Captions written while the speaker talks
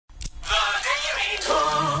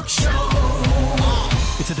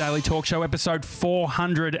It's a daily talk show, episode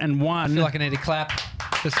 401. I feel like I need to clap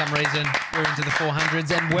for some reason. We're into the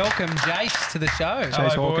 400s. And welcome, Jase, to the show. Jase Hello,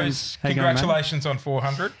 Hawkins. boys. How you going, Congratulations on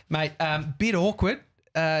 400. Mate, bit awkward.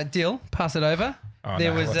 Dill, pass it over. Oh,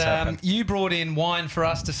 there no, was what's happened? you brought in wine for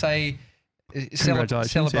us to say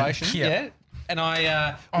Congratulations, celebration. yeah. Yeah. And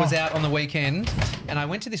I was out on the weekend, and I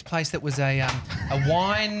went to this place that was a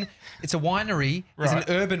wine. It's a winery. It's Right.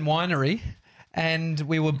 an urban winery, and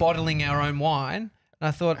we were bottling our own wine. And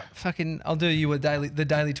I thought, fucking, I'll do you the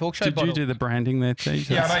daily talk show Did bottle. you do the branding there, T?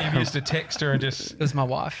 Yeah, I know you've used a texter and just... It was my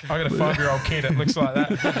wife. I got a 5-year-old kid. It looks like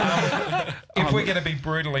that. If we're going to be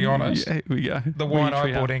brutally honest, Here we go. the wine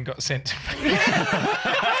I bought in got sent to me.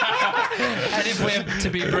 And if we're to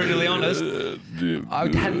be brutally honest, I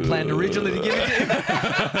hadn't planned originally to give it to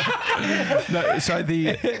him. No, so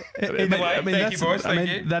the... Thank you, boys. Thank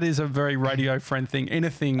you. That is a very radio friend thing.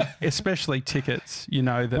 Anything, especially tickets, you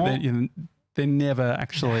know, that they're never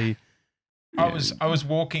actually... I was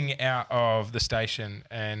walking out of the station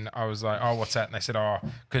and I was like, oh, what's that? And they said, oh,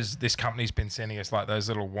 because this company's been sending us like those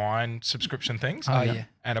little wine subscription things. Oh, yeah.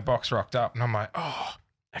 And a box rocked up and I'm like, oh,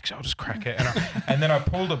 actually, I'll just crack it. And then I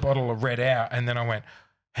pulled a bottle of red out and then I went,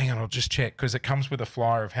 hang on, I'll just check because it comes with a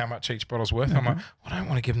flyer of how much each bottle's worth. I'm like, well, I don't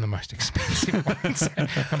want to give them the most expensive ones.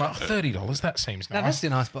 I'm like, $30, that seems nice. No, that's a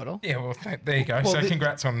nice bottle. Yeah, well, there you go. Well, so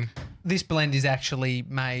congrats on... This blend is actually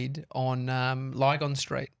made on Lygon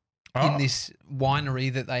Street. In this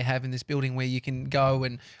winery that they have in this building where you can go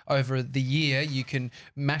and over the year you can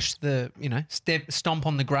mash stomp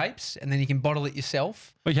on the grapes and then you can bottle it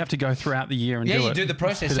yourself. Well, you have to go throughout the year and do it. Yeah, you do the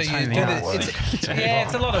process. So It's a you pain do in the ass.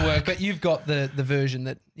 it's a lot of work, but you've got the version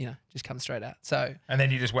that, just comes straight out. So And then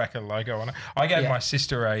you just whack a logo on it. I gave Yeah. my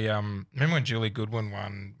sister a remember when Julie Goodwin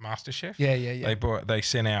won MasterChef? Yeah. They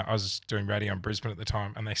sent out, I was doing radio in Brisbane at the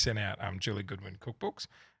time, and they sent out Julie Goodwin cookbooks.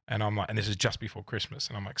 And I'm like, and this is just before Christmas,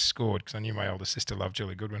 and I'm like scored because I knew my older sister loved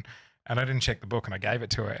Julie Goodwin. And I didn't check the book and I gave it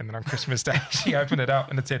to her. And then on Christmas Day, she opened it up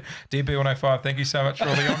and it said, Dear B105, thank you so much for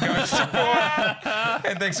all the ongoing support.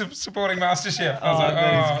 And thanks for supporting MasterChef. I was like,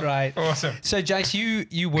 that is great. Awesome. So, Jase,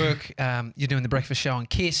 you work, you're doing the breakfast show on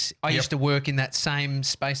KISS. I used to work in that same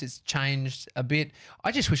space. It's changed a bit.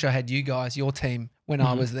 I just wish I had you guys, your team, when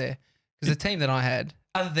I was there. Because the team that I had,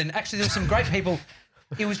 other than, actually, there were some great people.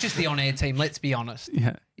 It was just the on-air team, let's be honest.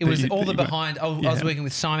 Yeah. It was all the behind. I was working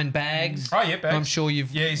with Simon Baggs. Oh, yeah, Baggs. I'm sure you've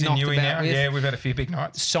he's in knocked Newey about now. with. Yeah, we've had a few big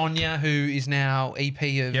nights. Sonia, who is now EP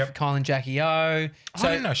of Kyle and Jackie O. I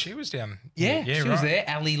didn't know she was down. Yeah, she was right.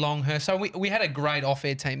 there. Ali Longhurst. So we had a great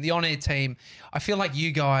off-air team. The on-air team, I feel like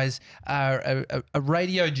you guys are a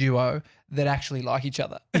radio duo that actually like each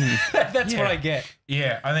other. That's what I get.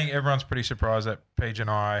 Yeah, I think everyone's pretty surprised at PJ and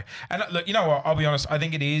I. And look, you know what? I'll be honest. I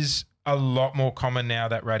think it is a lot more common now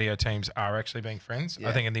that radio teams are actually being friends. Yeah.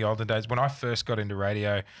 I think in the olden days, when I first got into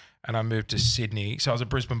radio and I moved to Sydney, so I was a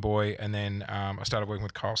Brisbane boy, and then I started working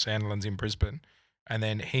with Kyle Sandilands in Brisbane, and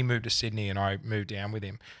then he moved to Sydney and I moved down with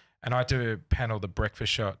him. And I had to panel the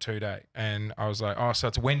breakfast show at 2 Day. And I was like, oh, so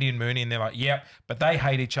it's Wendy and Mooney. And they're like, yep, but they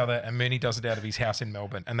hate each other. And Mooney does it out of his house in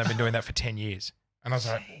Melbourne. And they've been doing that for 10 years. And I was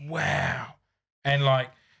like, wow. And like,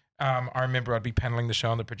 I remember I'd be paneling the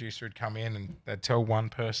show and the producer would come in and they'd tell one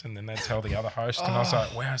person, then they'd tell the other host. And I was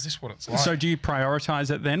like, wow, is this what it's like? So do you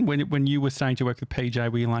prioritise it then? When you were saying to work with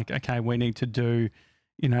PJ, were you like, okay, we need to do,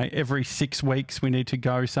 every 6 weeks we need to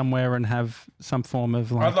go somewhere and have some form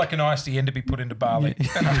of like... I'd like an ISDN to be put into Bali.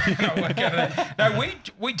 And I work out of that. No,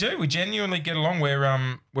 we do. We genuinely get along.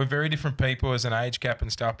 We're very different people as an age gap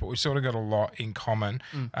and stuff, but we've sort of got a lot in common.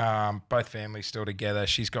 Both families still together.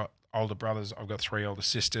 She's got older brothers. I've got 3 older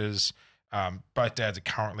sisters. Both dads are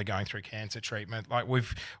currently going through cancer treatment. Like we're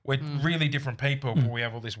really different people, but we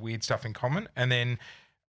have all this weird stuff in common. And then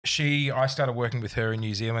I started working with her in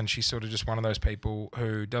New Zealand. She's sort of just one of those people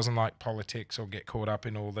who doesn't like politics or get caught up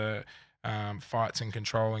in all the fights and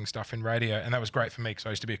controlling stuff in radio. And that was great for me because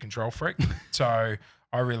I used to be a control freak. So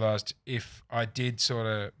I realised if I did sort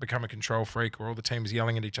of become a control freak or all the teams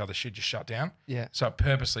yelling at each other, she'd just shut down. Yeah. So it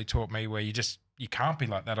purposely taught me where you can't be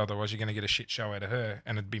like that, otherwise you're going to get a shit show out of her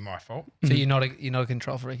and it'd be my fault. So you're not a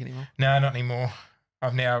control freak anymore? No, not anymore.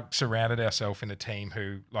 I've now surrounded ourselves in a team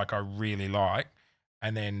who like I really like.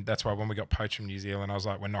 And then that's why when we got poached from New Zealand, I was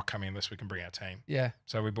like, we're not coming unless we can bring our team. Yeah.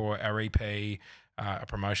 So we bought our EP, a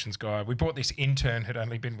promotions guy. We bought this intern who'd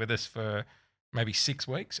only been with us for maybe 6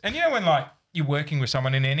 weeks. And when like you're working with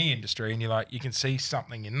someone in any industry and you're like, you can see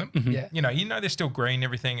something in them. Yeah. You know they're still green and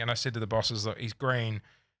everything. And I said to the bosses, look, he's green,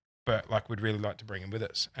 but like we'd really like to bring him with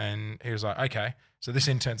us. And he was like, okay. So this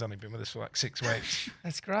intern's only been with us for like 6 weeks.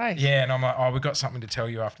 That's great. Yeah, and I'm like, oh, we've got something to tell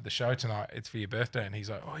you after the show tonight. It's for your birthday. And he's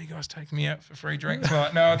like, oh, you guys taking me out for free drinks? We're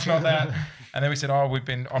like, no, it's not that. And then we said, oh, we've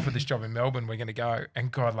been offered this job in Melbourne. We're going to go.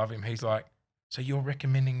 And God love him. He's like, so you're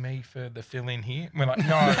recommending me for the fill-in here? And we're like,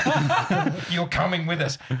 no, you're coming with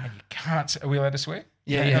us. And you can't, are we allowed to swear?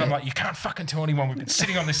 Yeah. And I'm like, you can't fucking tell anyone. We've been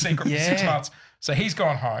sitting on this secret for 6 months. So he's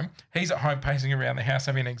gone home. He's at home pacing around the house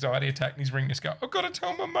having an anxiety attack, and he's ringing us going, I've got to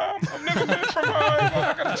tell my mum. I've never moved from home.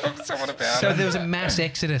 I've got to talk to someone about it. So there was a mass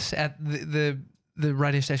exodus at the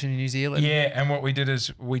radio station in New Zealand. Yeah, and what we did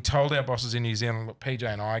is we told our bosses in New Zealand, look, PJ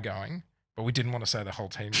and I are going, but we didn't want to say the whole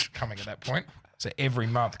team's coming at that point. So every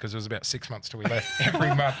month, because it was about 6 months till we left,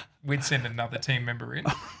 every month we'd send another team member in.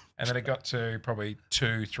 And then it got to probably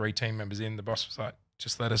 2-3 team members in. The boss was like,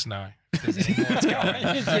 just let us know if there's any more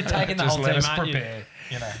going. You're taking the just whole let team, us aren't prepare,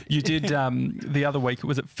 you know. You did the other week,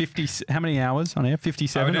 was it 50, how many hours on air?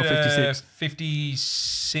 57 or 56?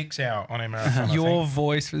 56 hour on air marathon, I Your think.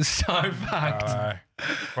 voice was so fucked.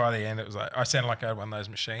 By the end, it was like, I sounded like I had one of those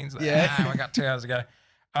machines. Like, Yeah. I got 2 hours to go.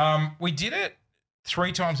 We did it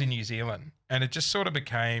 3 times in New Zealand, and it just sort of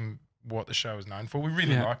became what the show was known for. We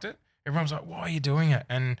really liked it. Everyone was like, why are you doing it?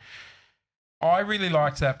 And I really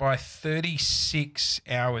liked that by 36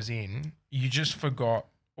 hours in, you just forgot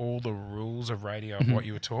all the rules of radio of what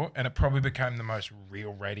you were taught, and it probably became the most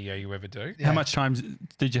real radio you ever do. How much times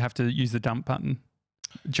did you have to use the dump button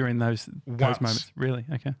during those moments? Really?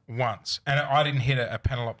 Okay. Once. And I didn't hit it. A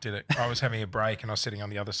Penelope did it. I was having a break and I was sitting on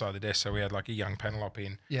the other side of the desk, so we had like a young Penelope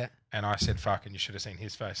in. Yeah. And I said, fuck, and you should have seen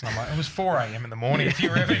his face. And I'm like, it was 4 a.m. in the morning. If you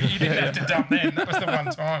didn't have to dump then. That was the one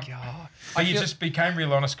time. God. But you just became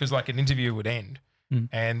real honest, because like an interview would end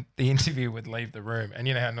and the interview would leave the room. And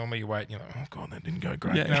you know how normally you wait and you're like, oh God, that didn't go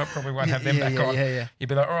great. Yeah. You know, I probably won't have them back on. Yeah. You'd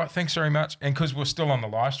be like, all right, thanks very much. And because we're still on the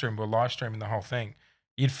live stream, we're live streaming the whole thing.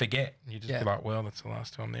 You'd forget. You'd just be like, well, that's the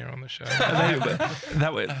last time they're on the show.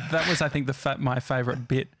 that was, I think, my favourite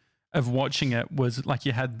bit of watching it was like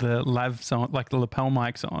you had the lavs on, like the lapel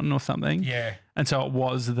mics on or something. Yeah. And so it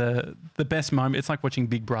was the best moment. It's like watching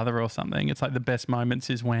Big Brother or something. It's like the best moments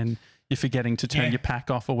is when you're forgetting to turn your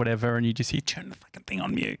pack off or whatever, and you just hear, turn the fucking thing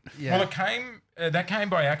on mute. Yeah. Well, that came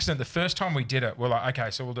by accident. The first time we did it, we're like,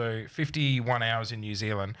 okay, so we'll do 51 hours in New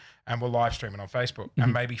Zealand and we'll live stream it on Facebook.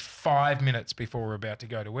 And maybe 5 minutes before we're about to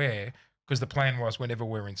go to air, because the plan was whenever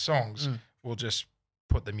we're in songs, we'll just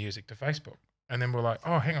put the music to Facebook. And then we're like,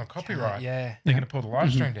 oh, hang on, copyright. Yeah. They're going to pull the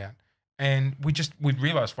live stream down. And we'd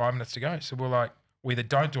realised 5 minutes to go. So we're like, we either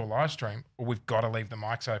don't do a live stream or we've got to leave the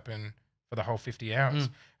mics open for the whole 50 hours.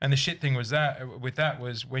 And the shit thing was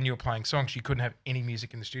was when you were playing songs, you couldn't have any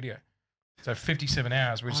music in the studio. So 57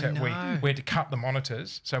 hours, we had to cut the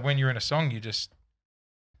monitors. So when you're in a song, you're just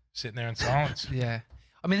sitting there in silence. Yeah.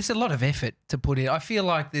 I mean, it's a lot of effort to put in. I feel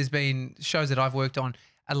like there's been shows that I've worked on,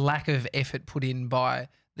 a lack of effort put in by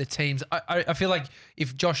the teams. I feel like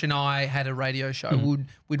if Josh and I had a radio show,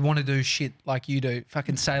 we'd want to do shit like you do,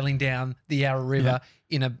 fucking sailing down the Yarra River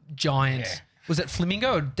in a giant... Yeah. Was it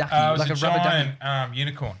flamingo or ducky? It was like a rubber giant ducky?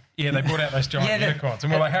 unicorn. Yeah, they brought out those giant unicorns.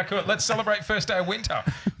 And we're like, how cool. Let's celebrate first day of winter.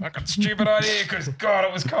 Fucking stupid idea, because, God,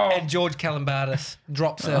 it was cold. And George Calambardis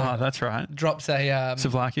drops a... Oh, that's right. Drops a...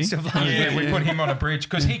 Savlaki. Yeah, we put him on a bridge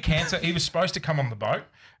because he canceled. He was supposed to come on the boat.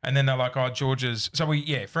 And then they're like, oh, George's... So,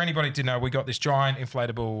 for anybody to know, we got this giant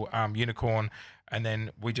inflatable unicorn. And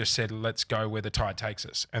then we just said, let's go where the tide takes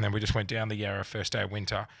us. And then we just went down the Yarra first day of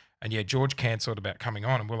winter. And George cancelled about coming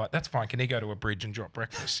on. And we're like, that's fine. Can he go to a bridge and drop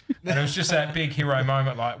breakfast? And it was just that big hero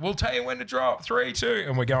moment, like, we'll tell you when to drop, 3, 2.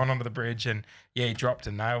 And we're going onto the bridge. And he dropped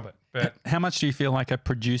and nailed it. But how much do you feel like a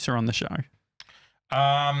producer on the show?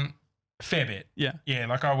 Fair bit. Yeah. Yeah,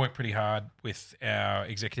 like I work pretty hard with our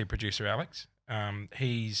executive producer, Alex.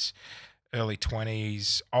 He's early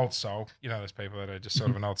 20s, old soul. You know those people that are just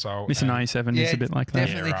sort of an old soul. Mr. 97 is a bit like that.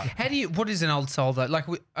 Definitely. Yeah, right. What is an old soul though? Like,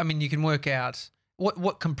 I mean, you can work out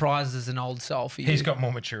what comprises an old soul for you. He's got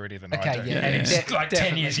more maturity than I do. Yeah. And he's like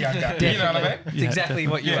 10 years younger. You know what I mean? It's exactly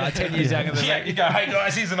what you are, 10 years younger than me. You go, hey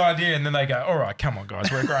guys, here's an idea. And then they go, all right, come on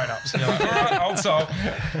guys, we're grown ups. You're like, all right, old soul.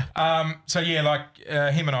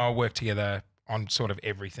 Him and I will work together on sort of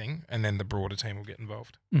everything. And then the broader team will get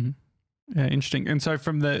involved. Mm-hmm. Yeah, interesting. And so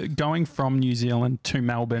going from New Zealand to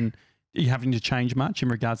Melbourne, are you having to change much in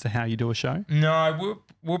regards to how you do a show? No,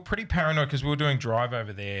 we're pretty paranoid because we were doing Drive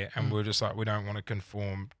over there and we're just like, we don't want to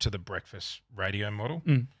conform to the breakfast radio model.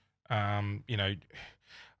 You know,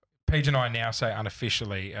 Paige and I now say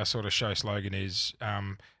unofficially, our sort of show slogan is,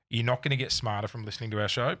 you're not going to get smarter from listening to our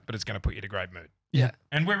show, but it's going to put you to great mood. Yeah.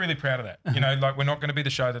 And we're really proud of that. You know, like we're not going to be the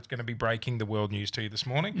show that's going to be breaking the world news to you this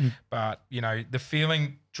morning, but, you know, the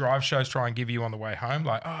feeling drive shows try and give you on the way home,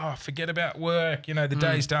 like, oh, forget about work, you know, the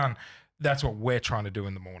day's done. That's what we're trying to do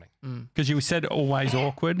in the morning. Because you said always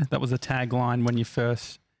awkward. That was a tagline when you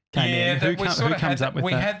first came in. Who comes up with that?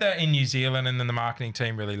 We had that in New Zealand, and then the marketing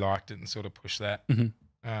team really liked it and sort of pushed that. And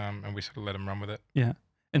we sort of let them run with it. Yeah.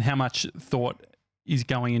 And how much thought is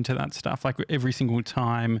going into that stuff? Like every single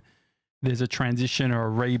time there's a transition or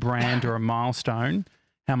a rebrand or a milestone,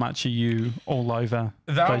 how much are you all over?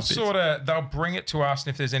 They'll bring it to us,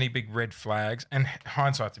 and if there's any big red flags, and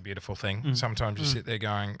hindsight's a beautiful thing. Sometimes you sit there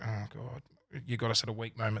going, oh God, you got us at a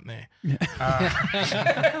weak moment there. Yeah.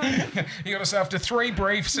 You got us after 3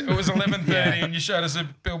 briefs. It was 11:30, and you showed us a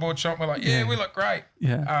billboard shot. And we're like, we look great.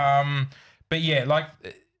 Yeah. But yeah, like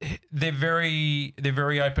they're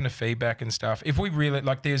very open to feedback and stuff. If we really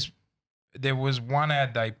like, there was one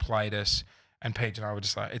ad they played us, and PJ and I were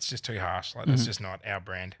just like, it's just too harsh. Like that's just not our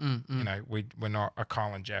brand. You know, we're not a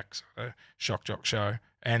Kyle and Jack sort of shock jock show,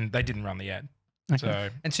 and they didn't run the ad. Okay.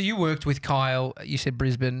 So you worked with Kyle. You said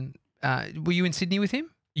Brisbane. Were you in Sydney with him?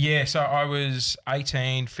 Yeah. So I was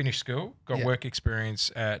 18, finished school, got work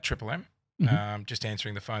experience at Triple M, just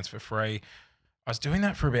answering the phones for free. I was doing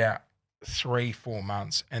that for about 3-4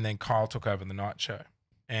 months, and then Kyle took over the night show,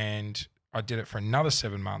 and I did it for another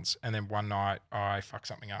 7 months, and then one night I fucked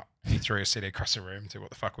something up. He threw a CD across the room and said,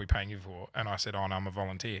 what the fuck are we paying you for? And I said, oh, no, I'm a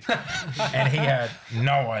volunteer. And he had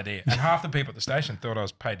no idea. And half the people at the station thought I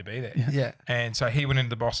was paid to be there. Yeah. And so he went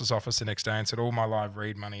into the boss's office the next day and said, all my live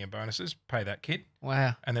read money and bonuses, pay that kid.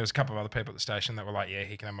 Wow. And there was a couple of other people at the station that were like, yeah,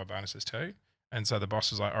 he can have my bonuses too. And so the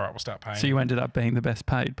boss was like, all right, we'll start paying. So you ended up being the best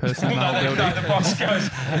paid person in the whole building. No, the boss goes,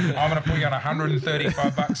 I'm going to put you on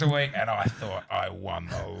 $135 a week. And I thought I won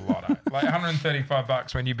the lotto. Like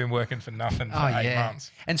 $135 when you've been working for nothing for 8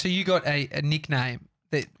 months. And so you got a nickname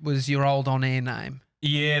that was your old on-air name.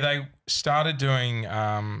 Yeah, they started doing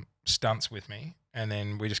stunts with me. And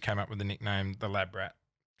then we just came up with the nickname, the Lab Rat.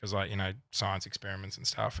 Because like, you know, science experiments and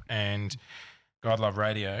stuff. And God love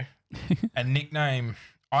radio. And nickname...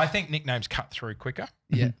 I think nicknames cut through quicker.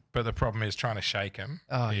 Yeah. But the problem is trying to shake them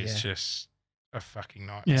is just a fucking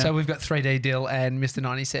nightmare. Yeah. So we've got 3D Dill and Mr.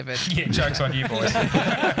 97. Yeah, joke's on you boys.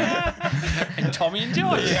 And Tommy and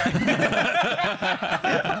Josh.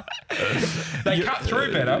 Yeah. They cut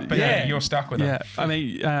through better, but yeah, you're stuck with them. Yeah. I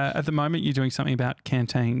mean, at the moment you're doing something about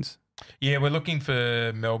canteens. Yeah, we're looking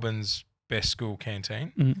for Melbourne's best school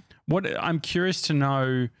canteen. What I'm curious to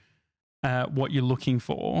know what you're looking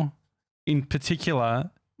for. In particular,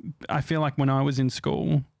 I feel like when I was in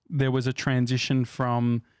school, there was a transition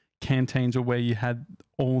from canteens or where you had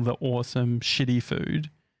all the awesome shitty food,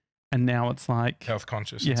 and now it's like health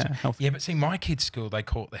conscious. Yeah, yeah. But see, my kids' school they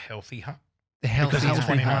call it the Healthy Hut. The Healthy Hut. Because it's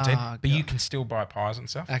 2019, but you God. can still buy pies and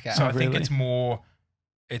stuff. Okay. So I think really? it's more.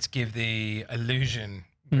 It's give the illusion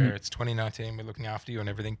where it's 2019, we're looking after you and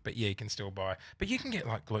everything, but yeah, you can still buy. But you can get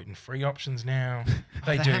like gluten-free options now.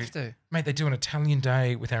 They have to. Mate, they do an Italian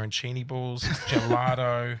day with arancini balls,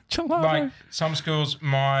 gelato. Like some schools,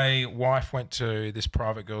 my wife went to this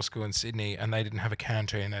private girls' school in Sydney and they didn't have a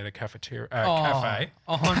canteen, they had a cafe.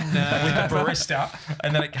 Oh no. With a barista.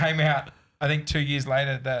 And then it came out, I think 2 years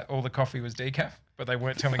later, that all the coffee was decaf, but they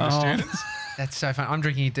weren't telling the students. That's so fun. I'm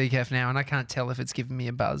drinking a decaf now, and I can't tell if it's giving me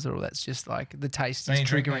a buzz or that's just like the taste is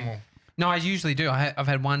triggering. No, I usually do. I've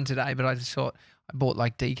had one today, but I just thought I bought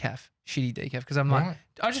like decaf, shitty decaf, because I'm like,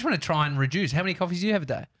 I just want to try and reduce. How many coffees do you have a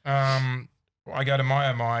day? I go to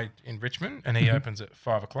my in Richmond, and he opens at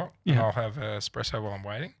 5 o'clock. Yeah. And I'll have an espresso while I'm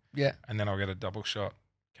waiting. Yeah. And then I'll get a double shot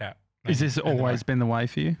cap. Is this always been the way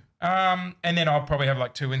for you? And then I'll probably have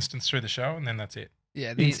like 2 instants through the show, and then that's it.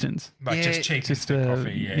 Yeah, instants. Like just cheap instant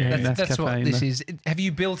coffee. Yeah. That's what this is. Have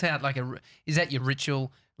you built out like is that your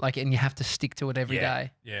ritual? Like, and you have to stick to it every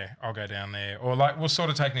day? Yeah, I'll go down there. Or like, we'll sort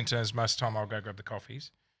of take it in turns. Most of the time I'll go grab the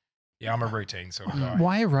coffees. Yeah, I'm a routine sort of guy.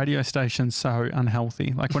 Why are radio stations so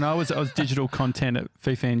unhealthy? Like when I was digital content at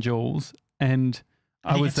FIFA and Jules, and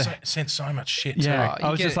I was sent so much shit. Yeah, too.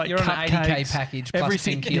 I was just like, you're on an 80K cupcakes, package plus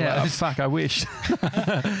 10 kilos. Yeah, fuck, I wish.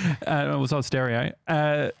 It was on stereo.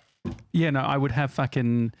 Yeah, no, I would have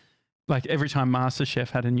fucking, like every time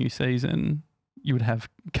MasterChef had a new season, you would have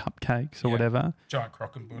cupcakes or whatever. Giant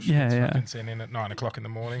Crockenbush. Fucking sent in at 9 o'clock in the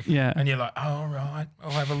morning. Yeah. And you're like, oh, all right,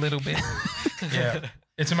 I'll have a little bit. Yeah.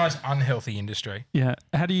 It's the most unhealthy industry. Yeah.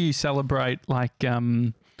 How do you celebrate like I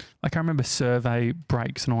remember survey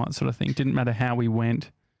breaks and all that sort of thing. Didn't matter how we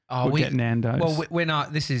went. We'd get Nando's. Well, when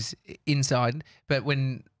this is inside, but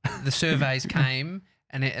when the surveys came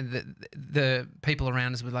And the people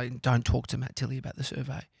around us were like, "Don't talk to Matt Tilley about the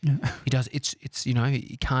survey. Yeah. He does. It's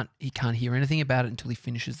he can't hear anything about it until he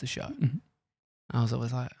finishes the show." Mm-hmm. I was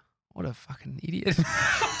always like, "What a fucking idiot!"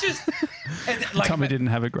 Just Tommy didn't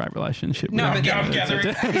have a great relationship. No, with but I'm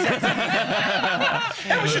gathering.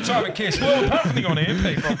 How was your time at Kiss? Well, apart from the on-air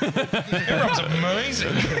people, everyone's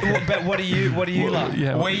amazing. But what do you like?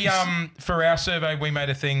 Yeah, We for our survey we made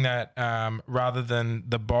a thing that rather than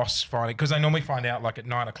the boss finding, because they normally find out like at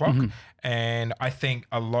 9 o'clock, and I think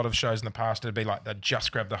a lot of shows in the past it'd be like they'd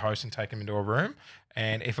just grab the host and take him into a room,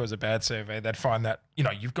 and if it was a bad survey they'd find that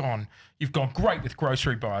you've gone great with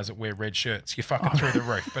grocery buyers that wear red shirts, you're fucking through the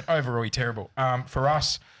roof, but overall you're terrible. For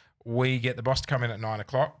us, we get the boss to come in at 9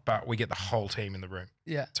 o'clock, but we get the whole team in the room.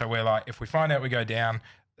 Yeah. So we're like, if we find out we go down,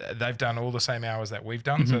 they've done all the same hours that we've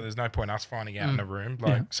done, so there's no point us finding out in a room.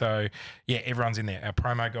 So everyone's in there. Our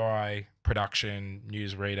promo guy, production,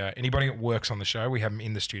 newsreader, anybody that works on the show, we have them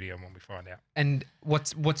in the studio when we find out. And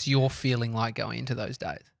what's your feeling like going into those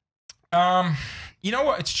days? You know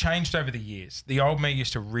what? It's changed over the years. The old me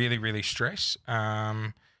used to really, really stress.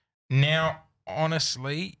 Now,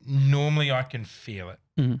 honestly, normally I can feel it.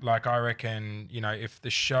 Like I reckon, if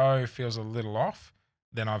the show feels a little off,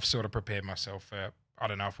 then I've sort of prepared myself for, I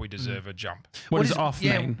don't know if we deserve a jump. What does off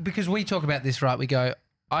mean? Because we talk about this, right? We go,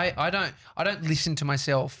 I don't listen to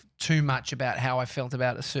myself too much about how I felt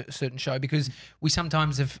about a certain show, because we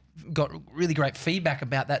sometimes have got really great feedback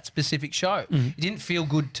about that specific show. It didn't feel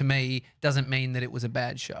good to me doesn't mean that it was a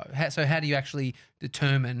bad show. So how do you actually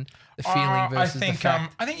determine the feeling versus the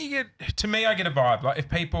fact? I think I get a vibe. Like if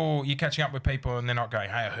you're catching up with people and they're not going,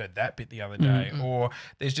 hey, I heard that bit the other day, or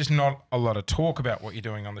there's just not a lot of talk about what you're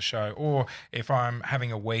doing on the show, or if I'm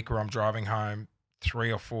having a week or I'm driving home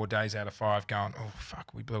 3 or 4 days out of 5 going, oh,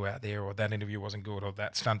 fuck, we blew out there, or that interview wasn't good, or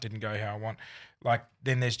that stunt didn't go how I want. Like,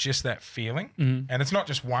 then there's just that feeling. And it's not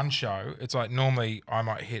just one show. It's like normally I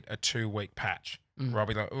might hit a 2-week patch where I'll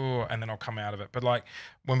be like, oh, and then I'll come out of it. But like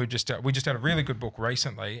when we just had a really good book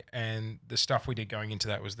recently, and the stuff we did going into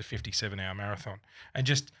that was the 57-hour marathon. And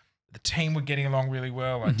just the team were getting along really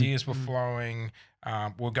well. Ideas were flowing.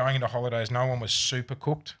 We're going into holidays. No one was super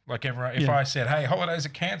cooked. Like everyone, if I said, hey, holidays are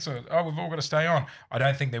cancelled. Oh, we've all got to stay on. I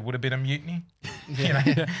don't think there would have been a mutiny.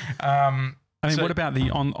 What about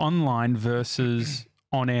the online versus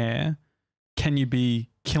on air? Can you be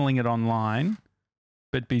killing it online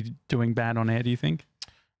but be doing bad on air, do you think?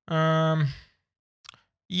 Yeah,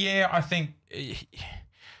 I think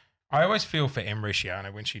I always feel for Em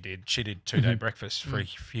Risciano when she did 2-day breakfast for a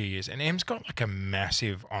few years, and Em's got like a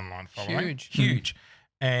massive online following. Huge.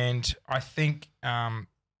 And I think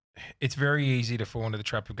it's very easy to fall into the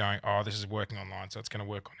trap of going, oh, this is working online, so it's going to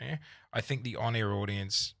work on air. I think the on-air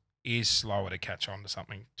audience is slower to catch on to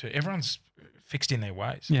something. Everyone's fixed in their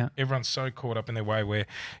ways. Yeah. Everyone's so caught up in their way where,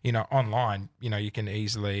 online, you can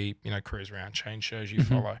easily, cruise around, change shows you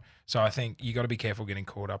follow. So I think you got to be careful getting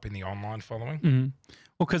caught up in the online following.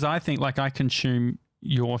 Well, because I think I consume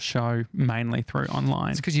your show mainly through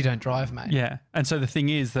online. It's because you don't drive, mate. Yeah. And so the thing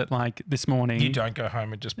is that this morning... You don't go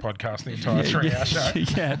home and just podcast the entire 3-hour show.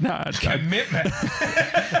 Yeah, no. Commitment.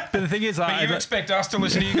 But the thing is... But you expect us to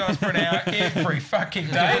listen to you guys for an hour every fucking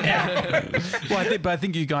day now. Well, I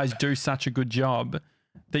think you guys do such a good job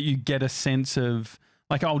that you get a sense of...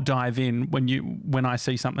 I'll dive in when I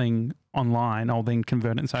see something online, I'll then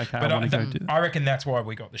convert it and say, okay, I want to go do that. I reckon that's why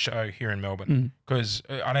we got the show here in Melbourne, because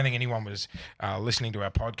I don't think anyone was listening to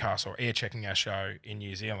our podcast or air checking our show in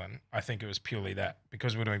New Zealand. I think it was purely that,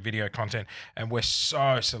 because we're doing video content and we're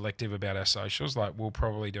so selective about our socials. Like we'll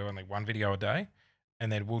probably do only 1 video a day,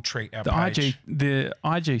 and then we'll treat our page. The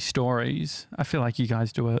IG stories, I feel like you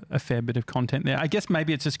guys do a fair bit of content there. I guess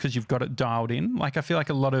maybe it's just because you've got it dialed in. I feel like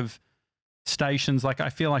a lot of stations, I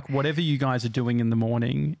feel like whatever you guys are doing in the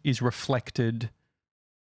morning is reflected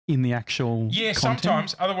in the actual content.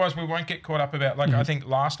 Sometimes. Otherwise, we won't get caught up about, I think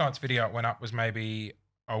last night's video it went up was maybe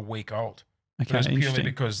a week old. Okay, it was purely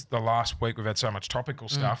because the last week we've had so much topical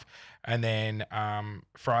stuff. And then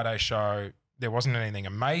Friday's show, there wasn't anything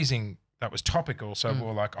amazing that was topical. So we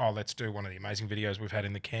were like, oh, let's do one of the amazing videos we've had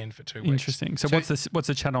in the can for 2 weeks. Interesting. So what's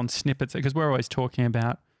the chat on snippets? Because we're always talking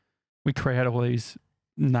about, we create all these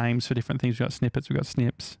names for different things. We've got snippets, we've got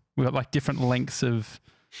snips, we've got different lengths of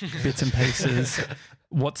bits and pieces.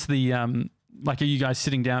 What's the are you guys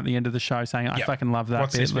sitting down at the end of the show saying, I fucking love that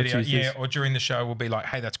What's bit? This video? Yeah, or during the show we'll be like,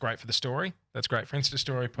 hey, that's great for the story, that's great for Insta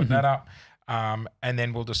story, put that up, and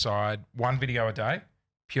then we'll decide 1 video a day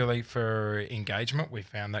purely for engagement. We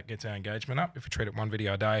found that gets our engagement up if we treat it 1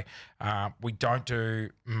 video a day. We don't do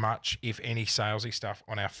much, if any, salesy stuff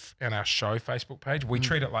on our show Facebook page. We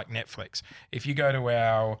treat it like Netflix. If you go to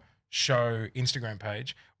our show Instagram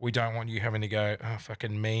page, we don't want you having to go, oh,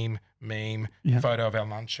 fucking meme, photo of our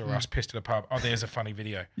lunch or us pissed at a pub. Oh, there's a funny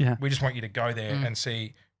video. Yeah. We just want you to go there and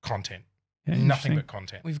see content. Yeah, Nothing but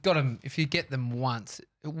content. We've got them. If you get them once,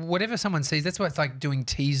 whatever someone sees, that's why it's like doing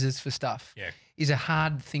teasers for stuff. Yeah. Is a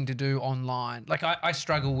hard thing to do online. Like I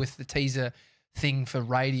struggle with the teaser thing for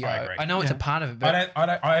radio. I agree. I know it's a part of it, but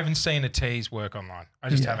I haven't seen a tease work online. I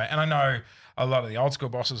just haven't. And I know a lot of the old school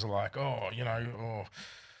bosses are like,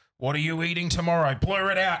 what are you eating tomorrow?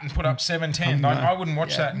 Blur it out and put up 7:10. Like, I wouldn't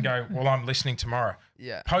watch that and go, well, I'm listening tomorrow.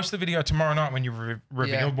 Yeah. Post the video tomorrow night when you've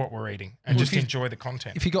revealed what we're eating and just enjoy the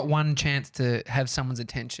content. If you got one chance to have someone's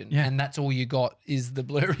attention and that's all you got is the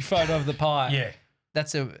blurry photo of the pie,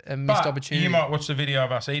 that's a missed opportunity. You might watch the video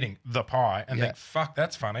of us eating the pie and think, fuck,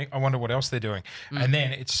 that's funny. I wonder what else they're doing. And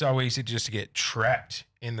then it's so easy just to get trapped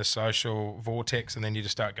in the social vortex and then you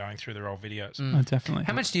just start going through their old videos. Oh, definitely.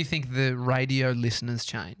 How much do you think the radio listeners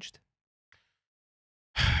changed?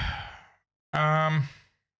 I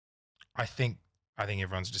think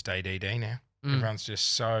everyone's just ADD now. Everyone's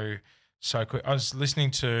just so quick. I was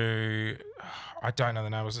listening to, I don't know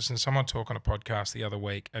the name. I was listening to someone talk on a podcast the other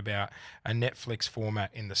week about a Netflix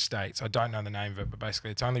format in the States. I don't know the name of it, but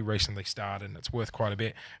basically it's only recently started and it's worth quite a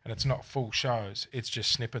bit. And it's not full shows. It's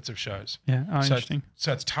just snippets of shows. Yeah, interesting.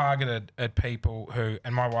 So it's targeted at people who,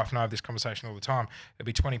 and my wife and I have this conversation all the time. It'll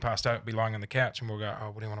be 20 past 8, we'll be lying on the couch and we'll go,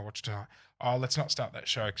 oh, what do you want to watch tonight? Oh, let's not start that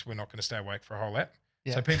show because we're not going to stay awake for a whole ep.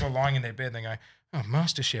 Yeah. So people are lying in their bed and they go, oh,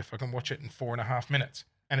 MasterChef, I can watch it in 4.5 minutes.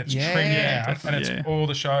 And it's trending out, and it's all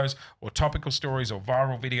the shows or topical stories or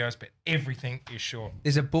viral videos, but everything is short.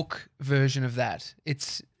 There's a book version of that.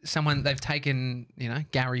 It's someone, they've taken,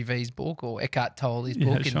 Gary V's book or Eckhart Tolle's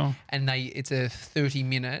book and it's a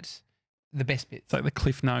 30-minute, the best bits. It's like the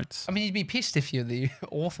Cliff Notes. I mean, you'd be pissed if you're the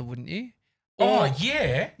author, wouldn't you? Oh,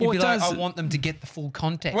 yeah. You'd be like, I want them to get the full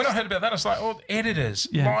context. When I heard about that, I was like, editors,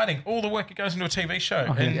 lighting, all the work that goes into a TV show.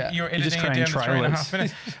 You're editing it down to 3.5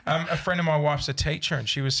 minutes. A friend of my wife's a teacher and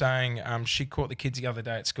she was saying she caught the kids the other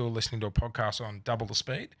day at school listening to a podcast on double the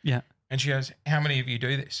speed. Yeah. And she goes, how many of you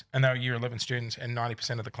do this? And they were year 11 students and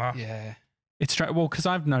 90% of the class. Yeah. It's well, because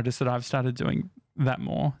I've noticed that I've started doing that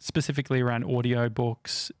more, specifically around audio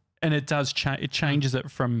books. And it does it changes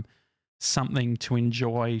it from something to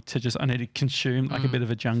enjoy to just I need to consume like a bit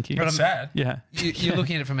of a junkie. But it's sad. Yeah. You're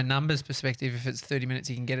looking at it from a numbers perspective. If it's 30 minutes,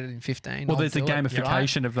 you can get it in 15. Well, there's a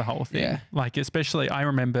gamification of the whole thing. Yeah. Like, especially I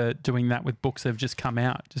remember doing that with books that have just come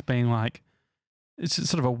out, just being like, it's just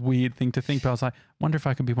sort of a weird thing to think, but I was like, wonder if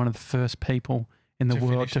I could be one of the first people in the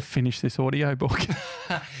world to finish this audio book.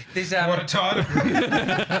 What a title.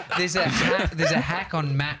 There's a hack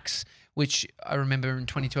on Macs, which I remember in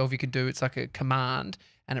 2012 you could do. It's like a command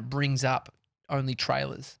and it brings up only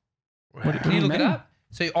trailers. Wow. Can you look it up?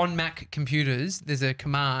 So on Mac computers, there's a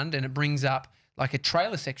command and it brings up like a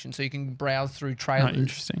trailer section so you can browse through trailers. Oh,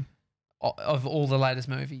 interesting. Of all the latest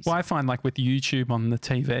movies. Well, I find like with YouTube on the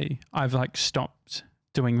TV, I've like stopped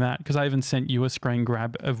doing that because I even sent you a screen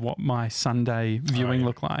grab of what my Sunday viewing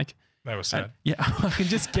looked like. That was sad. I can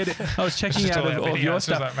just get it. I was checking out all of your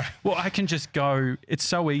stuff. Well, I can just go. It's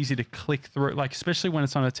so easy to click through, like especially when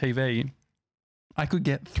it's on a TV. I could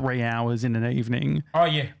get 3 hours in an evening. Oh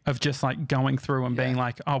yeah, of just like going through and being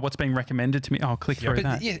like, oh, what's being recommended to me? I'll click through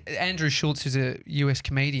that. Yeah, Andrew Schultz, who's a US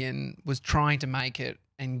comedian, was trying to make it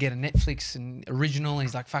and get a Netflix and original. And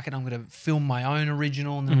he's like, fuck it, I'm going to film my own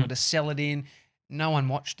original and then I'm going to sell it in. No one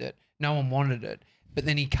watched it. No one wanted it. But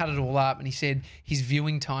then he cut it all up and he said his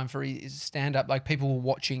viewing time for his stand-up, like people were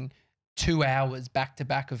watching 2 hours back to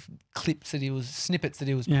back of snippets that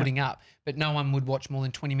he was putting up, but no one would watch more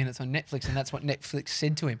than 20 minutes on Netflix. And that's what Netflix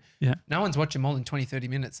said to him. Yeah. No one's watching more than 20, 30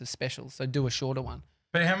 minutes of specials. So do a shorter one.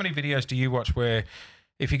 But how many videos do you watch where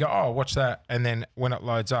if you go, oh, watch that. And then when it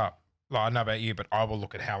loads up, like, I know about you, but I will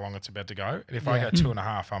look at how long it's about to go. And if I go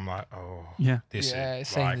 2.5, I'm like, oh, this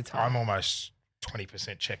is like, I'm almost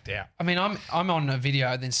 20% checked out. I mean, I'm on a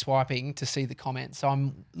video, then swiping to see the comments. So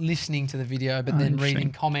I'm listening to the video, but then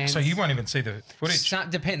reading comments. So you won't even see the footage? So it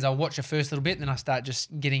depends. I'll watch the first little bit, then I start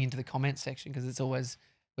just getting into the comments section because it's always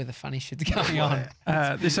where the funny shit's going on.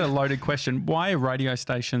 This is a loaded question. Why are radio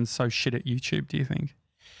stations so shit at YouTube, do you think?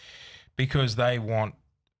 Because they want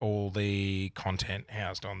all the content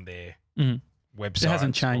housed on their website. It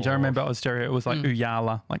hasn't changed. I remember Australia, it was like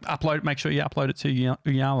Uyala. Like make sure you upload it to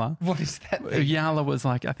Uyala. What is that? Uyala was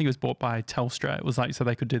like, I think it was bought by Telstra. It was like so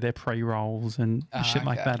they could do their pre-rolls and shit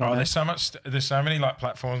like that. Oh, there's so many like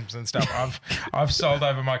platforms and stuff I've sold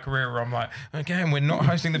over my career where I'm like, okay, and we're not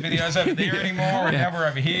hosting the videos over there anymore, and now we're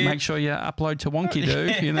over here. Make sure you upload to Wonky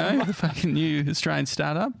Do, you know, the fucking new Australian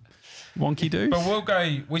startup. Wonky Do.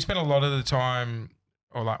 But we spend a lot of the time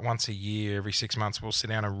or like once a year, every 6 months, we'll sit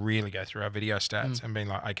down and really go through our video stats and be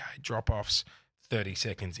like, okay, drop-offs 30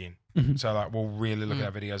 seconds in. So like we'll really look at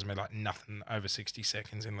our videos and be like nothing over 60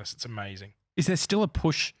 seconds unless it's amazing. Is there still a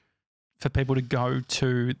push for people to go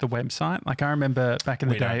to the website? Like I remember back in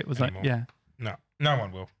the day, it was anymore. like, No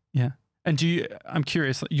one will. Yeah. And I'm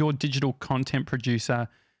curious, your digital content producer,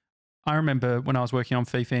 I remember when I was working on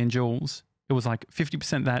FIFA and Jules, it was like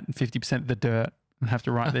 50% that and 50% the dirt. And have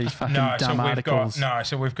to write these fucking dumb articles.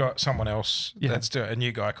 So we've got someone else that's a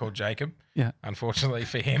new guy called Jacob. Yeah. Unfortunately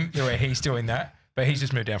for him, where he's doing that. But he's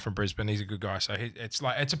just moved down from Brisbane. He's a good guy. So it's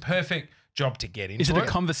a perfect job to get into. Is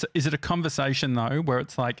it a conversation though, where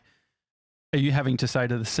it's like, are you having to say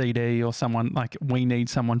to the CD or someone like, we need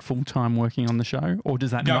someone full time working on the show, or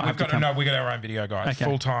does that not have to come? No, we got our own video guy,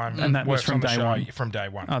 full time, and that was from day one. From day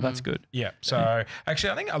one. Oh, that's good. Yeah. So actually,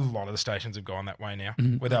 I think a lot of the stations have gone that way now,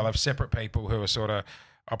 where they'll have separate people who are sort of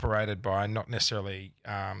operated by not necessarily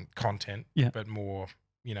content, but more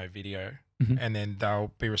video. And then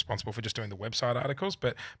they'll be responsible for just doing the website articles.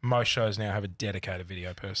 But most shows now have a dedicated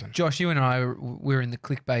video person. Josh, you and I we're in the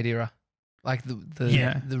clickbait era. Like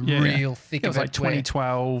the real thick it was of like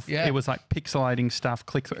 2012. Yeah. It was like pixelating stuff.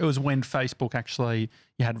 It was when Facebook actually,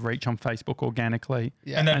 you had reach on Facebook organically.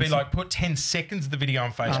 Yeah. And they'd be like, put 10 seconds of the video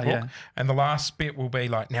on Facebook, and the last bit will be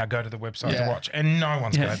like, now go to the website to watch. And no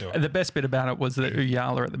one's going to do it. The best bit about it was that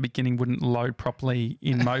Uyala at the beginning wouldn't load properly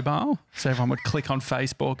in mobile. So everyone would click on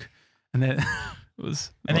Facebook and then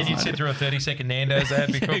and then you'd sit through a 30-second Nando's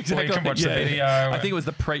ad before you can watch the video. I think it was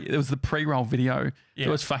the pre-roll video that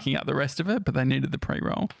was fucking up the rest of it, but they needed the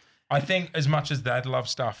pre-roll. I think as much as they'd love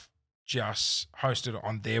stuff just hosted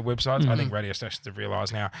on their websites, I think radio stations have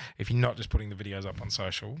realised now, if you're not just putting the videos up on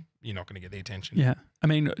social, you're not going to get the attention. Yeah. I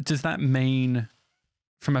mean, does that mean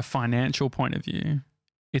from a financial point of view,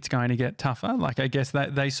 it's going to get tougher? Like, I guess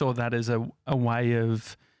that they saw that as a way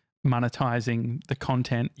of monetizing the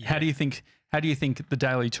content. Yeah. How do you think the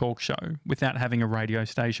Daily Talk Show, without having a radio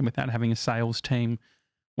station, without having a sales team,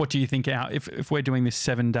 what do you think if we're doing this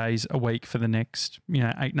 7 days a week for the next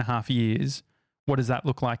 8.5 years, what does that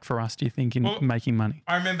look like for us, do you think, in making money?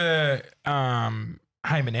 I remember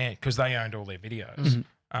Hayman Ant, because they owned all their videos.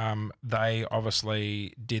 They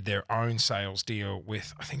obviously did their own sales deal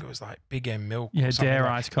with, I think it was like Big M Milk. Yeah, Dare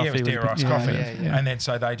Ice Coffee. Yeah, it was Dare Ice Coffee. Yeah. And then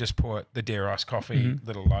so they just put the Dare Ice Coffee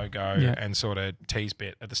little logo and sort of tease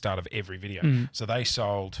bit at the start of every video. So they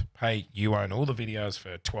sold, hey, you own all the videos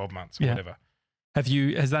for 12 months or whatever.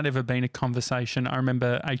 Has that ever been a conversation? I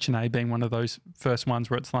remember H&A being one of those first ones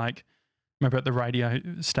where it's like, remember at the radio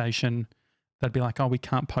station, they'd be like, oh, we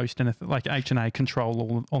can't post anything, like H&A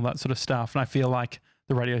control all that sort of stuff. And I feel like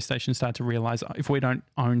the radio station started to realise if we don't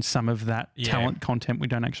own some of that talent content, we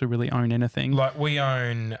don't actually really own anything. Like we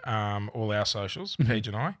own all our socials, Paige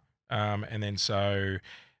and I. And then so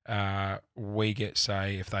we get,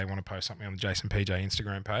 say, if they want to post something on the Jase and PJ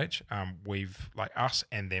Instagram page, we've, like, us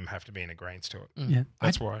and them have to be in agreement to it. Yeah.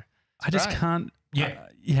 That's why. I just can't.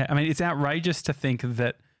 Yeah. I mean, it's outrageous to think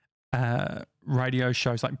that radio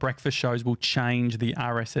shows like breakfast shows will change the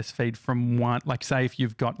RSS feed from one, like say if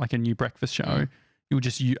you've got like a new breakfast show, you'll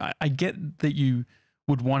just I get that you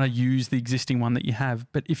would want to use the existing one that you have,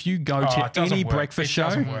 but if you go to any breakfast show,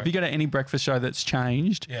 if you go to any breakfast show that's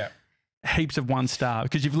changed, heaps of 1 star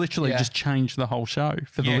because you've literally just changed the whole show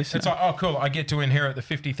for the listener. It's like, oh, cool, I get to inherit the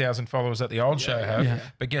 50,000 followers that the old show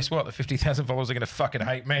have, but guess what? The 50,000 followers are going to fucking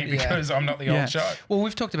hate me because I'm not the old show. Well,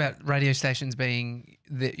 we've talked about radio stations being,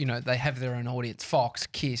 they have their own audience. Fox,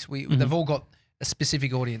 Kiss, they've all got a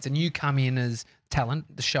specific audience, and you come in as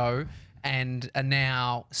talent, the show, and are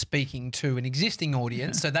now speaking to an existing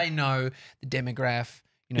audience, so they know the demographic,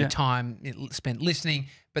 time spent listening,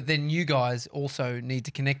 but then you guys also need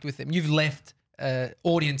to connect with them. You've left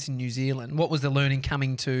audience in New Zealand. What was the learning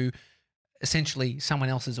coming to essentially someone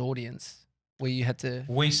else's audience where you had to...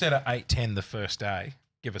 We said at 8:10 the first day,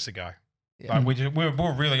 give us a go. Yeah. Like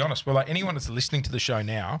we're really honest. We're like, anyone that's listening to the show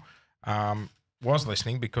now was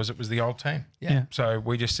listening because it was the old team. Yeah. So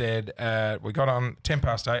we just said, we got on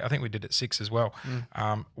 8:10. I think we did it 6 as well.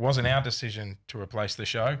 It wasn't our decision to replace the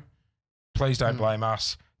show. Please don't blame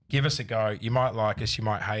us. Give us a go. You might like us, you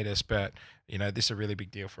might hate us, but this is a really big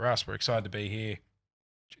deal for us. We're excited to be here.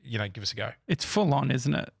 Give us a go. It's full on,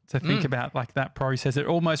 isn't it? To think about like that process. It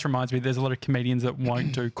almost reminds me, there's a lot of comedians that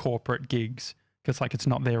won't do corporate gigs because like it's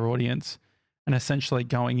not their audience. And essentially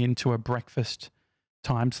going into a breakfast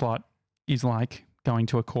time slot is like going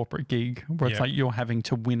to a corporate gig where it's like you're having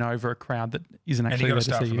to win over a crowd that isn't actually there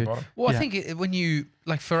to see you. Well, I think when you,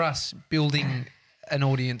 like for us, building an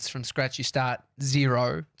audience from scratch, you start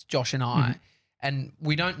zero, it's Josh and I, and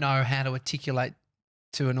we don't know how to articulate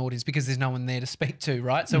to an audience because there's no one there to speak to,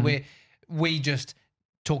 right? So we just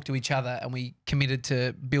talk to each other and we committed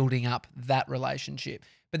to building up that relationship.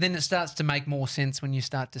 But then it starts to make more sense when you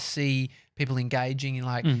start to see people engaging and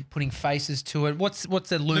like putting faces to it. What's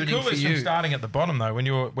the learning The coolest for you? from starting at the bottom though,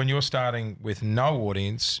 when you're starting with no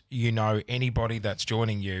audience, you know anybody that's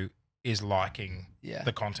joining you is liking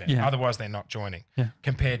the content. Yeah. Otherwise, they're not joining. Yeah.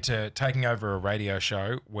 Compared to taking over a radio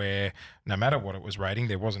show where no matter what it was rating,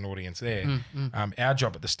 there was an audience there. Our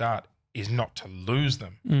job at the start is not to lose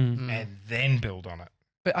them and then build on it.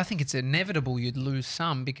 But I think it's inevitable you'd lose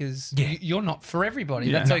some because Yeah. you're not for everybody.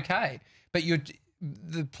 Yeah. That's okay. But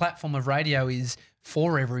the platform of radio is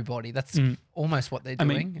for everybody. That's almost what they're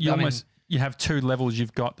doing. You have two levels.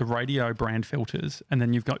 You've got the radio brand filters and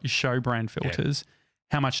then you've got your show brand filters.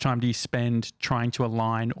 How much time do you spend trying to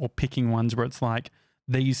align or picking ones where it's like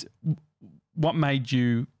these? What made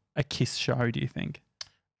you a KISS show, do you think?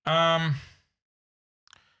 We're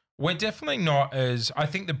definitely not as, I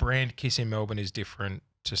think the brand KISS in Melbourne is different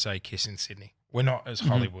to say KISS in Sydney. We're not as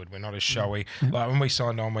Hollywood. We're not as showy. Like when we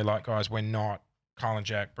signed on, we're like, guys, we're not Kyle and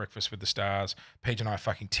Jack, Breakfast with the Stars. PJ and I are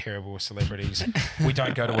fucking terrible with celebrities. We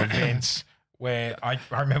don't go to events where I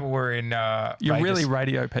remember we're in You're Vegas. really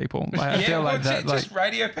radio people. Like, I feel like that. Just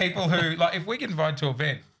radio people who, like, if we get invited to an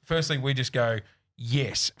event, firstly, we just go,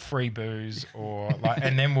 yes, free booze, or like,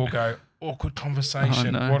 and then we'll go, awkward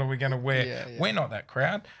conversation. Oh, no. What are we going to wear? Yeah. We're not that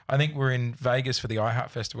crowd. I think we're in Vegas for the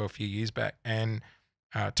iHeart Festival a few years back, and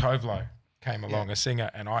Tovlo came along, a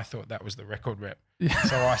singer, and I thought that was the record rep.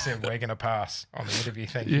 So I said, we're going to pass on the interview,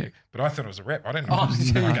 thank you. But I thought it was a rep. I didn't know.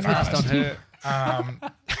 You passed on her.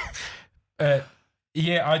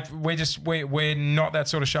 We're not that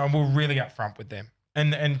sort of show, and we're really upfront with them.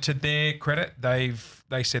 And to their credit, they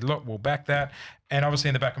said, look, we'll back that. And obviously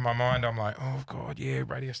in the back of my mind, I'm like, oh God, yeah,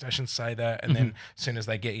 radio stations say that. And then as soon as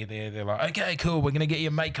they get you there, they're like, okay, cool, we're going to get you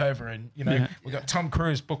a makeover. And, we got Tom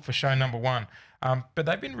Cruise booked for show number 1. But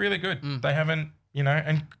they've been really good. They haven't,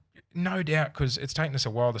 and no doubt, because it's taken us a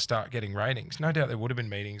while to start getting ratings, no doubt there would have been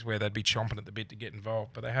meetings where they'd be chomping at the bit to get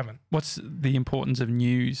involved, but they haven't. What's the importance of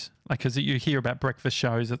news? Like, because you hear about breakfast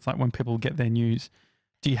shows, it's like when people get their news.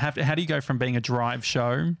 How do you go from being a drive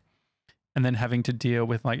show and then having to deal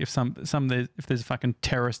with, like, if there's a fucking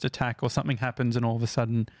terrorist attack or something happens and all of a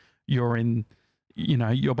sudden you're in,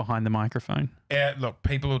 you're behind the microphone? Yeah, look,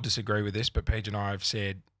 people will disagree with this, but PJ and I have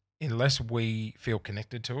said, unless we feel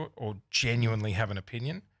connected to it or genuinely have an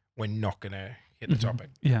opinion, we're not going to hit the topic.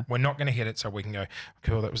 Yeah. We're not going to hit it so we can go,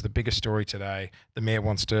 cool, that was the biggest story today. The mayor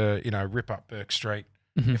wants to, rip up Burke Street.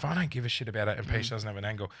 If I don't give a shit about it and Peach doesn't have an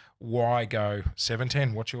angle, why go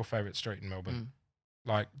 710? What's your favourite street in Melbourne?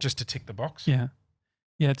 Like, just to tick the box? Yeah.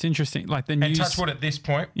 Yeah, it's interesting. Like the news. And touch wood, at this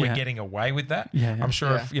point, we're getting away with that. Yeah. I'm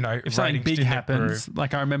sure if something big happens,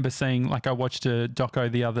 like I remember seeing, like I watched a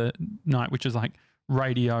doco the other night, which was like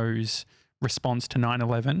radio's response to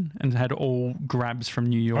 9/11 and had all grabs from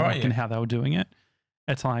New York and how they were doing it.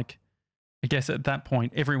 It's like, I guess at that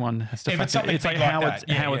point, everyone has to. It's like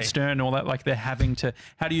Howard Stern, all that. Like they're having to.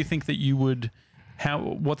 How do you think that you would?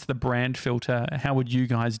 What's the brand filter? How would you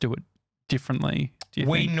guys do it differently? Do you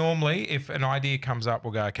think? Normally, if an idea comes up,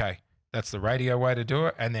 we'll go, okay, that's the radio way to do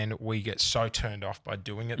it, and then we get so turned off by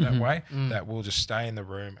doing it that way that we'll just stay in the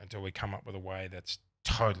room until we come up with a way that's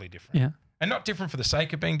totally different. Yeah, and not different for the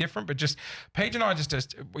sake of being different, but just Paige and I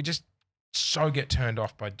we just so get turned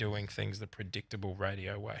off by doing things the predictable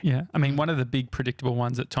radio way. Yeah. I mean, one of the big predictable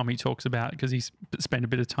ones that Tommy talks about, because he's spent a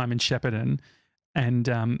bit of time in Shepparton and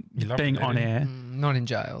being on air. Not in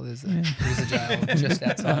jail. There's a jail just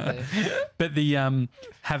outside there. But the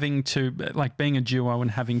having to, like being a duo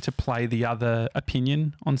and having to play the other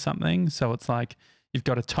opinion on something. So it's like, you've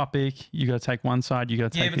got a topic, you got to take one side, you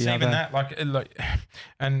got to take the other. Yeah, but it's even that,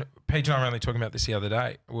 and Paige and I were only talking about this the other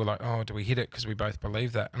day. We're like, oh, do we hit it? Because we both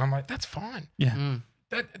believe that. And I'm like, that's fine. Yeah.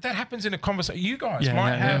 That happens in a conversation. You guys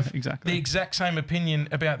might have the exact same opinion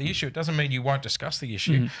about the issue. It doesn't mean you won't discuss the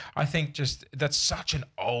issue. I think just that's such an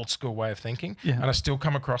old school way of thinking. Yeah. And I still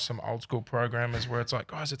come across some old school programmers where it's like,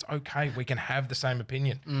 guys, it's okay. We can have the same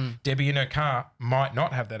opinion. Debbie in her car might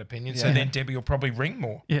not have that opinion. So then Debbie will probably ring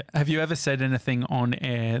more. Yeah. Have you ever said anything on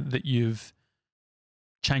air that you've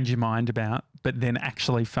changed your mind about, but then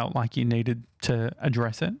actually felt like you needed to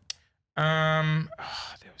address it? There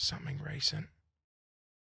was something recent.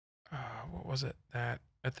 What was it that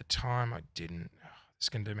at the time I didn't? This is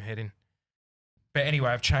going to do my head in. But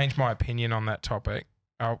anyway, I've changed my opinion on that topic.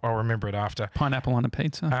 I'll remember it after. Pineapple on a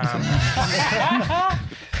pizza.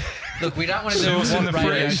 Look, we don't want to do Sauce in what the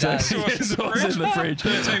radio fridge. does. Sauce in the fridge.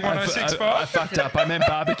 131065. I fucked up. I meant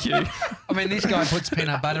barbecue. I mean, this guy puts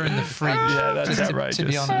peanut butter in the fridge. Yeah, that's just outrageous. to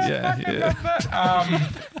be honest. Yeah.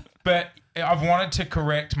 But I've wanted to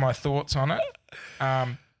correct my thoughts on it,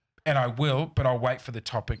 and I will, but I'll wait for the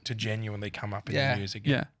topic to genuinely come up in the news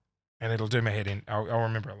again. Yeah. And it'll do my head in. I'll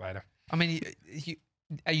remember it later. I mean,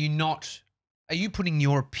 are you putting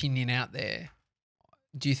your opinion out there?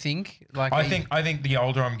 Do you think? Like, I think the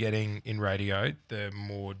older I'm getting in radio, the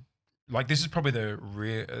more like this is probably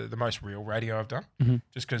the most real radio I've done. Mm-hmm.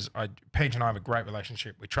 Just because Paige and I have a great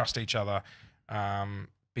relationship. We trust each other.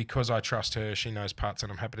 Because I trust her, she knows parts,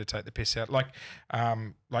 and I'm happy to take the piss out. Like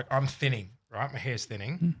I'm thinning, right? My hair's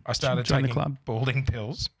thinning. I started Join the taking club. balding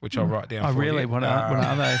pills, which I'll write down. Oh, for really? you. What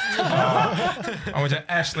are they? I went to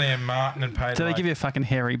Ashley and Martin and paid. Did they give you a fucking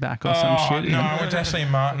hairy back or some shit? No, I went to Ashley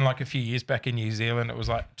and Martin like a few years back in New Zealand. It was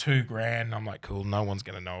like $2,000. I'm like, cool, no one's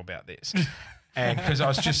going to know about this. And because I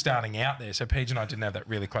was just starting out there, so Paige and I didn't have that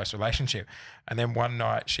really close relationship. And then one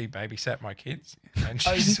night she babysat my kids and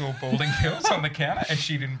she saw balding pills on the counter and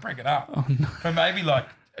she didn't bring it up. Oh, no. But maybe like,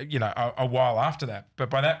 a while after that. But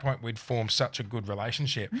by that point, we'd formed such a good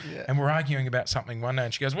relationship. Yeah. And we're arguing about something one day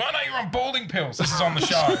and she goes, well, no, you're on balding pills. This is on the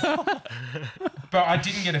show. But I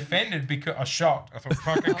didn't get offended because I was shocked. I thought,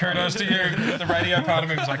 fucking kudos to you. The radio part of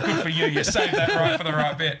me was like, good for you. You saved that right for the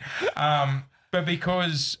right bit. But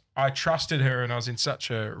because I trusted her and I was in such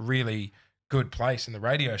a really good place in the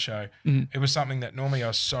radio show, it was something that normally I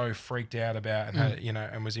was so freaked out about and had,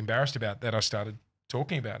 and was embarrassed about that I started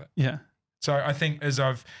talking about it. Yeah. So I think as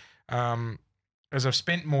I've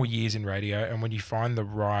spent more years in radio, and when you find the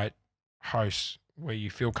right hosts where you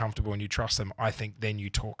feel comfortable and you trust them, I think then you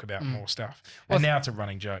talk about more stuff. Well, and now it's a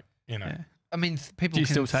running joke, Yeah. I mean, people. Do you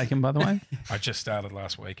can still take them, by the way? I just started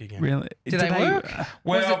last week again. Really? Did they work?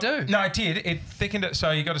 What does it do? No, it did. It thickened it.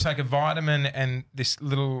 So you got to take a vitamin and this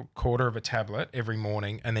little quarter of a tablet every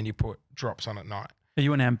morning, and then you put drops on at night. Are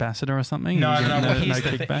you an ambassador or something? No. You get Well, here's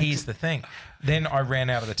kickbacks? the thing. Then I ran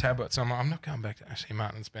out of the tablets. I'm like, I'm not going back to Ashley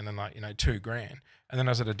Martin and spending like $2,000. And then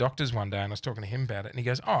I was at a doctor's one day and I was talking to him about it, and he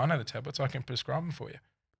goes, "Oh, I know the tablets. I can prescribe them for you.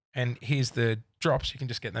 And here's the drops. You can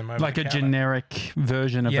just get them over Like the a counter." generic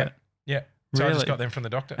version of it. Yeah. So I Really? just got them from the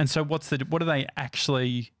doctor. And so what are they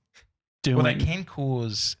actually doing? Well, they can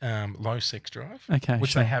cause low sex drive, Okay.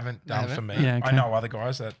 which they haven't done haven't? for me. Yeah, okay. I know other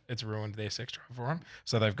guys that it's ruined their sex drive for them.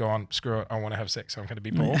 So they've gone, screw it, I want to have sex, so I'm going to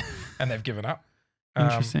be bald. And they've given up.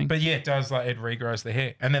 Interesting. But yeah, it does, like, it regrows the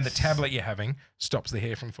hair. And then the tablet you're having stops the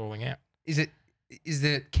hair from falling out. Is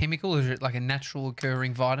it chemical, or is it like a natural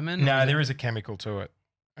occurring vitamin? No, there is a chemical to it.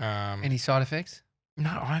 Any side effects? No,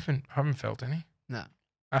 I haven't felt any. No.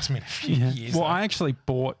 Ask me in a few Yeah. years. Well, though. I actually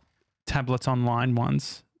bought tablets online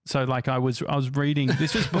once. So like I was reading.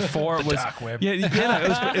 This was before it The was. dark web. Yeah.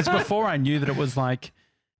 It's before I knew that it was like.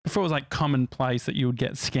 Before it was like commonplace that you would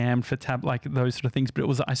get scammed for like those sort of things. But it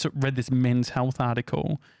was I read this Men's Health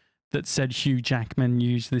article that said Hugh Jackman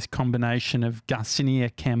used this combination of Garcinia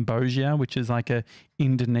cambogia, which is like a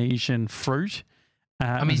Indonesian fruit.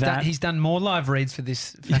 I mean, he's done more live reads for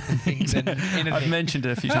this fucking thing than anything. I've mentioned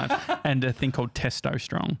it a few times. And a thing called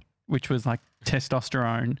testosterone, which was like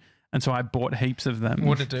testosterone. And so I bought heaps of them.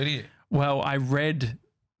 What did it do to you? Well, I read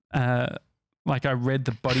the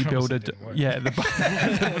bodybuilder, didn't work.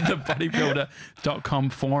 the bodybuilder.com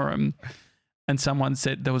forum, and someone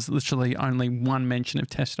said there was literally only one mention of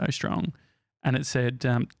testosterone, and it said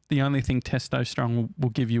the only thing testosterone will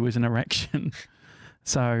give you is an erection.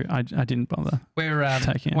 So I didn't bother We're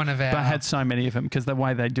taking it. one of our. But I had so many of them because the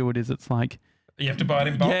way they do it is it's like, You have to buy it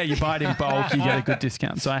in bulk? yeah, you buy it in bulk, you get a good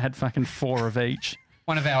discount. So I had fucking 4 of each.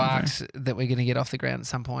 One of our arcs that we're going to get off the ground at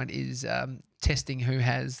some point is testing who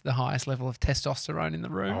has the highest level of testosterone in the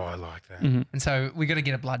room. Oh, I like that. Mhm. And so we're going to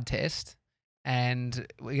get a blood test, and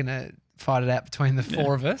we're going to fight it out between the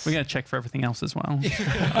 4 of us. We're going to check for everything else as well.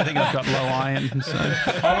 I think I've got low iron. So.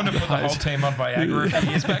 I want to put the whole team on Viagra a few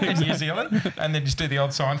years back in New Zealand and then just do the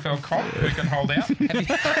old Seinfeld comp, who can hold out.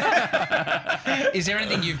 Is there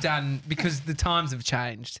anything you've done, because the times have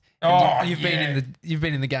changed? Oh, you've yeah.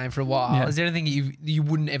 been in the game for a while. Yeah. Is there anything you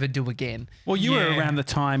wouldn't ever do again? Well, you were Yeah. around the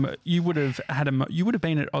time you would have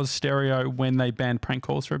been at Oz Stereo when they banned prank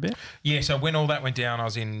calls for a bit. Yeah, so when all that went down, I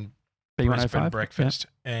was in Brisbane B105 breakfast,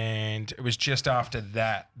 and it was just after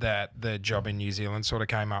that the job in New Zealand sort of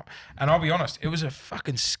came up. And I'll be honest, it was a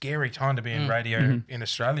fucking scary time to be in radio in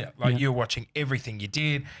Australia. Like, you were watching everything you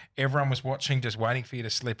did. Everyone was watching, just waiting for you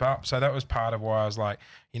to slip up. So that was part of why I was like,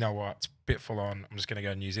 you know what, it's a bit full on. I'm just going to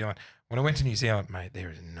go to New Zealand. When I went to New Zealand, mate,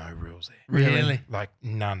 there is no rules there. Really? Like,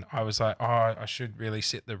 none. I was like, I should really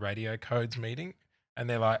sit the radio codes meeting. And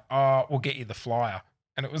they're like, oh, we'll get you the flyer.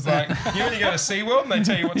 And it was like, you know when you go to SeaWorld and they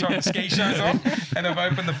tell you what time the ski show's on? And I've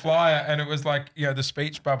opened the flyer and it was like, you know, the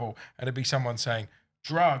speech bubble. And it'd be someone saying,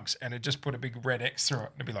 drugs. And it just put a big red X through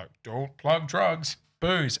it. And it'd be like, don't plug drugs,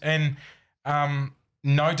 booze. And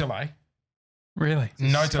no delay. Really?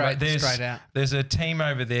 No delay. Straight out. There's a team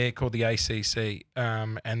over there called the ACC,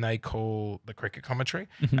 and they call the cricket commentary,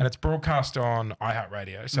 and it's broadcast on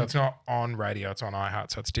iHeartRadio. So it's not on radio, it's on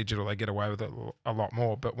iHeart, so it's digital. They get away with it a lot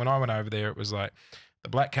more. But when I went over there, it was like the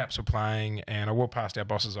Black Caps were playing, and I walked past our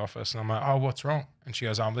boss's office, and I'm like, oh, what's wrong? And she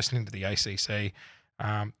goes, oh, I'm listening to the ACC.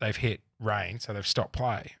 They've hit rain, so they've stopped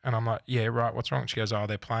play. And I'm like, yeah, right, what's wrong? And she goes, oh,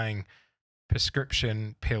 they're playing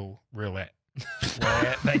prescription pill roulette,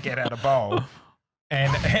 where they get out a bowl.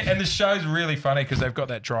 And the show's really funny because they've got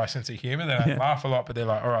that dry sense of humour. They don't laugh a lot, but they're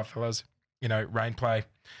like, all right, fellas, you know, rain play,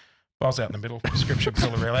 bowls out in the middle, prescription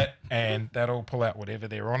pill roulette, and that'll pull out whatever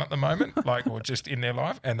they're on at the moment, like, or just in their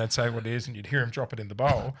life, and they'd say what it is, and you'd hear them drop it in the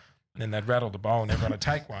bowl, and then they'd rattle the bowl, and everyone would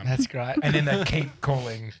take one. That's great. And then they'd keep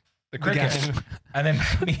calling the cricket. And then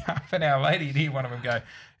maybe half an hour later, you'd hear one of them go,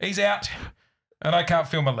 he's out. And I can't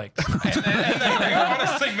feel my legs. And they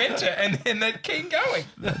honestly meant it. And then they'd keep going.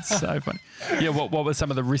 That's so funny. Yeah, what was some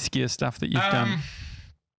of the riskier stuff that you've done?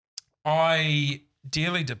 I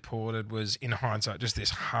dearly deported was, in hindsight, just this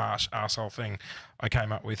harsh arsehole thing I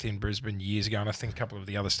came up with in Brisbane years ago. And I think a couple of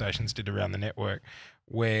the other stations did around the network,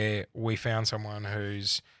 where we found someone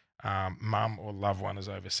whose mum or loved one is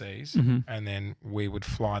overseas. And then we would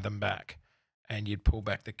fly them back. And you'd pull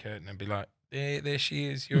back the curtain and be like, there she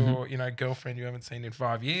is, your girlfriend you haven't seen in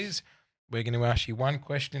 5 years. We're going to ask you one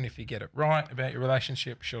question. If you get it right about your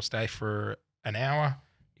relationship, she'll stay for an hour.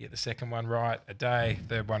 You get the second one right, a day.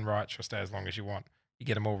 Third one right, she'll stay as long as you want. You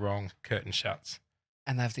get them all wrong, curtain shuts.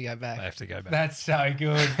 And they have to go back. They have to go back. That's so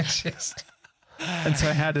good. And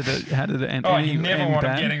so how did it end? Oh, you never want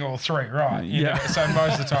them getting all three right. You know? So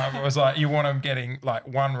most of the time it was like you want them getting like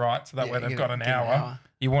one right, so that way they've got an hour.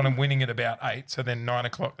 You want them winning at about 8, so then 9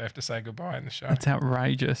 o'clock they have to say goodbye in the show. That's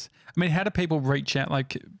outrageous. I mean, how do people reach out?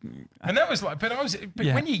 Like, and that was like, but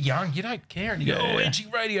when you're young, you don't care, and you go, oh, edgy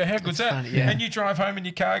radio, how good's that? Funny, and you drive home in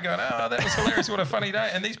your car going, oh, that was hilarious, what a funny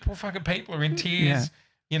day. And these poor fucking people are in tears,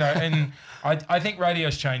 you know. And I think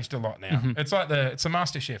radio's changed a lot now. It's like it's the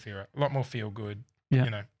MasterChef era, a lot more feel good.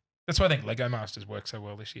 You know, that's why I think Lego Masters worked so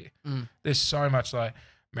well this year. There's so much like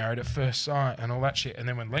Married at First Sight and all that shit. And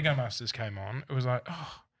then when Lego Masters came on, it was like,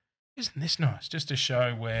 oh, isn't this nice? Just a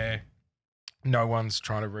show where no one's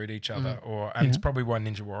trying to root each other, and it's probably why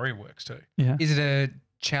Ninja Warrior works too. Yeah. Is it a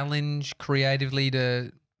challenge creatively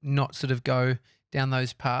to not sort of go down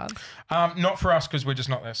those paths? Not for us, because we're just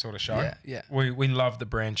not that sort of show. Yeah. We love the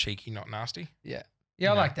brand cheeky, not nasty. Yeah,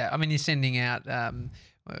 I like that. I mean, you're sending out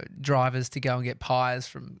drivers to go and get pies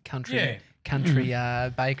from country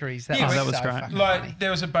bakeries. That was so great. Like funny. there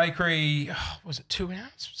was a bakery, was it 2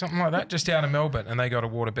 hours, something like that, just out of Melbourne, and they got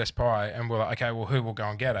awarded best pie, and we're like, okay, well, who will go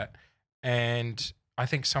and get it? And I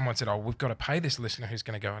think someone said, oh, we've got to pay this listener who's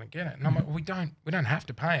going to go in and get it. And I'm like, well, we don't have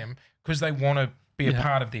to pay them, because they want to be a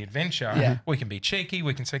part of the adventure. Yeah. We can be cheeky.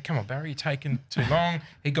 We can say, come on, Barry, you're taking too long.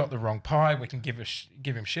 He got the wrong pie. We can give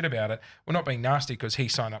him shit about it. We're not being nasty because he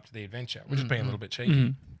signed up to the adventure. We're just being a little bit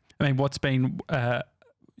cheeky. I mean, what's been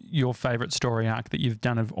your favourite story arc that you've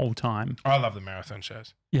done of all time? I love the marathon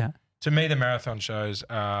shows. Yeah. To me, the marathon shows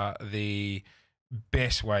are the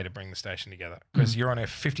best way to bring the station together, because you're on a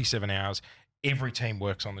 57 hours. Every team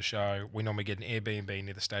works on the show. We normally get an Airbnb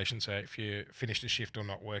near the station, so if you finished a shift or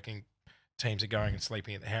not working, teams are going and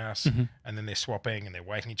sleeping at the house, and then they're swapping and they're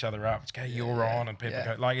waking each other up. It's okay, you're on, and people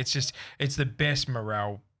go, like, it's the best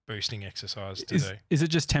morale boosting exercise to do. Is it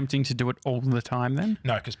just tempting to do it all the time then?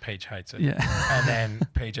 No, because Peach hates it. Yeah. And then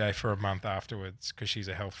PJ for a month afterwards, because she's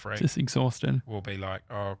a health freak, Just exhausted. will be like,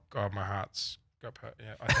 oh God, my heart's got hurt.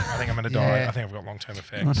 Yeah, I think I'm going to die. I think I've got long-term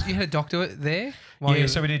effects. You had a doctor there?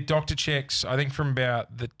 So we did doctor checks, I think from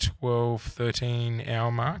about the 12, 13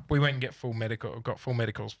 hour mark. We went and got full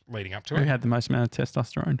medicals leading up to Who it. had the most amount of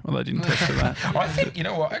testosterone? Well, they didn't test for that. I think, you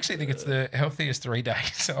know what, I actually think it's the healthiest 3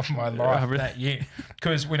 days of my life that year,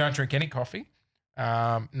 because we don't drink any coffee.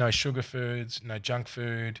 No sugar foods, no junk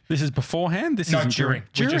food. This is beforehand? This No, isn't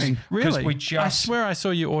during. Really? We just, I swear I saw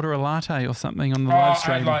you order a latte or something on the live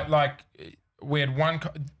stream. Like we had one.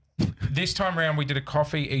 This time around, we did a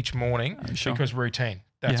coffee each morning because routine.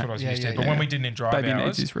 That's what I was used to. But when we didn't in drive Baby hours,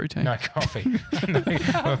 needs his routine. no coffee.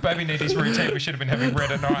 Well, if Baby needs his routine, we should have been having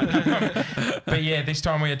bread at night. But yeah, this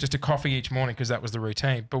time we had just a coffee each morning because that was the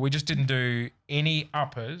routine. But we just didn't do any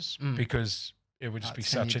uppers because it would just be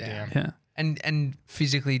such a down. Yeah. And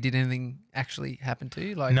physically, did anything actually happen to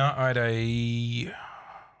you? Like, No, I had a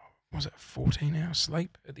 14-hour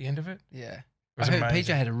sleep at the end of it. Yeah. was I heard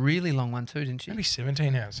amazing. PJ had a really long one too, didn't she? Maybe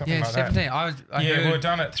 17 hours, something Yeah, like 17. that. I heard, we were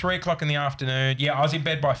done at 3 o'clock in the afternoon. Yeah, I was in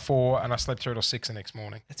bed by 4 and I slept through till 6 the next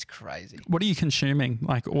morning. That's crazy. What are you consuming,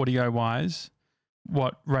 like audio-wise?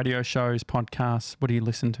 What radio shows, podcasts, what do you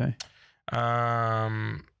listen to?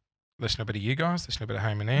 Listen to a bit of you guys, listen to a bit of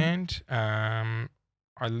Home and End.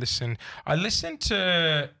 I listen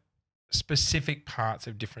to specific parts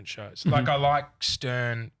of different shows. Like I like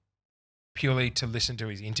Stern purely to listen to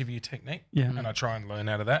his interview technique, and I try and learn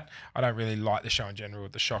out of that. I don't really like the show in general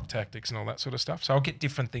with the shock tactics and all that sort of stuff. So I'll get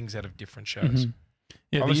different things out of different shows.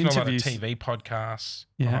 Yeah, I the listen to a lot of interviews, TV podcasts,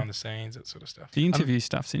 behind the scenes, that sort of stuff. the interview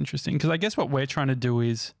stuff's interesting because I guess what we're trying to do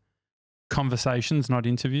is conversations, not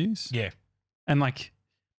interviews. Yeah. And like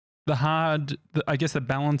I guess the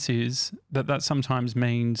balance is that sometimes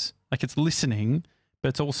means like it's listening, but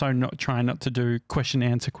it's also not trying not to do question,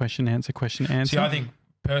 answer, question, answer, question, answer. See, I think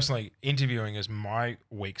personally interviewing is my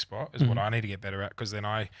weak spot, is what I need to get better at, because then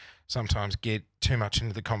I sometimes get too much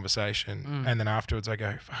into the conversation and then afterwards I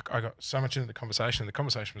go, fuck, I got so much into the conversation. The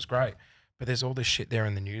conversation was great, but there's all this shit there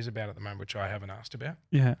in the news about at the moment which I haven't asked about.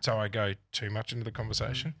 Yeah. So I go too much into the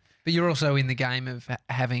conversation. But you're also in the game of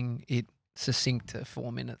having it succinct to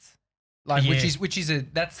 4 minutes, like which is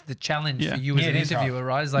that's the challenge for you as an interviewer,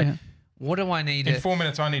 right? It's like, what do I need? In 4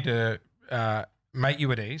 minutes, I need to make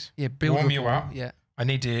you at ease, build warm you rapport, up. Yeah, I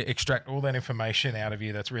need to extract all that information out of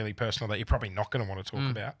you that's really personal that you're probably not going to want to talk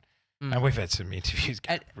about. And we've had some interviews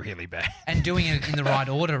get really bad. And doing it in the right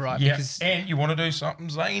order, right? Yeah, Because and you want to do something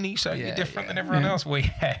zany, so you're different than everyone else. We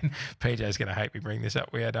had, PJ's going to hate me bring this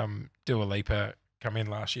up, we had Dua Lipa come in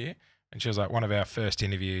last year, and she was like one of our first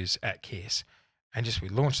interviews at Kiss. And just we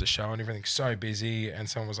launched the show and everything's so busy, and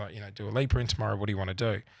someone was like, Dua Lipa in tomorrow, what do you want to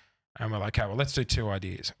do? And we're like, okay, well, let's do 2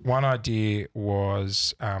 ideas. One idea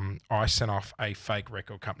was I sent off a fake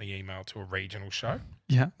record company email to a regional show.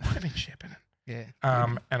 Yeah. Might have been Shepparton. yeah,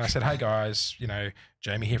 And I said, hey guys,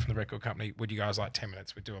 Jamie here from the record company. Would you guys like 10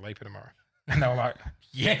 minutes? We'd do a Lipa tomorrow. And they were like,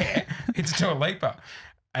 yeah, it's Dua Lipa.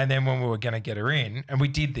 And then when we were going to get her in, and we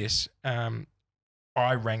did this,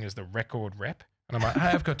 I rang as the record rep. And I'm like, hey,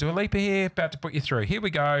 I've got Dua Lipa here, about to put you through. Here we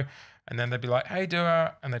go. And then they'd be like, hey,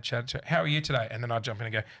 Dua. And they'd chat to her, how are you today? And then I'd jump in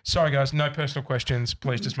and go, sorry, guys, no personal questions.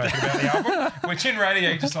 Please just make it about the album. Which in radio,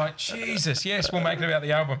 you're just like, Jesus, yes, we'll make it about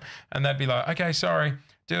the album. And they'd be like, okay, sorry.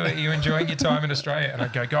 Dua, are you enjoying your time in Australia? And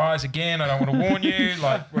I'd go, guys, again, I don't want to warn you.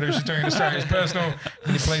 Like, whatever she's doing in Australia is personal.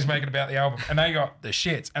 Can you please make it about the album? And they got the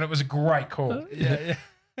shits. And it was a great call. yeah.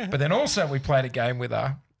 But then also we played a game with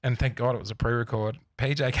her, and thank God it was a pre-record.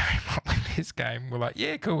 PJ came up with this game. We're like,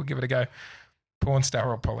 yeah, cool, we'll give it a go. Porn star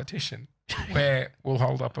or politician, where we'll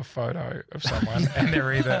hold up a photo of someone and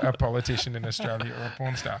they're either a politician in Australia or a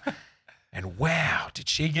porn star. And wow, did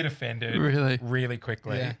she get offended really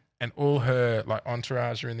quickly. Yeah. And all her like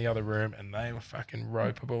entourage are in the other room and they were fucking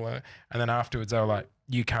ropeable. And then afterwards they were like,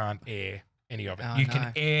 you can't air any of it. Oh, you no.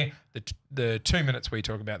 can air the 2 minutes we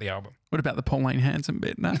talk about the album. What about the Pauline Hanson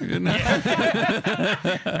bit? No. And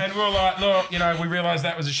we're like, look, we realised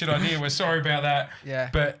that was a shit idea. We're sorry about that. Yeah.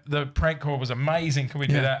 But the prank call was amazing. Can we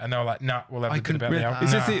do that? And they were like, nah, we'll have to do about the album.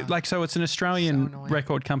 Is Nah. this like, so it's an Australian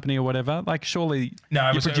record company or whatever? Like, surely. No,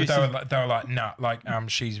 it was, they were like, nah, like,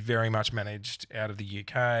 she's very much managed out of the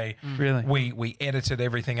UK. Really? We edited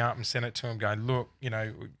everything up and sent it to them going, look,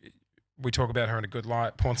 we talk about her in a good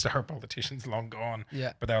light. Porn star or politician's long gone.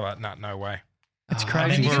 Yeah. But they were like, nah, no way. It's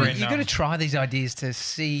crazy. You got to try these ideas to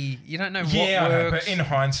see. You don't know what Yeah, works. but in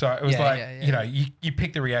hindsight, it was you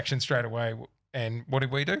pick the reaction straight away. And what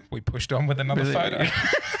did we do? We pushed on with another photo.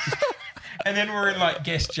 And then we're in like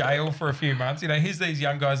guest jail for a few months. Here's these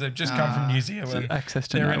young guys that have just come from New Zealand. Access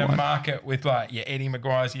to They're no in one. a market with like your Eddie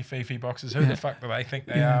Maguire's, your Fifi boxes. Who the fuck do they think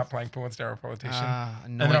they are playing porn star or politician?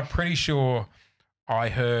 And then I'm pretty sure I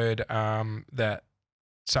heard that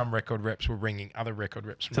some record reps were ringing other record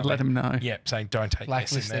reps To let them know. Yeah, saying don't take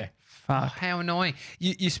this in there. Fuck. Oh, how annoying.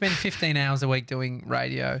 You spend 15 hours a week doing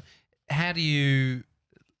radio. How do you,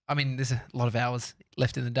 there's a lot of hours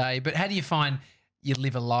left in the day, but how do you find you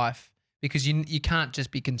live a life? Because you can't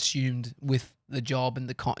just be consumed with the job and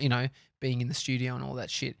being in the studio and all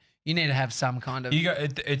that shit. You need to have some kind of...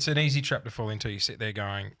 It's an easy trap to fall into. You sit there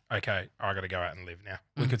going, okay, I got to go out and live now.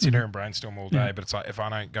 We could sit here and brainstorm all day, but it's like if I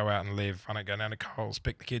don't go out and live, if I don't go down to Coles,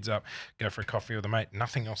 pick the kids up, go for a coffee with a mate,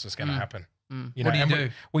 nothing else is going to happen. What do you do?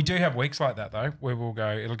 We do have weeks like that though, where we'll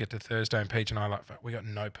go, it'll get to Thursday and Peach and I like, fuck, we got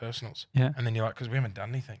no personals. Yeah. And then you're like, because we haven't done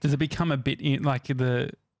anything. Does it become a bit like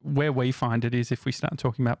where we find it is if we start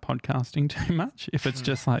talking about podcasting too much. If it's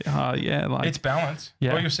just like, oh yeah, like it's balance.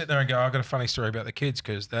 Yeah. Or you'll sit there and go, I got a funny story about the kids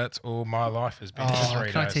because that's all my life has been for 3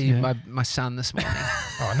 days. Can I tell you my son this morning?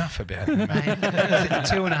 Oh, enough about it, mate. Mate,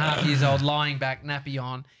 2.5 years old, lying back, nappy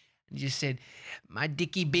on, and just said, "My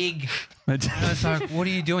dicky big." And I was like, "What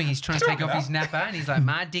are you doing?" He's trying to take off his napper, and he's like,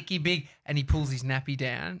 "My dicky big," and he pulls his nappy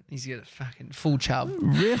down. He's got a fucking full chub.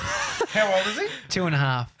 Really? How old is he?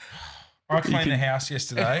 2.5. I cleaned the house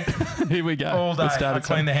yesterday. Here we go. All day. Let's I start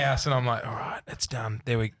cleaned the house and I'm like, all right, it's done.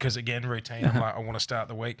 There we, because again, routine. I'm like, I want to start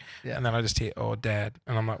the week. Yeah. And then I just hear, oh, Dad.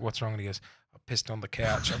 And I'm like, what's wrong? And he goes, I pissed on the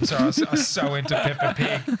couch. I'm sorry. I was so into Peppa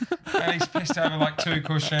Pig. And he's pissed over like 2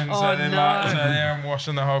 cushions. Oh, so then no. so there I'm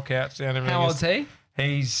washing the whole couch down. How old's he?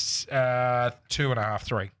 He's 2.5,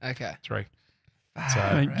 3. Okay. 3.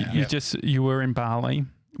 I mean, you were in Bali.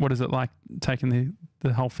 What is it like taking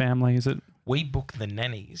the whole family? Is it? We book the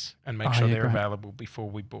nannies and make sure they're great. available before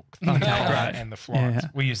we book the Okay, car great. and the flights. Yeah.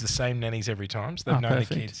 We use the same nannies every time. So they've known perfect.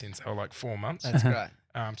 the kids since they were like 4 months. That's great.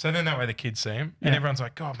 So then that way the kids see them. And everyone's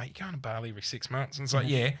like, God, mate, you're going to Bali every 6 months. And it's like,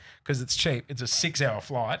 yeah, because it's cheap. It's a 6-hour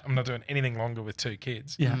flight. I'm not doing anything longer with 2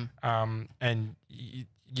 kids. Yeah. And you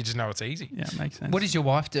just know it's easy. Yeah, makes sense. What does your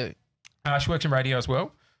wife do? She works in radio as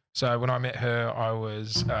well. So when I met her, I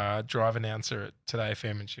was drive announcer at Today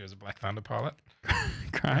FM and she was a Black Thunder pilot.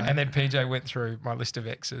 Great. And then PJ went through my list of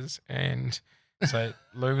exes. And so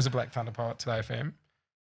Lou was a Black Thunder pilot at Today FM.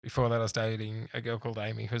 Before that, I was dating a girl called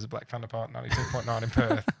Amy, who's a Black Thunder pilot, 92.9 in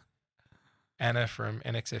Perth. Anna from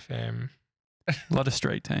NXFM. A lot of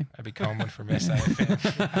street team. Abby Coleman from SAFM.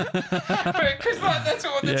 But because that's the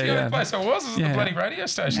only place I was at the bloody radio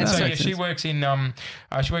station. And So so yeah, she works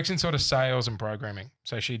in sort of sales and programming.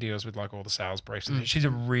 So she deals with like all the sales briefs. And she's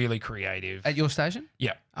a really creative. At your station?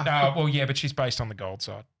 Yeah. Oh, Well, yeah, but she's based on the gold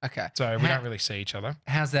side. Okay. So we don't really see each other.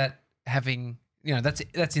 How's that having,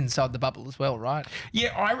 that's inside the bubble as well, right?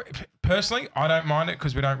 Yeah, personally, I don't mind it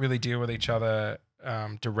because we don't really deal with each other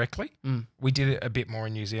directly. We did it a bit more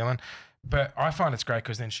in New Zealand. But I find it's great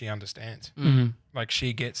because then she understands. Like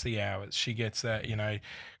she gets the hours. She gets that,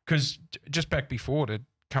 because just back before to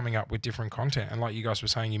coming up with different content. And like you guys were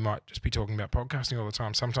saying, you might just be talking about podcasting all the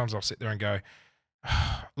time. Sometimes I'll sit there and go,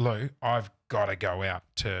 Lou, I've got to go out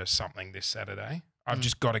to something this Saturday. I've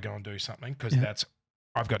just got to go and do something because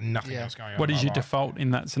I've got nothing else going on. What in is my your life. default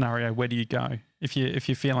in that scenario? Where do you go if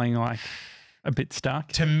you're feeling like a bit stuck?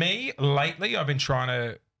 To me, lately, I've been trying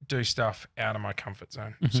to do stuff out of my comfort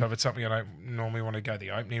zone. So if it's something I don't normally want to go the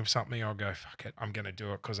opening of something, I'll go, fuck it, I'm going to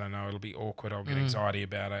do it because I know it'll be awkward. I'll get anxiety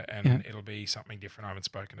about it and it'll be something different I haven't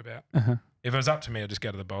spoken about. If it was up to me, I'd just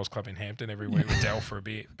go to the Bowls Club in Hampton every week with Dell for a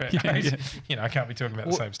bit. But, I can't be talking about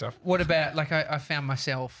the same stuff. What about, like I found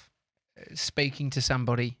myself speaking to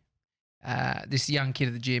somebody, this young kid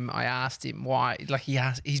at the gym. I asked him why,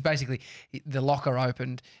 he's basically, the locker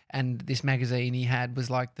opened and this magazine he had was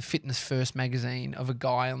like the Fitness First magazine of a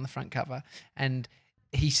guy on the front cover. And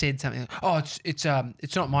he said something, it's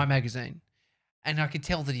not my magazine. And I could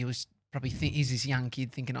tell that he was probably he's this young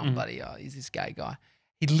kid thinking, he's this gay guy.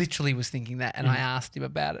 He literally was thinking that. And I asked him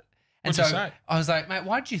about it. And What'd you say? I was like, mate,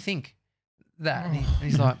 why did you think that? And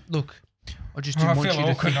he's like, look, I just didn't want I feel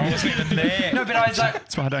you awkward. to I wasn't even there. No, but I was like,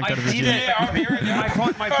 That's why I don't go to the gym. Yeah, I'm hearing you. My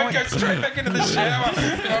point. I go straight back into the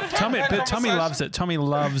shower. Tommy loves it. Tommy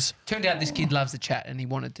loves. Turned out this kid loves to chat and he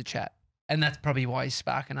wanted to chat. And that's probably why he's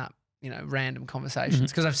sparking up, random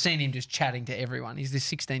conversations. Because I've seen him just chatting to everyone. He's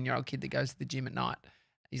this 16-year-old kid that goes to the gym at night.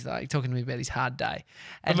 He's like talking to me about his hard day.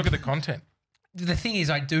 But And look at the content. the thing is,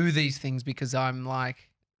 I do these things because I'm like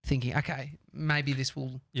thinking, okay, maybe this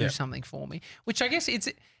will do something for me. Which I guess it's,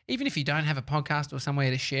 even if you don't have a podcast or somewhere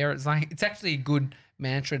to share, it's like, it's actually a good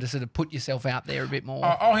mantra to sort of put yourself out there a bit more.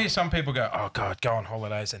 I'll hear some people go, oh God, go on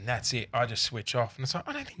holidays and that's it. I just switch off. And it's like,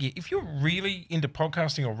 I don't think if you're really into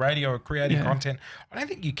podcasting or radio or creating content, I don't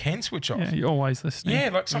think you can switch off. Yeah, you're always listening. Yeah,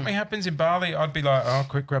 like something happens in Bali, I'd be like, oh,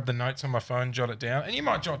 quick, grab the notes on my phone, jot it down. And you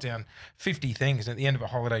might jot down 50 things. And at the end of a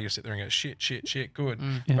holiday, you'll sit there and go, shit, good.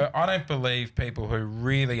 But I don't believe people who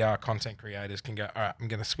really are content creators can go, all right, I'm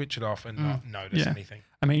going to switch it off and not notice anything.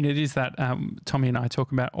 I mean, it is that Tommy and I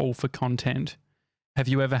talk about all for content. Have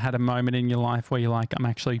you ever had a moment in your life where you're like, I'm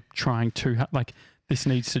actually trying too hard, like this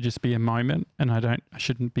needs to just be a moment and I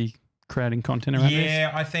shouldn't be creating content around this? Yeah,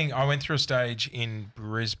 I think I went through a stage in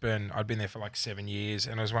Brisbane. I'd been there for like 7 years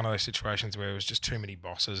and it was one of those situations where it was just too many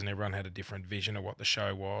bosses and everyone had a different vision of what the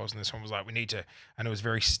show was. And this one was like, we need to, and it was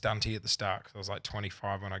very stunty at the start because I was like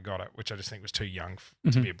 25 when I got it, which I just think was too young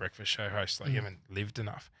to be a breakfast show host. Like you haven't lived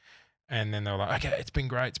enough. And then they were like, okay, it's been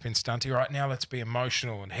great. It's been stunty. All right, now let's be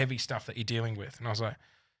emotional and heavy stuff that you're dealing with. And I was like,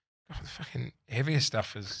 the fucking heaviest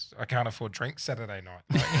stuff is I can't afford drinks Saturday night.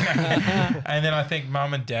 And then I think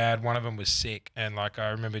mum and dad, one of them was sick. And like, I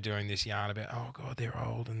remember doing this yarn about, oh God, they're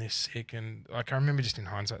old and they're sick. And like, I remember just in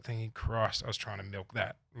hindsight thinking, Christ, I was trying to milk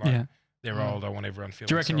that. Like, they're old. I want everyone feeling.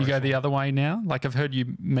 Do you reckon you go the other way now? Like, I've heard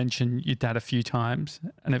you mention your dad a few times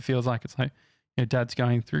and it feels like it's like, your dad's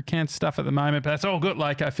going through cancer stuff at the moment, but that's all good.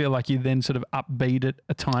 Like, I feel like you then sort of upbeat it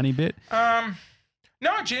a tiny bit.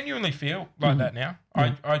 No, I genuinely feel like that now.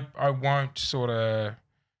 Yeah. I won't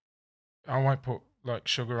put like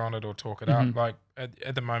sugar on it or talk it up. Like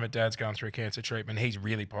at the moment, Dad's going through cancer treatment. He's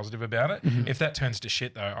really positive about it. If that turns to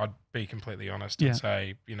shit though, I'd be completely honest and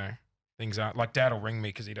say, things aren't like Dad will ring me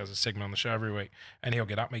because he does a segment on the show every week and he'll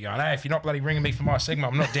get up me going, hey, if you're not bloody ringing me for my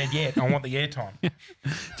segment, I'm not dead yet. I want the airtime.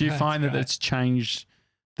 Do you find that it's changed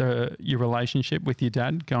your relationship with your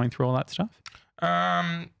dad going through all that stuff?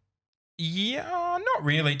 Yeah, not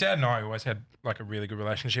really. Dad and I always had like a really good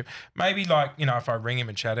relationship. Maybe like, if I ring him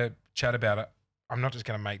and chat about it, I'm not just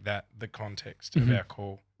going to make that the context of our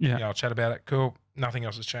call. Yeah. I'll chat about it. Cool. Nothing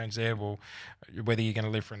else has changed there. Well, whether you're going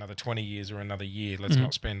to live for another 20 years or another year, let's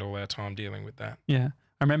not spend all our time dealing with that. Yeah.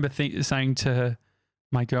 I remember saying to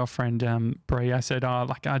my girlfriend, Brie, I said,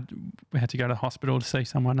 we had to go to the hospital to see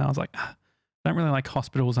someone. And I was like, I don't really like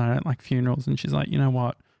hospitals. I don't like funerals. And she's like, you know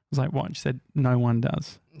what? I was like, what? And she said, no one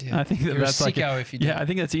does. Yeah. I think that's like, if you do. I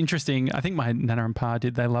think that's interesting. I think my nana and pa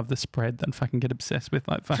did. They love the spread. They fucking get obsessed with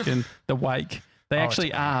like fucking the wake. They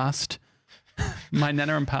actually asked, my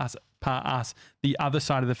nana and pa asked the other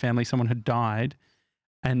side of the family, someone had died,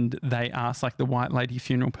 and they asked like the white lady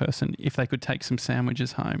funeral person if they could take some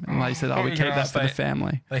sandwiches home. And they said, we keep that for the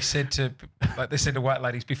family. They said to white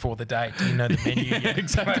ladies before the date, do you know the menu yet?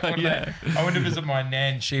 Exactly, I went to visit my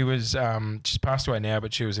nan. She was, she's passed away now,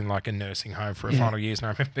 but she was in like a nursing home for her final years. And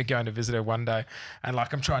I remember going to visit her one day and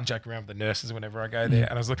like, I'm trying to joke around with the nurses whenever I go there.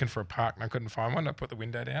 And I was looking for a park and I couldn't find one. I put the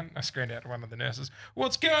window down. I screamed out to one of the nurses,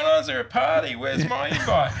 what's going on? Is there a party? Where's my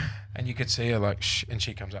invite? And you could see her like, shh, and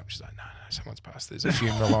she comes up and she's like, no, someone's passed. There's a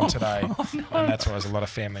funeral on today. And that's why there's a lot of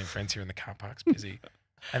family and friends here in the car park's busy.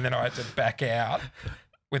 And then I had to back out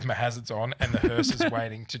with my hazards on and the hearse is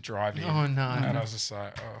waiting to drive in. Oh, no. And I was just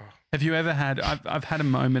like, oh. Have you ever had, I've had a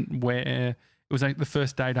moment where it was like the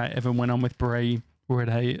first date I ever went on with Brie. We were at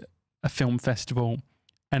a film festival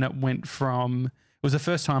and it went from, it was the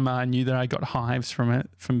first time I knew that I got hives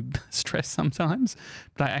from stress sometimes,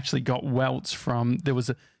 but I actually got welts from,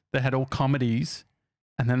 they had all comedies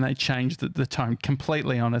and then they changed the tone,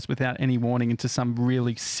 completely honest, without any warning, into some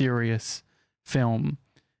really serious film.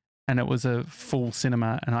 And it was a full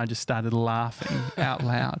cinema and I just started laughing out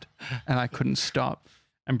loud and I couldn't stop.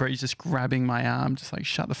 And Bree's just grabbing my arm, just like,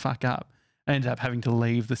 shut the fuck up. I ended up having to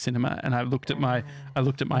leave the cinema and I looked at my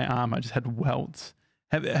arm, I just had welts.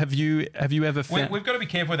 Have you ever found... We've got to be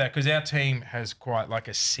careful with that because our team has quite like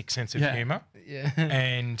a sick sense of humour. Yeah.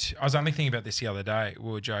 And I was only thinking about this the other day.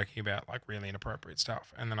 We were joking about like really inappropriate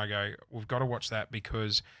stuff. And then I go, we've got to watch that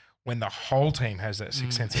because when the whole team has that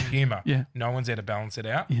sick sense of humour, no one's there to balance it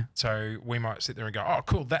out. Yeah. So we might sit there and go, oh,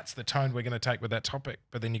 cool, that's the tone we're going to take with that topic.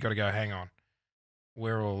 But then you got to go, hang on,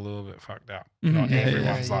 we're all a little bit fucked up. Not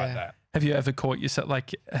everyone's like that. Have you ever caught yourself,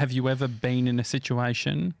 like, have you ever been in a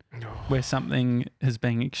situation where something has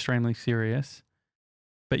been extremely serious,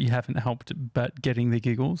 but you haven't helped but getting the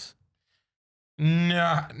giggles?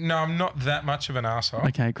 No, I'm not that much of an arsehole.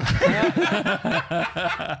 Okay, good.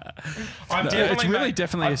 It's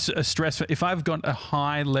definitely a stress. If I've got a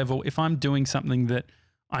high level, if I'm doing something that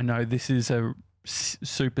I know this is a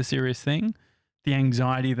super serious thing, the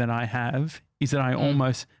anxiety that I have is that I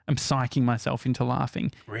almost am psyching myself into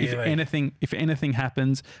laughing. Really? If anything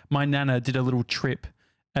happens, my nana did a little trip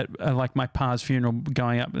at like my pa's funeral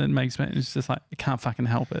going up, and it's just like, I can't fucking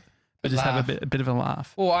help it. But just have a bit of a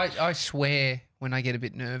laugh. Well, I swear when I get a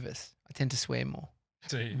bit nervous. I tend to swear more.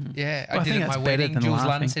 Do you? Yeah, I did it at my wedding. Jules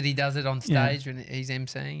Lutton said he does it on stage when he's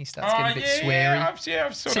emceeing. He starts getting a bit sweary. Yeah,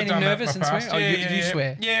 I've sort Seen of done him nervous that in the and past. swear? You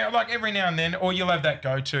swear? Yeah, like every now and then. Or you'll have that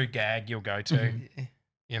go-to gag you'll go to.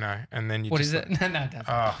 And then you What just is it? No, don't.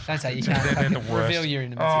 Oh, Don't say you can't. they're the worst. Reveal your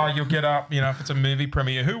intimacy. Oh, you'll get up, if it's a movie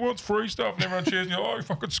premiere, who wants free stuff? And everyone cheers, and you're, oh,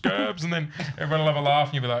 fucking scabs. And then everyone will have a laugh,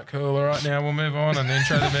 and you'll be like, cool, all right, now we'll move on. And then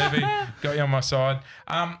show the movie. Got you on my side.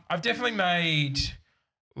 I've definitely made,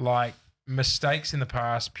 like, mistakes in the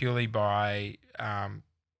past purely by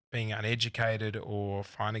being uneducated or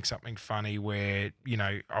finding something funny where,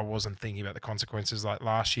 I wasn't thinking about the consequences. Like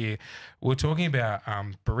last year, we were talking about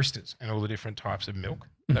baristas and all the different types of milk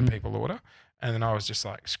that people order. And then I was just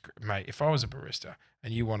like, mate, if I was a barista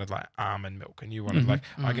and you wanted like almond milk and you wanted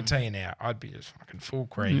I can tell you now, I'd be just fucking full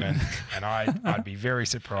cream and I'd be very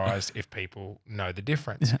surprised if people know the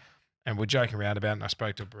difference. Yeah. and we're joking around about it. And I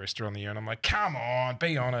spoke to a barista on the air and I'm like, come on,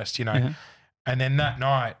 be honest, you know. Yeah. And then that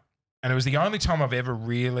night, and it was the only time I've ever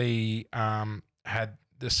really had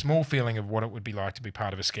the small feeling of what it would be like to be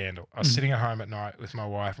part of a scandal. I was sitting at home at night with my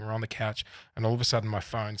wife and we're on the couch and all of a sudden my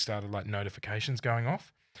phone started like notifications going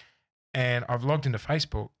off. And I've logged into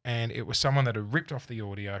Facebook and it was someone that had ripped off the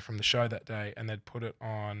audio from the show that day and they'd put it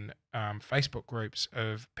on Facebook groups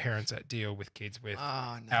of parents that deal with kids with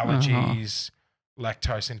allergies,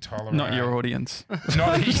 lactose intolerant. Not your audience.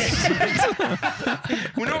 Not,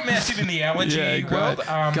 we're not massive in the allergy world.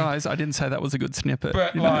 Guys, I didn't say that was a good snippet.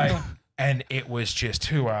 But like... And it was just,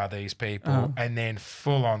 who are these people? And then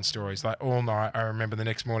full on stories, like all night. I remember the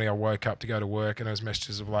next morning I woke up to go to work and there was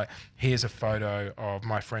messages of like, here's a photo of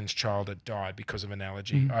my friend's child that died because of an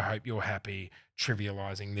allergy. I hope you're happy,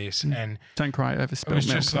 trivializing this. And don't cry over spilled milk.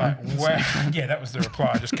 It was just like, wow. Yeah, that was the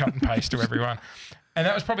reply. I just cut and paste to everyone. And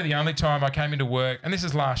that was probably the only time I came into work. And this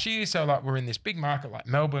is last year. So like we're in this big market like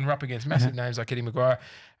Melbourne. We're up against massive names like Eddie Maguire.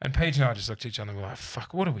 And Paige and I just looked at each other and we're like,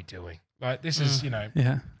 fuck, what are we doing? Like this is, you know.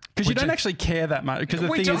 Yeah. Because you don't actually care that much. Because the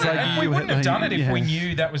thing is, like, we wouldn't have done it if we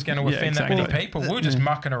knew that was going to offend that many people. We were just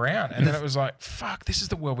mucking around, and then it was like, "Fuck, this is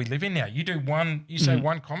the world we live in now." You say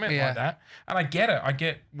one comment like that, and I get it. I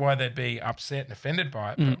get why they'd be upset and offended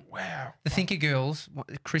by it. But wow, the Thinker Girls,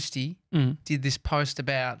 Christy, did this post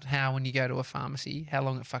about how when you go to a pharmacy, how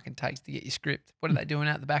long it fucking takes to get your script. What are they doing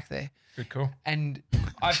out the back there? Good call. And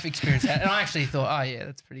I've experienced that, and I actually thought, oh yeah,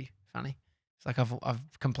 that's pretty funny. It's like I've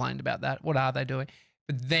complained about that. What are they doing?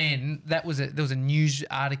 But then there was a news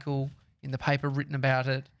article in the paper written about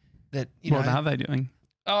it that, you know. What are they doing?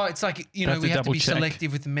 Oh, it's like, you know, we have to be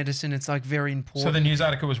selective with the medicine. It's like very important. So the news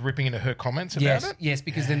article was ripping into her comments about it? Yes,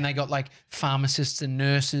 because then they got like pharmacists and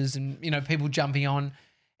nurses and, you know, people jumping on.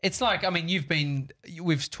 It's like, I mean,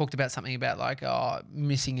 we've talked about something about like,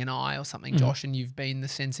 missing an eye or something, Josh, and you've been the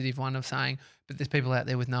sensitive one of saying, but there's people out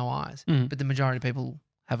there with no eyes. But the majority of people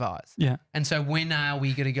have eyes. Yeah. And so when are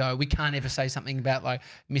we going to go? We can't ever say something about like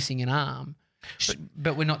missing an arm,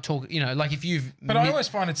 but we're not talking, you know, like if you've... But I always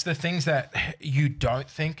find it's the things that you don't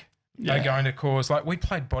think are going to cause... Like we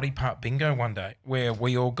played body part bingo one day where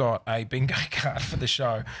we all got a bingo card for the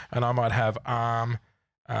show and I might have arm,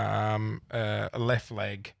 a left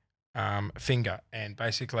leg, finger, and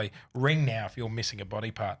basically ring now if you're missing a body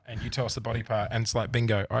part, and you tell us the body part, and it's like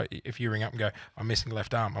bingo. If you ring up and go, I'm missing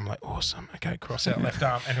left arm, I'm like, awesome, okay, cross out left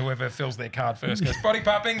arm, and whoever fills their card first goes body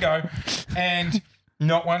part bingo, and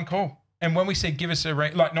not one call. And when we said give us a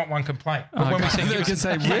ring, like not one complaint, but when we said give us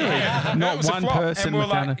not one person, and we're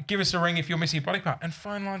like, give us a ring if you're missing a body part, and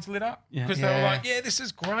phone lines lit up because they were like, yeah, this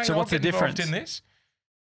is great. So what's the difference in this?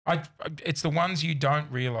 It's the ones you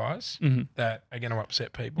don't realise that are going to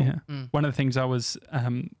upset people. Yeah. One of the things I was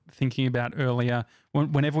thinking about earlier,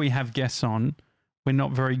 whenever we have guests on, we're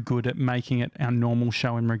not very good at making it our normal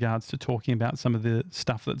show in regards to talking about some of the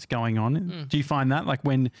stuff that's going on. Do you find that? Like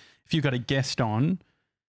if you've got a guest on,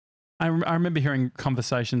 I remember hearing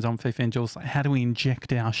conversations on FIFA Angels, like how do we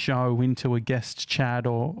inject our show into a guest chat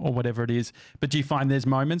or whatever it is? But do you find there's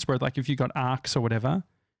moments where like if you've got arcs or whatever,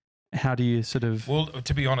 how do you sort of... Well,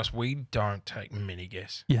 to be honest, we don't take many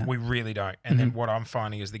guests. Yeah. We really don't. And then what I'm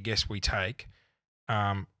finding is the guests we take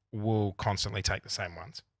will constantly take the same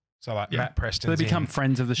ones. So like Matt Preston's they become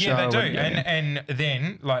friends of the show. Yeah, they do. And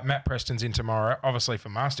then like Matt Preston's in tomorrow, obviously for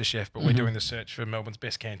MasterChef, but we're doing the search for Melbourne's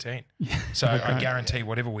best canteen. Yeah. So I guarantee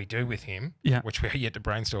whatever we do with him, which we're yet to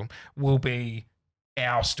brainstorm, will be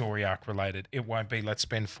our story arc related. It won't be let's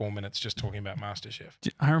spend 4 minutes just talking about MasterChef.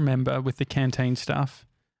 I remember with the canteen stuff,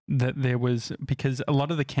 that there was, because a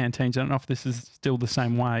lot of the canteens, I don't know if this is still the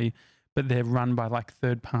same way, but they're run by like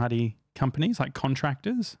third-party companies, like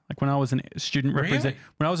contractors. Like when I was a student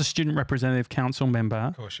representative council member,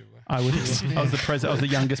 of course you were. I was the president. I was the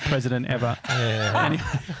youngest president ever. Yeah. Anyway,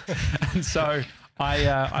 and so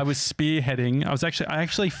I was spearheading. I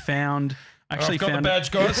actually found. I've got the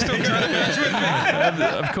badge, guys. Still got the badge with me.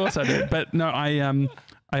 Of course I did, but no,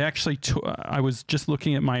 I actually I was just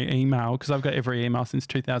looking at my email because I've got every email since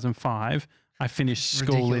 2005. I finished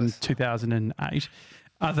school in 2008.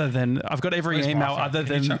 Other than I've got every email other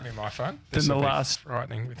than chuck me my phone? Than the last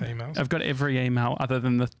frightening with emails. I've got every email other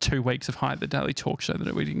than the 2 weeks of Height, the daily talk show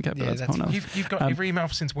that we didn't get. But that's you've got every email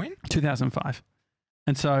since when? 2005.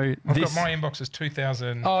 And so I've got my inbox as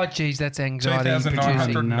 2000. Oh, geez, that's anxiety.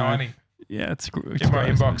 2,990. Yeah, it's in my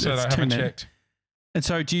inbox that I haven't checked. And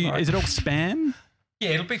so, is it all spam? Yeah,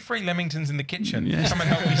 it'll be free Lemingtons in the kitchen. Yeah. Come and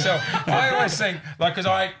help yourself. I always think, like, because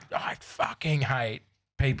I fucking hate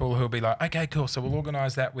people who'll be like, okay, cool, so we'll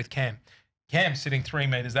organise that with Cam. Cam's sitting 3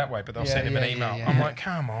 meters that way, but they'll send him an email. I'm like,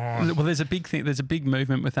 come on. Well, there's a big thing. There's a big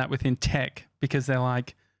movement with that within tech because they're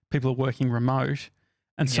like, people are working remote.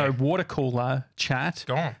 And so water cooler chat,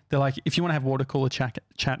 Gone. they're like, if you want to have water cooler chat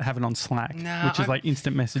have it on Slack, which is like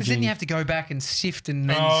instant messaging. Because then you have to go back and sift and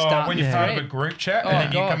then start. When you're part of a group chat and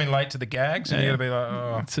then you come in late to the gags and you got to be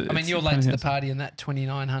like, I mean, you're late to the party and that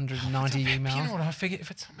 2,990 emails. You know what I figure?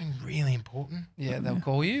 If it's something really important. Yeah, they'll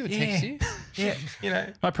call you or text you. Yeah, you know.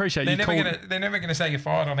 I appreciate they're you. They're never going to say you're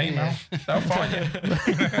fired on email. They'll find you.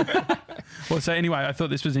 Well, so anyway, I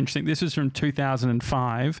thought this was interesting. This was from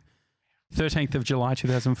 2005. 13th of July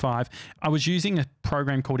 2005. I was using a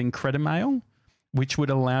program called Incredimail, which would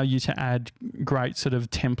allow you to add great sort of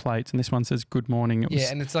templates. And this one says good morning.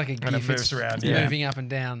 And it's like a GIF. Moves around. Moving up and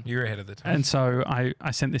down. You're ahead of the time. And so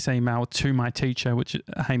I sent this email to my teacher, which,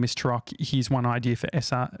 hey, Mr. Rock, here's one idea for an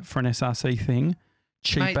SRC thing,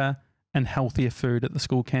 cheaper and healthier food at the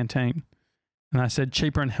school canteen. And I said,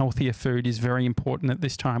 cheaper and healthier food is very important at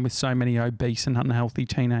this time with so many obese and unhealthy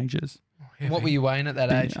teenagers. What were you weighing at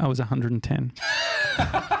that age? I was 110.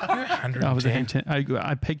 110. I was 110.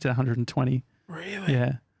 I peaked at 120. Really?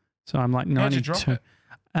 Yeah. So I'm like 92. How'd you drop it?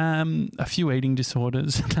 A few eating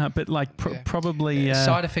disorders, but like probably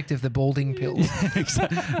side effect of the balding pills.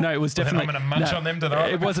 No, it was definitely. I'm going to munch on them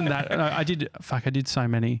tonight. It wasn't that. No, I did so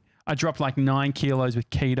many. I dropped like 9 kilos with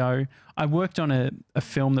keto. I worked on a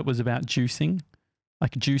film that was about juicing,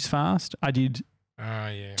 like a juice fast. I did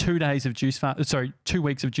 2 days of juice fast. Sorry, 2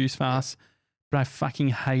 weeks of juice fast, but I fucking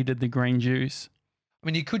hated the green juice. I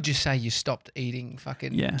mean, you could just say you stopped eating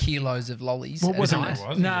fucking kilos of lollies. Well, wasn't night.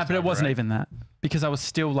 it? Nah, but it wasn't even that, because I was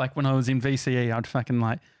still like, when I was in VCE, I'd fucking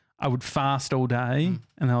like, I would fast all day,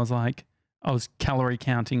 and I was calorie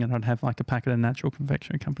counting, and I'd have like a packet of natural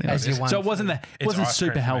confectionery company. So it wasn't that. It wasn't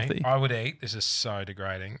super healthy. I would eat. This is so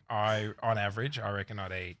degrading. On average, I reckon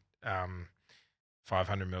I'd eat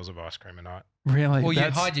 500 mils of ice cream a night. Really? Well, you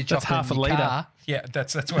hide your chocolate that's half in a your litre. car. Yeah,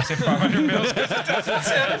 that's why I said 500 mils, because it doesn't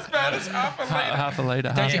sound as bad as half a litre. Half a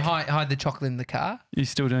litre. Don't you hide the chocolate in the car? You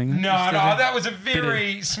still doing that? No, that was a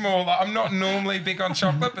very small. I'm not normally big on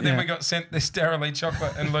chocolate, but then we got sent this Dairy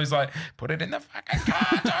chocolate, and Lou's like, put it in the fucking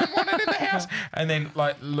car. Don't want it in the house. And then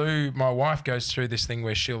like Lou, my wife, goes through this thing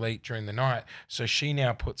where she'll eat during the night. So she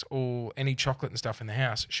now puts any chocolate and stuff in the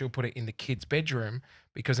house. She'll put it in the kids' bedroom,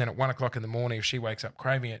 because then at 1 o'clock in the morning, if she wakes up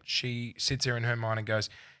craving it, she sits there in her mind and goes,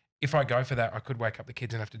 if I go for that, I could wake up the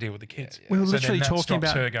kids and have to deal with the kids. We were literally talking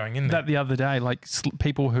about her going in there. that the other day, like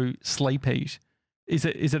people who sleep eat. Is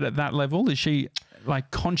it at that level? Is she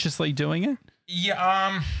like consciously doing it?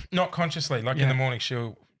 Yeah, not consciously. Like in the morning,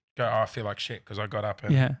 she'll go, I feel like shit because I got up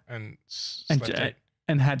and slept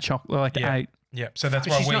and had chocolate, ate. Yeah, so that's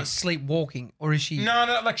but why she's not sleepwalking, or is she?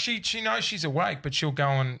 No, like she knows she's awake, but she'll go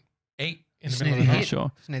and eat in the middle of the night.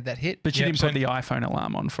 Sure. Just need that hit. But she didn't put the iPhone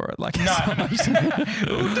alarm on for it. Like no.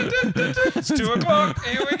 It's 2 o'clock.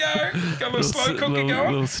 Here we go. Got a little slow cookie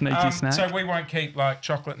going. Little sneaky snack. So we won't keep like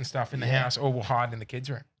chocolate and stuff in the house, or we'll hide in the kids'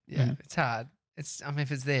 room. Yeah, it's hard.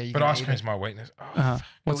 If it's there, you but ice cream's my weakness.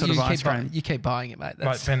 What sort of ice cream? You keep buying it, mate.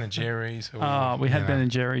 Like Ben and Jerry's. We had Ben and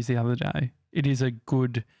Jerry's the other day. It is a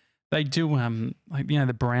good. They do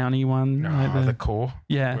the brownie one. No, the core.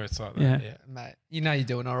 Yeah. Where it's like that. Yeah. Mate, you know you're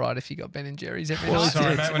doing all right if you got Ben and Jerry's every night.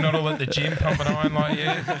 Sorry, mate, we're not all at the gym pumping iron like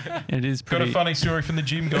you. It is pretty. Got a funny story from the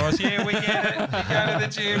gym, guys. Yeah, we get it. We go to the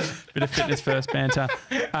gym. Bit of fitness first banter.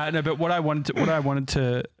 No, but what I wanted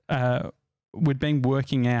to, we'd been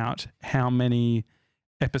working out how many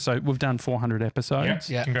episodes. We've done 400 episodes.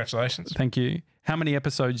 Yeah. Congratulations. Thank you. How many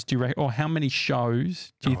episodes do you reckon, or how many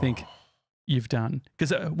shows do you think you've done?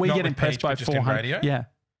 Because we Not get with impressed Peach, by but just in 400. radio? Yeah.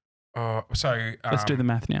 Let's do the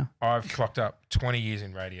math now. I've clocked up 20 years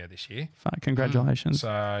in radio this year. Congratulations.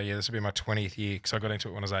 So this will be my 20th year because I got into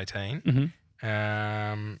it when I was 18.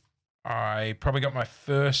 Mm-hmm. I probably got my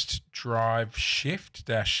first drive shift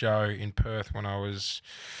show in Perth when I was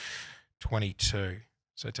 22.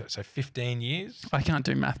 So 15 years. I can't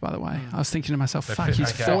do math, by the way. I was thinking to myself, So fuck,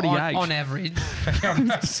 he's 48. On average.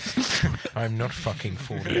 I'm not fucking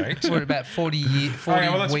 48. What about 40 weeks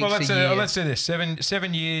a year? Let's do this.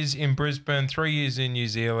 7 years in Brisbane, 3 years in New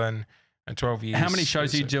Zealand, and 12 years. How many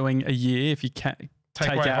shows are you doing a year if you take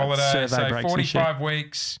away out holiday? survey So breaks 45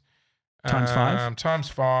 weeks. Times 5? Times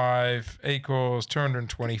 5 equals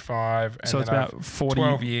 225. And So it's about 40.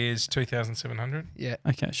 12 years, 2,700. Yeah.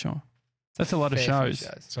 Okay, sure. That's a lot of shows.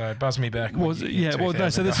 So buzz me back. So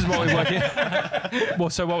this is what we worked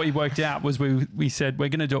out. So what we worked out was we said we're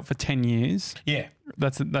going to do it for 10 years. Yeah.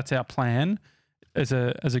 That's our plan as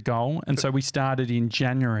a goal. And so we started in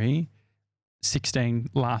January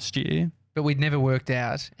 16 last year. But we'd never worked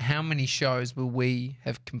out how many shows will we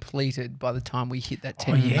have completed by the time we hit that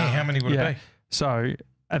 10 year mark. How many would it be? So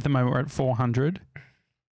at the moment we're at 400.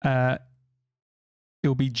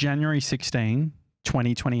 it'll be January 16,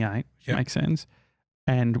 2028, which Yep. makes sense.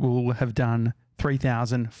 And we'll have done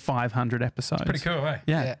 3,500 episodes. Pretty cool, eh?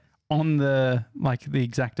 Yeah. On the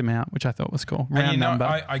exact amount, which I thought was cool. Round And number.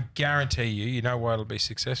 I guarantee you know why it'll be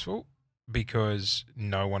successful? Because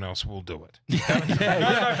no one else will do it. No, but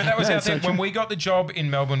that was our thing. When we got the job in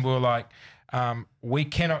Melbourne, we were like, we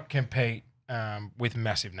cannot compete with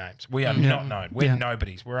massive names. We are not known. We're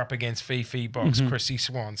nobodies. We're up against Fifi, Box, Chrissy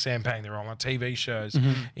Swan, Sam Pang. They're all on TV shows,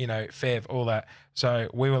 you know, Fev, all that. So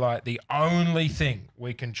we were like, the only thing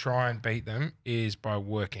we can try and beat them is by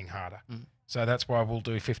working harder. So that's why we'll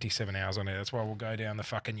do 57 hours on it. That's why we'll go down the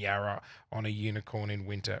fucking Yarra on a unicorn in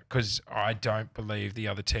winter, because I don't believe the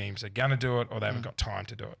other teams are going to do it or they haven't got time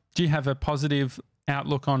to do it. Do you have a positive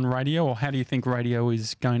outlook on radio, or how do you think radio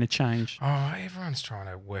is going to change? Oh, everyone's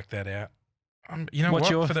trying to work that out. You know What's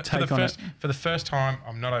what? your For take on it? For the first time,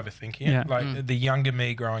 I'm not overthinking it. Yeah. Like the younger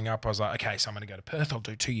me growing up, I was like, okay, so I'm going to go to Perth. I'll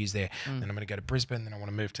do 2 years there. Then I'm going to go to Brisbane. Then I want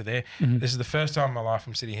to move to there. This is the first time in my life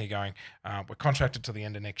I'm sitting here going, we're contracted till the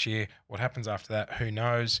end of next year. What happens after that? Who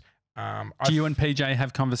knows? Do you and PJ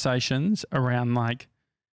have conversations around like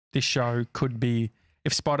this show could be,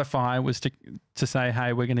 if Spotify was to say,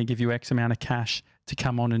 hey, we're going to give you X amount of cash to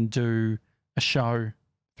come on and do a show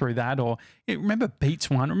through that, or remember Beats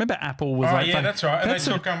One? Remember Apple was like, that's right. And that's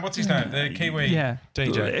they took what's his name, the Kiwi DJ.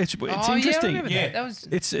 It's Oh, interesting. Yeah, I remember that was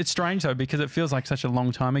It's strange though, because it feels like such a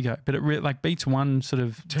long time ago, but it like Beats One sort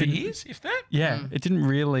of 2 years, if that. Yeah, it didn't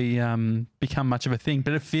really become much of a thing,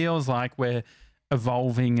 but it feels like we're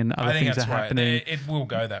evolving and other things are happening. It will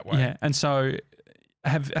go that way. Yeah, and so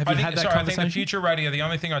have you had that conversation? I think the future radio, the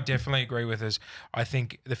only thing I definitely agree with is I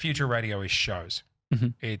think the future radio is shows.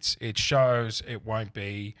 It's shows. It won't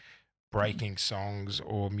be breaking songs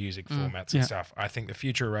or music formats and stuff. I think the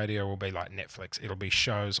future radio will be like Netflix. It'll be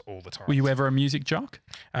shows all the time. Were you ever a music jock?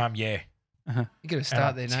 Yeah. You got to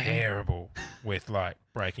start there, don't you? Terrible with like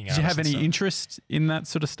breaking out. Did you have any interest in that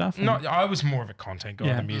sort of stuff? No, I was more of a content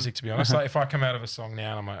guy than music, to be honest. Like if I come out of a song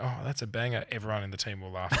now and I'm like, oh, that's a banger, everyone in the team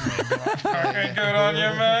will laugh at me and be like, fucking good on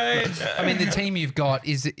you, mate. I mean, the team you've got,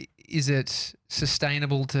 is it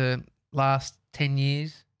sustainable to last 10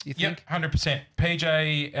 years, do you think? Yep, 100%.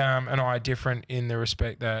 PJ and I are different in the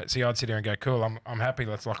respect that, see, I'd sit here and go, cool, I'm happy,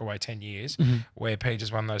 let's lock away 10 years, where PJ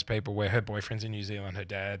is one of those people where her boyfriend's in New Zealand, her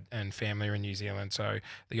dad and family are in New Zealand, so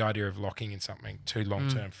the idea of locking in something too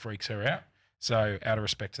long-term freaks her out. So out of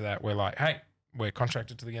respect to that, we're like, hey, we're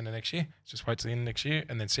contracted to the end of next year. Let's just wait till the end of next year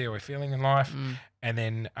and then see how we're feeling in life. And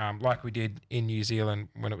then like we did in New Zealand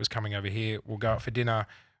when it was coming over here, we'll go out for dinner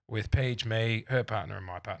with Paige, me, her partner, and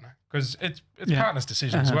my partner, because it's partner's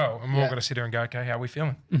decision as well, and we're all got to sit here and go, okay, how are we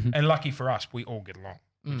feeling? And lucky for us, we all get along,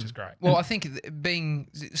 which is great. Well, I think being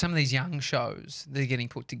some of these young shows they're getting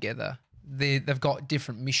put together, they've got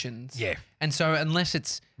different missions. Yeah. And so unless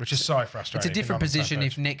Which is so frustrating. it's a different position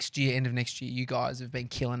if next year, end of next year, you guys have been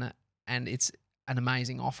killing it and it's an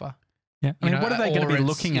amazing offer. Yeah. I mean, what are they going to be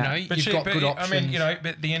looking at? You've got good options. I mean,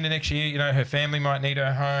 but the end of next year, her family might need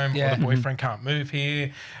her home, or the boyfriend can't move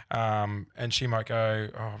here, and she might go,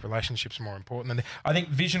 oh, relationships are more important. And I think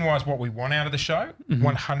vision-wise, what we want out of the show,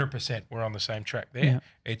 100% we're on the same track there. Yeah.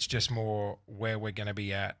 It's just more where we're going to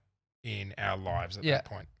be at in our lives at that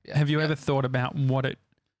point. Yeah. Have you ever thought about what it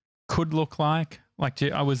could look like? Like,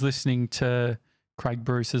 I was listening to Craig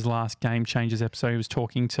Bruce's last Game Changers episode. He was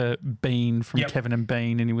talking to Bean from Kevin and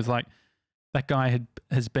Bean, and he was like, that guy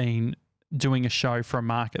has been doing a show for a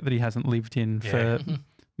market that he hasn't lived in for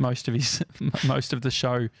most of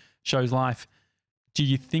the show's life. Do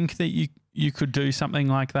you think that you could do something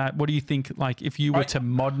like that? What do you think, like, if you were to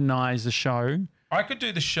modernize the show? I could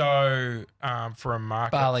do the show for a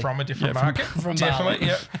market Bali. from a different market. From definitely,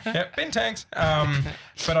 Bali. yep, Ben Tanks.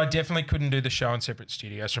 But I definitely couldn't do the show in separate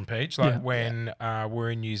studios from Peach. Like when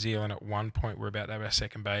we're in New Zealand at one point, we're about to have our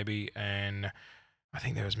second baby, and I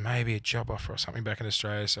think there was maybe a job offer or something back in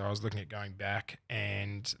Australia. So I was looking at going back,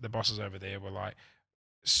 and the bosses over there were like,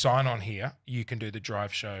 sign on here, you can do the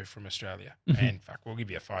drive show from Australia, and fuck, we'll give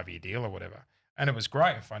you a 5-year deal or whatever. And it was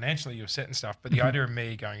great. And financially, you're set and stuff. But the idea of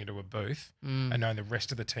me going into a booth and knowing the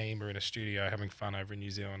rest of the team are in a studio having fun over in New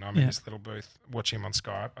Zealand, I'm in this little booth watching him on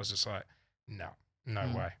Skype, I was just like, no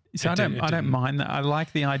way. So I don't mind that. I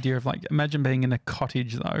like the idea of, like, imagine being in a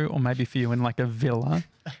cottage though, or maybe for you in like a villa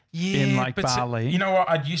in like Bali. You know what?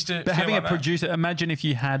 I used to. But having like a producer, imagine if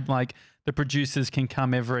you had like the producers can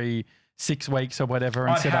come every 6 weeks or whatever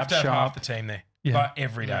and I'd set have up to have shop. half the team there, like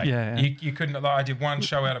every day. Yeah. You couldn't. Like, I did one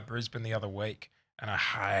show out of Brisbane the other week, and I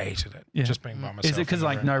hated it. Just being by myself. Is it because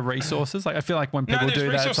like no resources? Like I feel like when people there's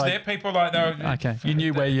do that, it's like there. People like they were, okay, you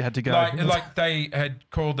knew where you had to go. Like they had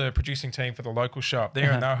called the producing team for the local show up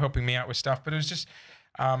there, and they were helping me out with stuff. But it was just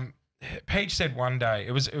Paige said one day,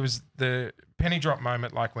 it was the penny drop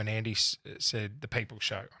moment, like when Andy said the People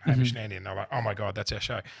Show on Hamish and Andy, and they're like, oh my God, that's our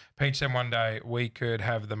show. Paige said one day we could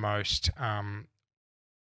have the most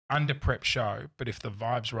under-prep show, but if the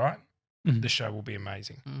vibe's right, the show will be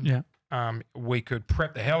amazing. Yeah. We could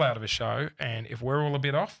prep the hell out of a show, and if we're all a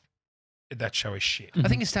bit off, that show is shit. I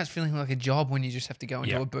think it starts feeling like a job when you just have to go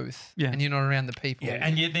into a booth and you're not around the people. Yeah,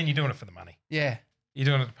 and then you're doing it for the money. Yeah. You're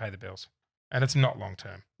doing it to pay the bills. And it's not long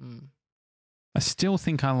term. I still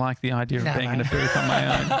think I like the idea of being in a booth on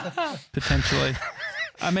my own, potentially.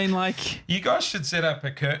 I mean, like... You guys should set up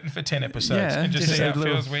a curtain for 10 episodes and just see how it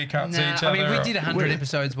feels where you can't see each other. I mean, we did 100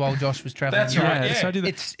 episodes while Josh was traveling. That's right, yeah. So I did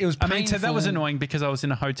it was painful. I mean, so that was annoying because I was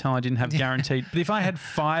in a hotel. I didn't have guaranteed. But if I had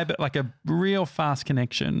fiber, like a real fast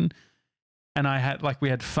connection, and I had, like, we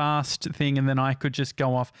had fast thing, and then I could just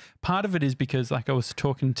go off. Part of it is because, like, I was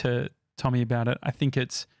talking to Tommy about it. I think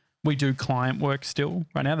we do client work still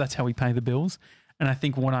right now. That's how we pay the bills. And I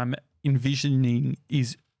think what I'm envisioning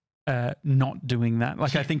is not doing that.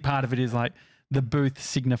 Like, I think part of it is like the booth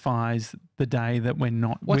signifies the day that we're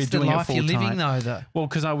not. What's we're the doing life it you're living full-time. though? Well,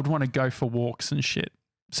 because I would want to go for walks and shit.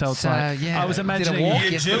 So it's like, I was imagining.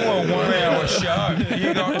 You do a 1 hour show.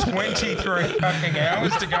 You got 23 fucking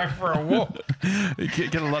hours to go for a walk. You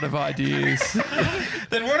get a lot of ideas.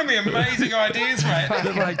 Then what are the amazing ideas,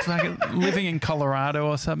 mate? Like living in Colorado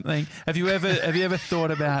or something. Have you ever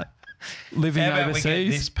thought about living How about overseas? we get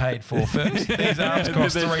this paid for first? These arms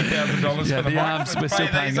cost $3,000 for the arms. We're still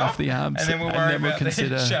paying off the arms, and then we'll worry about consider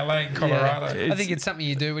the chalet in Colorado. I think it's something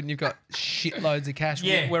you do when you've got shitloads of cash.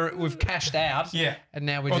 Yeah. Where we've cashed out. Yeah. And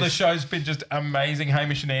now we're the just... show's been just amazing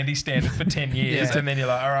Hamish and Andy standard for 10 years. And then you're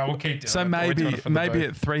like, all right, we'll keep doing it. So maybe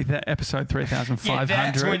at episode 3,500.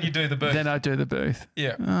 That's when you do the booth. Then I do the booth.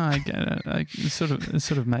 Yeah. Oh, I get it. It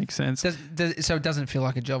sort of makes sense. So it doesn't feel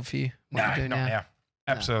like a job for you? No, not now.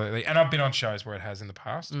 Absolutely. And I've been on shows where it has in the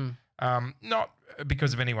past. Not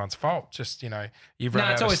because of anyone's fault. Just, you've run out of steam.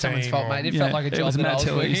 No, it's always someone's fault, mate. It felt like a job. It was Matt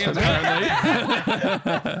Tilley's, apparently.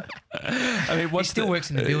 I mean, he still works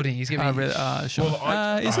in the building. He's going to be... sure.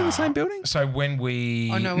 Is it the same building? So when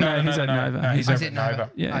we... Oh, no, he's at Nova. No, he's at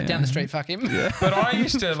Nova. Yeah, down the street, fuck him. Yeah. But I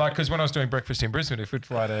used to, because when I was doing breakfast in Brisbane, if we'd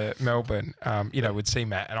fly to Melbourne, we'd see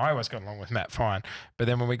Matt. And I always got along with Matt fine. But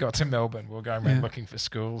then when we got to Melbourne, we were going around looking for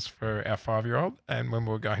schools for our 5-year-old. And when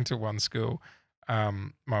we were going to one school,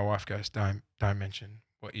 my wife goes, don't mention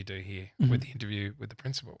what you do here with the interview with the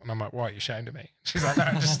principal. And I'm like, why are you ashamed of me? She's like, no,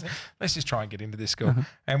 let's just try and get into this school.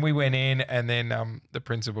 And we went in, and then the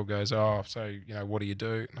principal goes, oh, so, what do you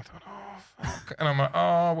do? And I thought, oh, fuck. And I'm like, oh,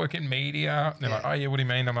 I work in media. And they're like, oh, yeah, what do you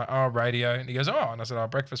mean? I'm like, oh, radio. And he goes, oh. And I said, oh,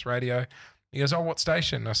 breakfast radio. He goes, oh, what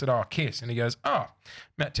station? And I said, oh, Kiss. And he goes, oh,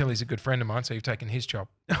 Matt Tilley's a good friend of mine, so you've taken his job.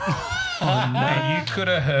 And you could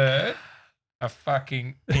have heard a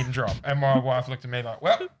fucking pin drop. And my wife looked at me like,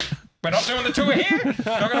 well, we're not doing the tour here.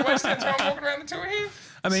 Not going to waste our time walking around the tour here.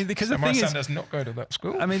 I mean, because so the my thing son does not go to that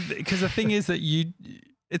school. I mean, because the thing is that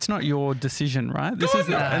it's not your decision, right? This is,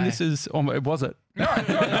 and this is, was it? No, not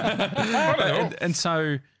at all. And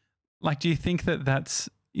so, like, do you think that that's,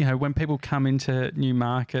 when people come into new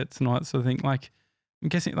markets and all that sort of thing, like, I'm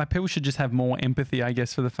guessing, like, people should just have more empathy, I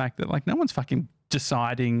guess, for the fact that, like, no one's fucking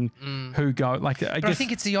deciding who go. Like, I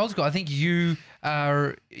think it's the old school. I think you've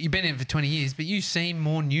been in it for 20 years, but you seem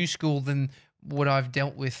more new school than what I've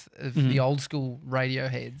dealt with of the old school radio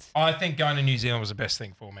heads. I think going to New Zealand was the best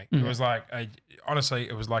thing for me. It was like, honestly,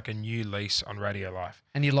 it was like a new lease on radio life.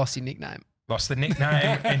 And you lost your nickname. Lost the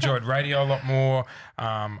nickname, enjoyed radio a lot more.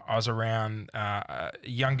 I was around a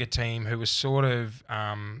younger team who was sort of,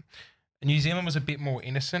 New Zealand was a bit more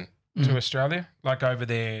innocent to Australia. Like over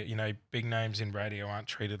there, big names in radio aren't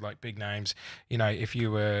treated like big names. If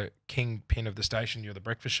you were kingpin of the station, you're the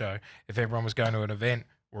breakfast show. If everyone was going to an event,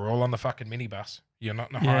 we're all on the fucking minibus. You're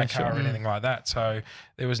not in a hire car or anything like that. So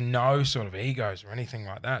there was no sort of egos or anything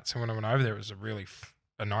like that. So when I went over there, it was a really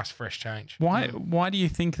a nice fresh change. Why do you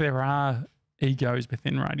think there are egos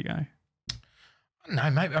within radio? No,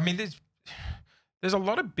 maybe. I mean, there's a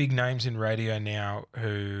lot of big names in radio now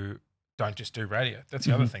who don't just do radio. That's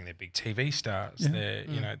the other thing. They're big TV stars. Yeah.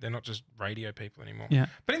 They're they're not just radio people anymore. Yeah.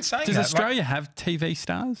 But in saying does Australia have TV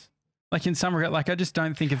stars? Like in some regard, like I just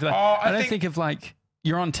don't think of like I don't think of like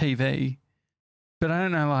you're on TV, but I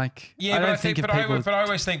don't know like I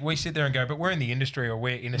always think we sit there and go, but we're in the industry or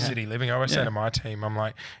we're inner city living. I always say to my team, I'm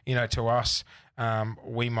like, to us,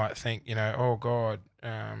 we might think, oh God,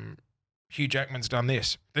 Hugh Jackman's done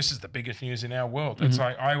this. This is the biggest news in our world. It's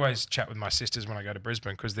like I always chat with my sisters when I go to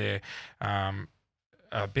Brisbane because they're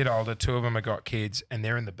a bit older. 2 of them have got kids and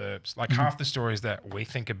they're in the burbs. Like half the stories that we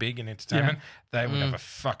think are big in entertainment, they would have a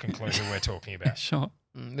fucking clue who we're talking about. Sure.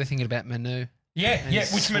 They're thinking about Manu. Yeah, And yeah.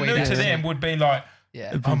 Which sweet Manu to accent. them would be like,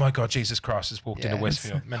 Yeah. oh my God, Jesus Christ has walked into Yeah.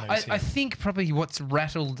 Westfield. Manu's here. I think probably what's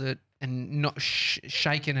rattled it and not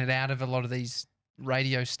shaken it out of a lot of these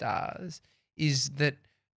radio stars is that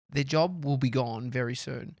their job will be gone very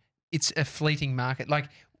soon. It's a fleeting market. Like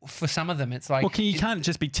for some of them, it's like Well, you can't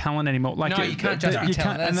just be talent anymore. Like No, you can't just be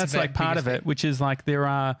talent. and That's that's the like part of biggest it, which is like there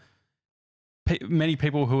are many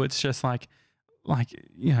people who it's just like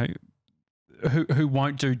you know, who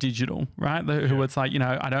won't do digital, right? Who it's like, you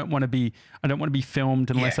know, I don't want to be filmed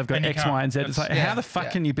unless Yeah, I've got and you X, can't. Y, and Z. It's like, Yeah, how the fuck yeah,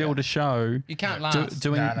 can you build a show you can't last.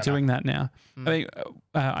 doing that now? I think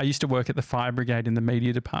I used to work at the fire brigade in the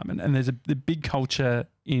media department, and there's the big culture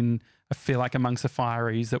I feel like amongst the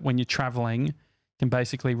fireys that when you're traveling, you can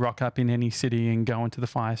basically rock up in any city and go into the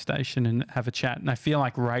fire station and have a chat. And I feel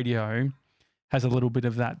like radio has a little bit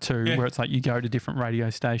of that too, where it's like you go to different radio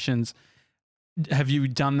stations. Have you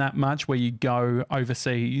done that much where you go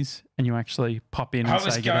overseas and you actually pop in and I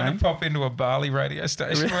was say going g'day? to pop into a Bali radio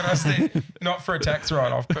station when I was there, not for a tax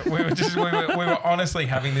write-off, but we were honestly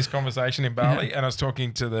having this conversation in Bali, and I was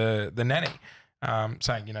talking to the nanny,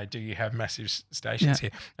 saying, you know, do you have massive stations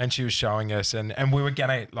here? And she was showing us, and we were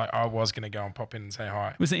gonna I was gonna go and pop in and say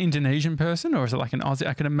hi. Was it an Indonesian person or is it like an Aussie?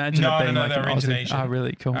 I can imagine No, it being no, like they an were Aussie. Indonesian. Oh,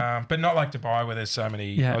 really cool. But not like Dubai where there's so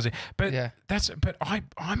many Aussie. But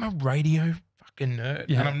I'm a radio fucking nerd,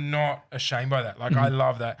 and I'm not ashamed by that. Like I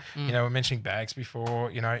love that. You know, we're mentioning bags before.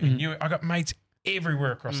 You know, I got mates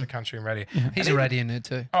everywhere across the country in radio. He's a radio nerd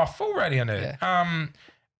too. Oh, full radio nerd. Yeah.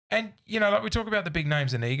 And you know, like we talk about the big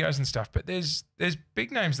names and egos and stuff, but there's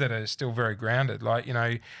big names that are still very grounded. Like, you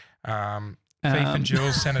know, Fief and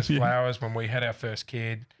Jules sent us flowers when we had our first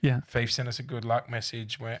kid. Yeah. Fief sent us a good luck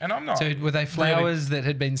message. And I'm not. So were they flowers that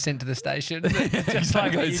had been sent to the station? Just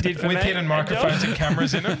like what you did for with me? hidden microphones and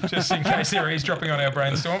cameras in them, just in case they're eavesdropping on our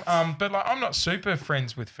brainstorm. But like, I'm not super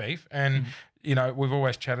friends with Fief, and you know, we've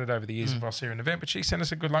always chatted over the years if I see her in an event. But she sent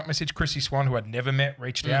us a good luck message. Chrissy Swan, who I'd never met,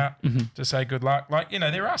 reached out to say good luck. Like, you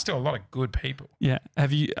know, there are still a lot of good people. Yeah.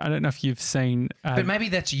 Have you? I don't know if you've seen. But maybe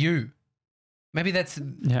that's you. Maybe that's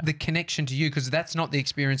the connection to you, because that's not the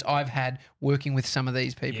experience I've had working with some of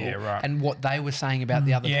these people and what they were saying about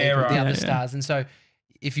the other people, the other stars. And so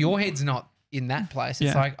if your head's not in that place,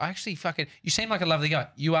 it's like, I actually you seem like a lovely guy.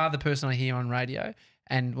 You are the person I hear on radio.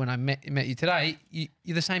 And when I met you today, you're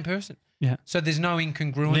the same person. Yeah. So there's no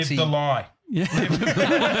incongruency. Live the lie. Yeah.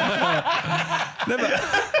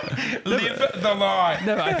 Live the lie.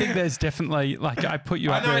 No, I think there's definitely like I put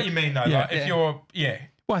you I up know there. what you mean though. Yeah. Like if you're,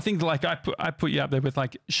 Well, I think like I put you up there with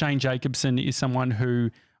like Shane Jacobson is someone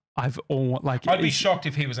who I'd be shocked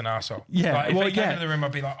if he was an arsehole. Yeah. Like, if he came into the room,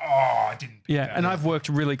 I'd be like, oh, I didn't pick that and up. I've worked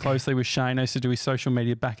really closely with Shane. I used to do his social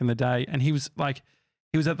media back in the day, and he was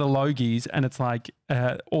at the Logies, and it's like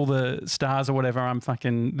all the stars or whatever. I'm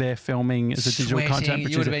fucking there filming as a digital content producer.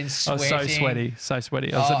 You would have been I was so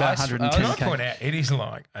sweaty. I was about 110 Can I point out, it is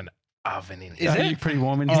like an oven in here. Is Are it? you pretty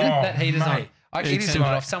warm in Is here? that heater's on? mate. I actually It is turned it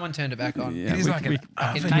like- off. Someone turned it back on. Yeah, It is like an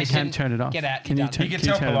oven. We can turn it off. Get out, Can you're you done. turn, You can can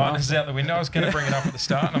you tell turn it off? politeness is out the window. I was going to bring it up at the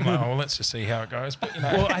start, and I'm like, oh, well, let's just see how it goes. But, you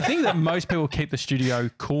know. Well, I think that most people keep the studio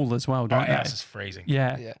cool as well, don't they? Ours is freezing.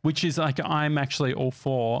 Yeah, which is like I'm actually all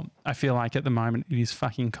for. I feel like at the moment it is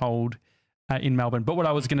fucking cold in Melbourne. But what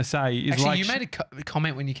I was going to say is Actually, like you made a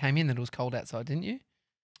comment when you came in that it was cold outside, didn't you?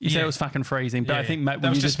 you said it was fucking freezing, but I think Matt, that when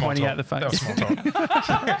was you just just pointing small out the talk. That was fact,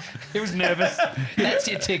 small talk. He was nervous. That's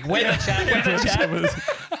your tick. Weather chat.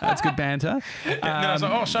 that's good banter. No, I was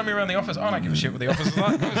like, oh, show me around the office. I don't give a shit what the office is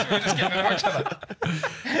like. We're just getting to know each other.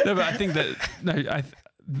 No, but I think that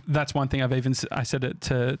that's one thing I said it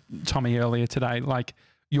to Tommy earlier today. Like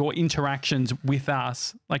your interactions with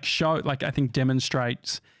us, like I think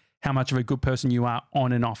demonstrates how much of a good person you are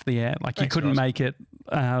on and off the air. Like Thanks, you couldn't guys. make it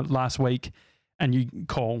last week, and you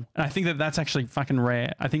call. And I think that that's actually fucking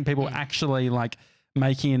rare. I think people actually like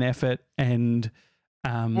making an effort and.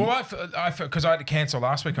 Well, because I had to cancel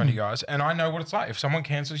last week on you guys, and I know what it's like. If someone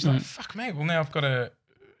cancels, you're like, fuck me. Well, now I've got to,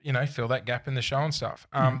 fill that gap in the show and stuff.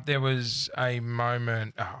 There was a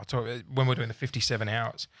moment, I'll talk when we were doing the 57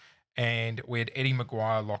 hours, and we had Eddie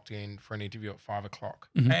Maguire locked in for an interview at 5 o'clock.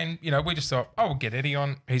 And, we just thought, oh, we'll get Eddie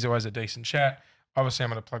on. He's always a decent chat. Obviously, I'm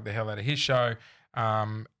going to plug the hell out of his show.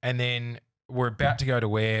 And then we're about to go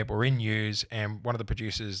to air. We're in news, and one of the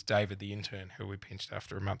producers, David, the intern, who we pinched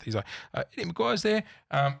after a month, he's like, Eddie Maguire's there.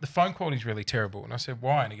 The phone quality's really terrible. And I said,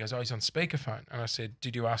 why? And he goes, oh, he's on speakerphone. And I said,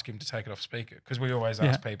 did you ask him to take it off speaker? Because we always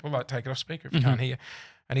ask people, like, take it off speaker if you can't hear.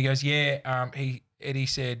 And he goes, yeah. Eddie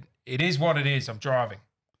said, it is what it is. I'm driving.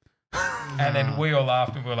 And then we all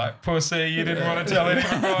laughed and we were like, pussy, you didn't want to tell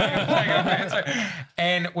anyone.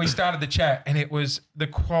 And we started the chat, and the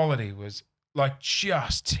quality was like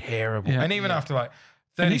just terrible. Yeah. And even after like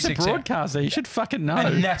And he's a 36 broadcaster. You should fucking know.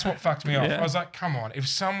 And that's what fucked me off. Yeah. I was like, come on, if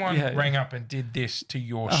someone rang up and did this to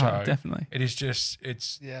your Oh, show, definitely. it is just,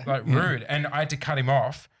 it's Yeah. like rude. And I had to cut him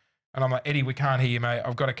off. And I'm like, Eddie, we can't hear you, mate.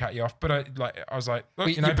 I've got to cut you off. But I was like, look,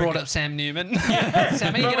 You brought up Sam Newman.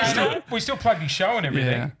 Sammy, but we still plugged his show and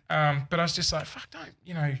everything. But I was just like, fuck, don't,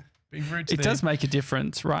 be rude to It does make a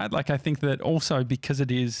difference, right? Like I think that also because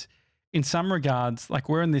it is, in some regards, like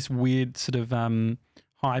we're in this weird sort of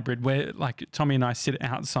hybrid where like Tommy and I sit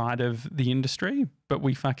outside of the industry, but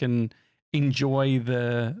we fucking enjoy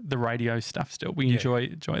the radio stuff still. We enjoy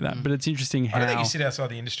that. But it's interesting how I don't think you sit outside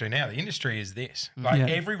the industry now. The industry is this. Like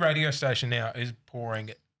every radio station now is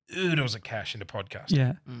pouring oodles of cash into podcasting.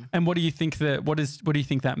 Yeah. And what do you think what do you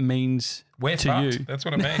think that means We're to fucked. you? That's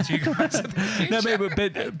what it means. You guys are the future.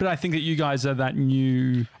 No, but I think that you guys are that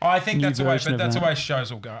new. I think that's the way, version but of that's the that. way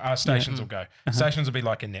shows will go. Stations will go. Stations will be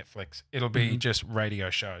like a Netflix. It'll be just radio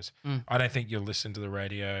shows. I don't think you'll listen to the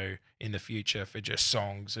radio in the future for just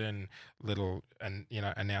songs and little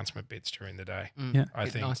announcement bits during the day. Yeah. I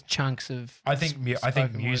think nice chunks of. I think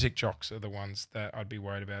spoken music jocks are the ones that I'd be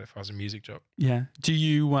worried about if I was a music jock. Yeah. Do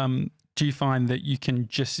you find that you can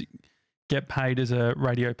just get paid as a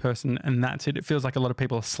radio person and that's it? It feels like a lot of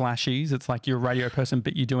people are slashies. It's like you're a radio person,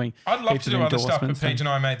 but you're doing. I'd love heaps to of do other stuff, but endorsements Paige and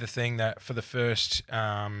I made the thing that for the first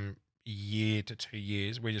year to 2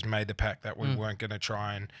 years, we just made the pact that we weren't going to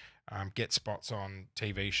try and get spots on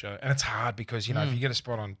TV show. And it's hard because, if you get a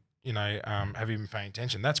spot on, have you been paying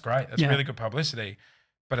attention? That's great. That's really good publicity.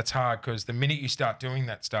 But it's hard because the minute you start doing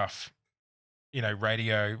that stuff,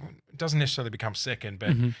 radio doesn't necessarily become second.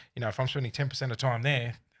 But, if I'm spending 10% of time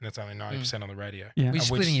there, and it's only 90% on the radio. Yeah. We're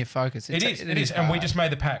splitting your focus. It is. And we just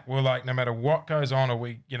made the pact. We're like, no matter what goes on or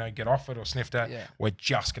we, get offered or sniffed at, we're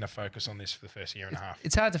just going to focus on this for the first year and a half.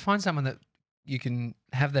 It's hard to find someone that you can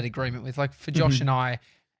have that agreement with. Like for Josh and I,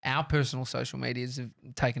 our personal social medias have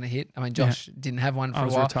taken a hit. I mean, Josh didn't have one for a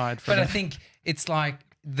while. I was retired from But it. I think it's like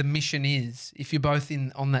the mission is, if you're both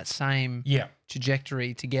on that same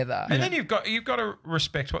trajectory together. And then you've got to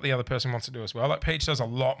respect what the other person wants to do as well. Like Peach does a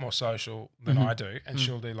lot more social than I do, and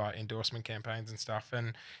she'll do like endorsement campaigns and stuff.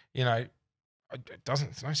 And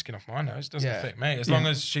it's no skin off my nose. It doesn't affect me as long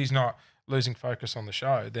as she's not losing focus on the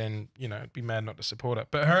show. Then it'd be mad not to support it.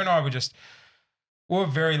 But her and I we're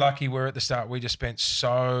very lucky. We're at the start. We just spent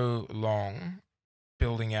so long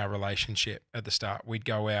building our relationship at the start. We'd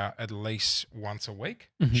go out at least once a week,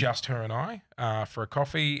 just her and I, for a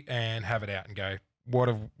coffee and have it out and go, what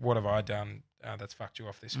have I done that's fucked you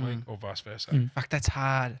off this week, or vice versa. Fuck, that's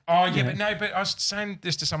hard. Oh yeah, but I was saying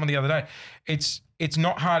this to someone the other day. It's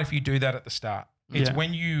not hard if you do that at the start. It's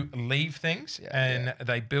when you leave things and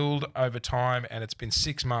they build over time, and it's been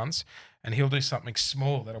 6 months, and he'll do something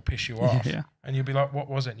small that'll piss you off, and you'll be like, "What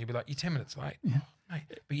was it?" And you'll be like, "You're 10 minutes late." Yeah. Mate,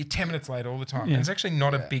 but you're 10 minutes late all the time. And it's actually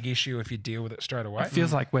not a big issue if you deal with it straight away. It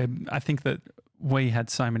feels like I think that we had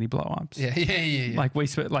so many blow-ups. Yeah. Like we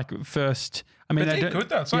spent first. I mean, but they're good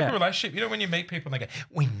though. It's like a relationship. When you meet people and they go,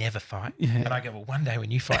 "We never fight," and I go, "Well, one day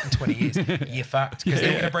when you fight in 20 years, you're fucked," because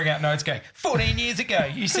they're going to bring out notes going, 14 years ago,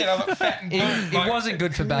 you said I look fat and It wasn't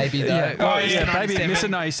good for Baby though. Baby Mr.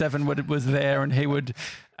 97 was there, and he would.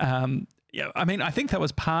 I mean, I think that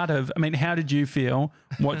was part of. I mean, how did you feel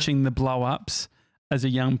watching the blow-ups as a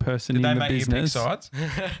young person in the business? Did they make you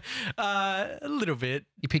pick sides? A little bit.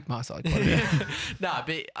 You picked my side quite a bit. No,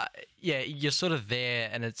 but you're sort of there,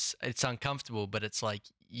 and it's uncomfortable, but it's like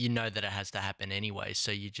you know that it has to happen anyway, so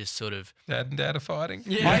you just sort of. Dad and Dad are fighting.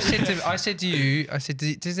 Yeah. I said to you,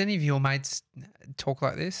 does any of your mates talk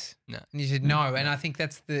like this? No. And you said no, and I think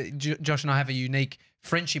that's Josh and I have a unique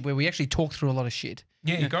friendship where we actually talk through a lot of shit.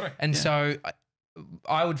 Yeah, you got it. And so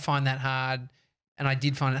I would find that hard, and I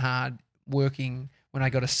did find it hard working when I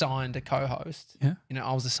got assigned a co-host. Yeah.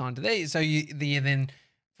 I was assigned to these. So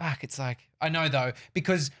it's like, I know though,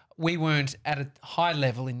 because we weren't at a high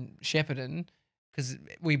level in Shepparton, because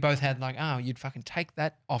we both had like, you'd fucking take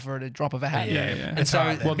that offer at a drop of a hat. Yeah. And It's so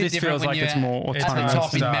hard. a Well, bit this different feels when like you're it's more at autonomous. the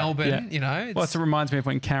top in Start. Melbourne, Well, it reminds me of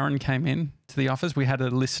when Karen came in to the office. We had a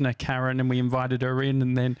listener, Karen, and we invited her in,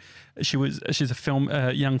 and then she's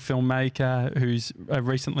a young filmmaker who's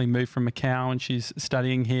recently moved from Macau, and she's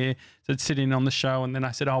studying here. So it's sitting on the show, and then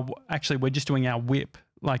I said, "Oh, actually, we're just doing our whip.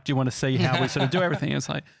 Like, do you want to see how we sort of do everything?" It's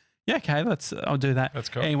like, yeah, okay, I'll do that. That's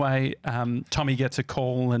cool. Anyway, Tommy gets a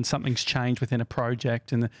call, and something's changed within a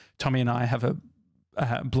project, and Tommy and I have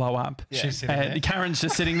a blow up. She's sitting there. Karen's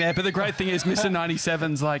just sitting there. But the great thing is, Mr.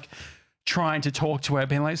 97's like, trying to talk to her,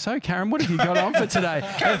 being like, "So, Karen, what have you got on for today?"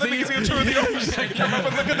 Karen, let me give you a tour of the office. Come up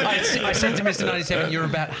and look at the I said to Mr. 97, you're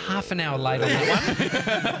about half an hour late on that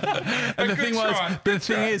one. And the Good thing try, the good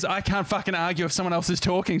thing try. is, I can't fucking argue if someone else is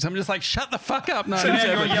talking, so I'm just like, "Shut the fuck up!" No, So now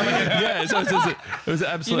you're yelling at her. yeah. So it was an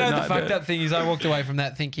You absolute know, the nightmare. fucked up thing is I walked away from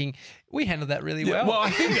that thinking, we handled that really well. Well,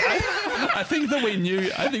 I think that we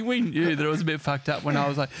knew. I think we knew that it was a bit fucked up when I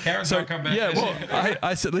was like, Karen's not come back, Yeah, is well, she?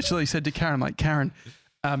 I literally said to Karen, like, Karen,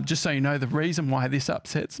 just so you know, the reason why this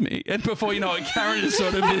upsets me, and before you know it, Karen is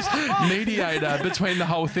sort of this mediator between the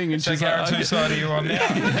whole thing, and So she's Karen's like, whose side are you on now?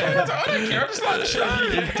 I don't care. I just like the show.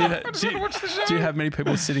 I just want to watch the show. do you have many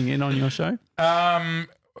people sitting in on your show?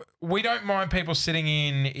 We don't mind people sitting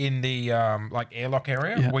in the like airlock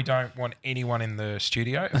area. Yeah. We don't want anyone in the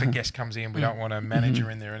studio. If a guest comes in, we don't want a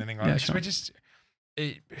manager in there or anything like Yeah, that. 'Cause sure. we're just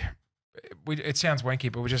it sounds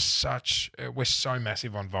wanky, but we're so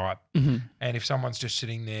massive on vibe. And if someone's just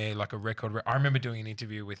sitting there like a record, I remember doing an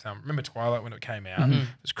interview with remember Twilight when it came out. It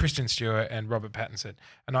was Kristen Stewart and Robert Pattinson,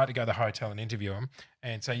 and I had to go to the hotel and interview them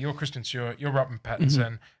and say, "You're Kristen Stewart, you're Robert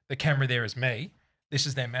Pattinson. The camera there is me. This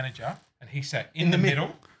is their manager," and he sat in the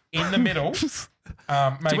middle. In the middle,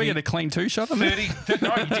 maybe Did we get a clean two shot on that? 30,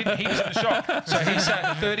 no, he didn't. He was in the shot. So he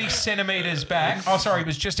sat 30 centimetres back. Oh, sorry, he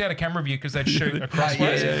was just out of camera view because they'd shoot across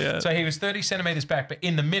ways. yeah. So he was 30 centimetres back, but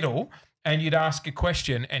in the middle, and you'd ask a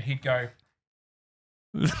question, and he'd go,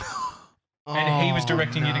 and he was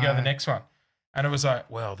directing you to go to the next one. And it was like,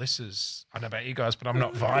 well, this is, I don't know about you guys, but I'm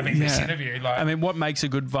not vibing this Yeah. interview. Like, I mean, what makes a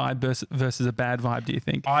good vibe versus a bad vibe, do you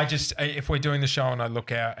think? I just, if we're doing the show and I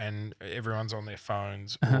look out and everyone's on their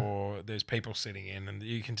phones or there's people sitting in and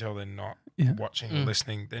you can tell they're not watching or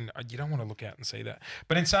listening, then you don't want to look out and see that.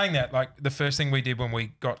 But in saying that, like the first thing we did when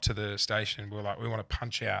we got to the station, we were like, we want to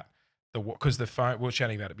punch out because the phone, we were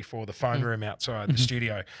chatting about it before, the phone room outside the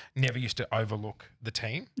studio never used to overlook the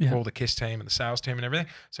team, all the KISS team and the sales team and everything.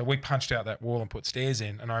 So we punched out that wall and put stairs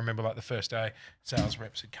in. And I remember like the first day, sales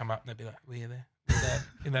reps would come up and they'd be like, "Were you there?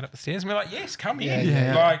 In that up the stairs?" And we're like, "Yes, come in."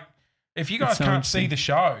 Yeah. Like, if you guys so can't see interesting. the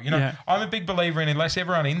show, you know, Yeah. I'm a big believer in unless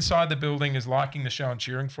everyone inside the building is liking the show and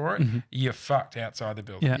cheering for it, you're fucked outside the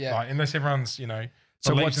building. Yeah. Yeah. Like, unless everyone's,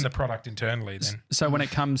 So believes what's- in the product internally, then. So when it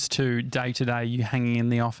comes to day to day, you hanging in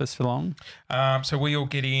the office for long? So we all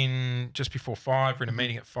get in just before 5. We're in a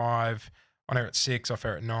meeting at 5, on air at 6, off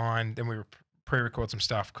air at 9. Then we pre-record some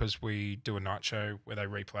stuff because we do a night show where they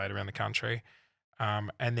replay it around the country. And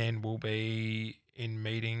then we'll be in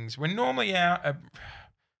meetings. We're normally out at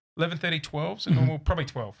 11:30, 12. So normal, probably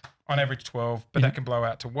 12. On average 12. But that can blow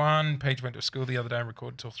out to 1. Paige went to school the other day and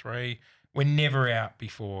recorded till 3. We're never out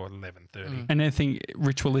before 11:30. And anything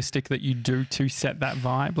ritualistic that you do to set that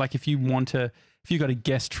vibe? Like if you got a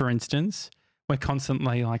guest, for instance, we're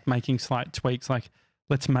constantly like making slight tweaks. Like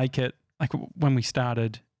let's make it like when we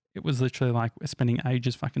started, it was literally like we're spending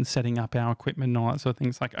ages fucking setting up our equipment and all that sort of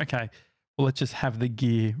things. Like, okay, well, let's just have the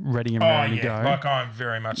gear ready and ready to go. Like I'm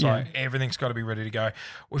very much like everything's got to be ready to go.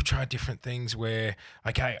 We've tried different things where,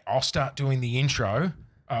 okay, I'll start doing the intro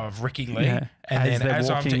of Ricky Lee, Yeah. and As then they're as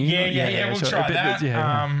I'm walking. we'll sure. try A bit-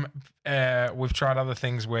 that. We've tried other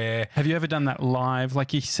things where Have you ever done that live?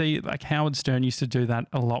 Like you see, like Howard Stern used to do that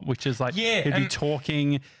a lot, which is like he'd be and-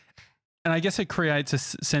 talking, and I guess it creates a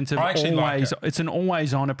sense of I actually like always. it. It's an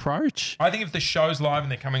always on approach. I think if the show's live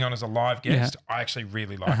and they're coming on as a live guest, I actually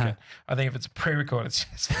really like Uh-huh. it. I think if it's a pre-record, it's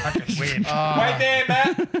just fucking weird. Wait there,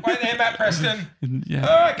 Matt. Wait there, Matt Preston. Yeah.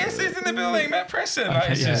 Oh, I guess he's in the building, Matt Preston. Like,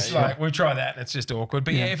 Okay, it's yeah, just sure. like, we'll try that. It's just awkward.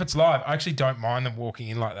 But yeah, if it's live, I actually don't mind them walking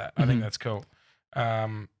in like that. I think that's cool.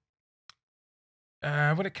 When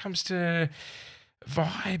it comes to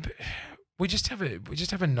vibe, we just have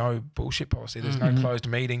a no bullshit policy. There's no closed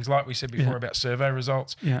meetings. Like we said before about survey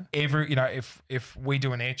results. Yeah. If we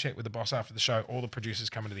do an air check with the boss after the show, all the producers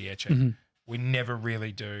come into the air check. We never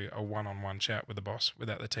really do a one-on-one chat with the boss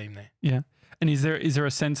without the team there. Yeah. And is there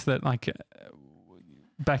a sense that like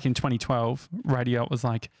back in 2012, radio was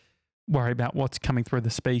like worry about what's coming through the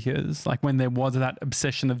speakers. Like when there was that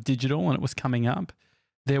obsession of digital and it was coming up,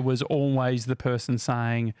 there was always the person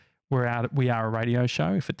saying, we are a radio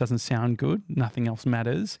show. If it doesn't sound good, nothing else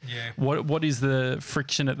matters. Yeah. What is the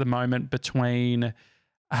friction at the moment between,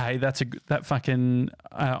 hey, that fucking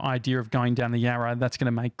idea of going down the Yarra, that's going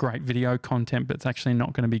to make great video content, but it's actually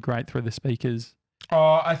not going to be great through the speakers?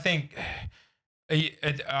 Oh, I think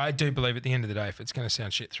I do believe at the end of the day, if it's going to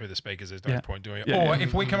sound shit through the speakers, there's no point doing it. Yeah, or yeah.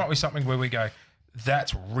 if we come up with something where we go,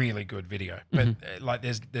 that's really good video, but like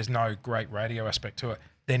there's no great radio aspect to it,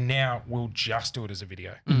 then now we'll just do it as a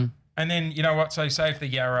video. And then, you know what, so say if the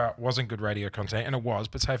Yarra wasn't good radio content, and it was,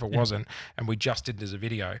 but say if it wasn't, and we just did it as a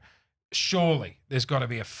video, surely there's got to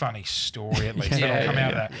be a funny story at least Yeah, that'll come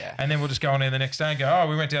out of yeah, that. yeah. And then we'll just go on there the next day and go, oh,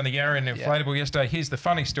 we went down the Yarra in an inflatable yesterday. Here's the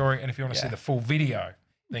funny story. And if you want to see the full video,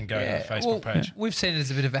 then go to the Facebook page. We've seen it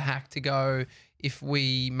as a bit of a hack to go, if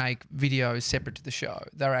we make videos separate to the show,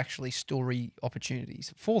 they're actually story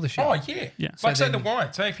opportunities for the show. Oh, yeah. Yeah. Like, So say the then-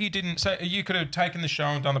 wine. Say if you didn't, say you could have taken the show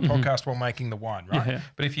and done the podcast while making the wine, right? Yeah.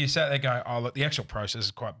 But if you sat there going, oh, look, the actual process is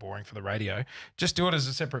quite boring for the radio, just do it as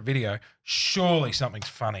a separate video. Surely something's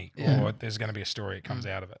funny or there's going to be a story that comes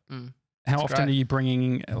out of it. How That's often great. are you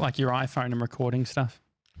bringing like your iPhone and recording stuff?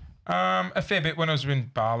 A fair bit. When I was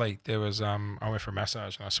in Bali, there was I went for a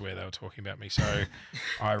massage and I swear they were talking about me. So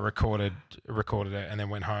I recorded it and then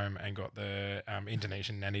went home and got the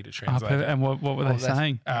Indonesian nanny to translate it. And what were they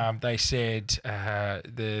saying? They said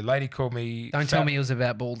the lady called me. Don't tell me it was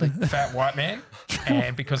about balding. Fat white man,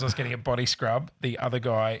 and because I was getting a body scrub, the other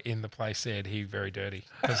guy in the place said he very dirty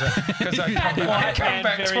because I come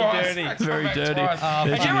back very twice. dirty. I come Very back dirty. twice. Yeah, And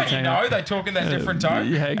you know when you know they talk in that different tone,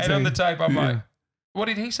 yeah, and on the exactly. tape I'm Yeah. like, what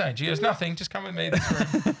did he say? And she goes, nothing. Just come with me. This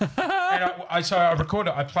room. And so I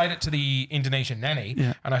recorded. I played it to the Indonesian nanny,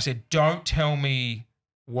 and I said, don't tell me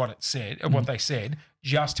what it said or what they said.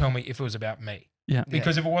 Just tell me if it was about me. Yeah.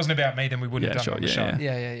 Because if it wasn't about me, then we wouldn't have done it on the show.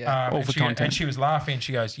 Yeah. All And for she, content. and she was laughing.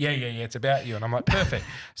 She goes, yeah, it's about you. And I'm like, perfect.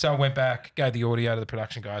 So I went back, gave the audio to the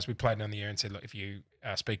production guys. We played it on the air and said, look, if you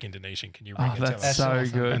speak Indonesian, can you ring Oh, and tell that's us so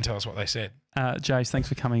awesome. good. and tell us what they said? Jase, thanks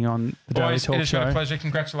for coming on the Daily Boys, it Talk has been a Show. pleasure.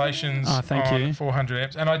 Congratulations Thank on you. 400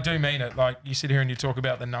 eps. And I do mean it. Like, you sit here and you talk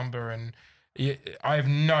about the number, and I have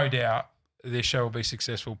no doubt this show will be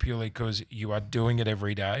successful purely because you are doing it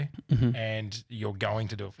every day and you're going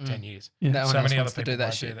to do it for 10 years. Yeah. No one So else many other wants to people do that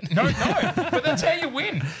won't shit. No, but that's how you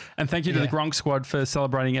win. And thank you to the Gronk Squad for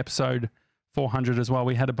celebrating episode 400 as well.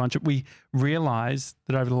 We had a bunch of, we realized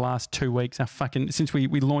that over the last 2 weeks, since we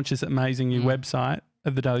launched this amazing new website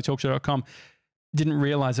of thedailytalkshow.com, didn't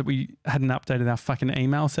realize that we hadn't updated our fucking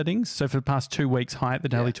email settings. So for the past 2 weeks, hi at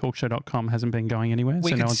thedailytalkshow.com hasn't been going anywhere. We so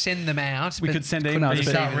could no one's, send them out. we but could send couldn't emails. You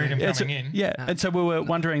receive can't read them them. coming in. Yeah. And so we were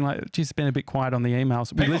wondering, like, geez, it's been a bit quiet on the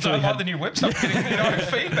emails. We People literally don't like the new website getting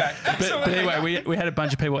feedback. but Absolutely. anyway, we had a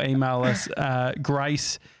bunch of people email us.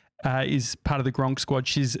 Grace is part of the Gronk Squad.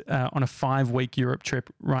 She's on a 5-week Europe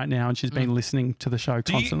trip right now, and she's been listening to the show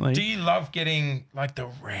constantly. Do you love getting like the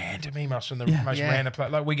random emails from the most random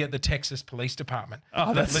place? Like we get the Texas Police Department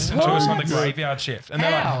that that's listen so to us on the good. graveyard shift, and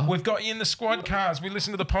they're How? like, "We've got you in the squad cars. We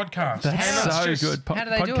listen to the podcast." That's And it's so just- good. How do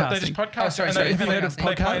they do it? They just Podcasting. podcast. Oh, sorry, and sorry. they- Have you heard of they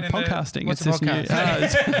play it in the- podcasting? What's It's a this new.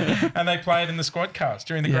 podcast? and they play it in the squad cars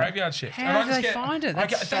during the graveyard shift. How and I do just they find it?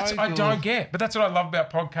 That's so I good. don't get, but that's what I love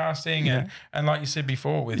about podcasting and like you said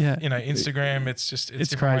before with Instagram, it's different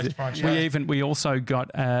ways crazy. to find shows. We also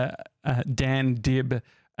got Dan Dibb,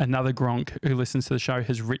 another Gronk who listens to the show,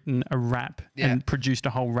 has written a rap and produced a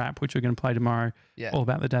whole rap, which we're going to play tomorrow, all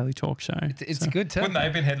about the Daily Talk Show. It's good too. Wouldn't they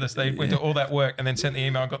have been headless? They went to all that work and then sent the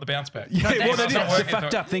email and got the bounce back. Yeah, well, that's the not working.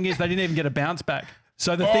 fucked up thing is they didn't even get a bounce back.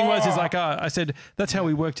 So the thing was, is like, I said, that's how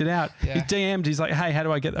we worked it out. Yeah. He DM'd, he's like, hey, how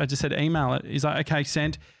do I get, I just said, email it. He's like, okay,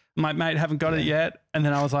 sent. I'm like, mate, haven't got it yet. And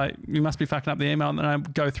then I was like, you must be fucking up the email. And then I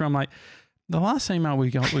go through, I'm like, the last email we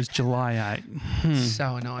got was July 8.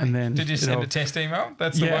 So annoying. And then Did you send a test email?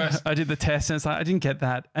 That's the worst. I did the test and it's like, I didn't get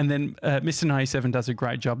that. And then Mr. 97 does a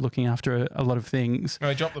great job looking after a lot of things. No,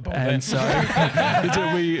 he dropped the ball then. And so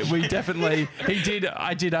we definitely,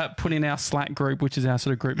 I did put in our Slack group, which is our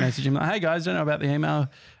sort of group message. I'm like, hey guys, don't know about the email.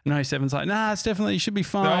 97's like, nah, it's definitely, it should be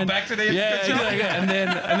fine. back to the Yeah, good job. exactly. And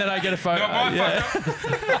then I get a phone. Not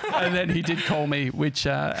my And then he did call me, which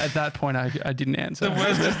at that point I didn't answer. The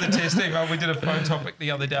worst is the test email. We did a phone topic the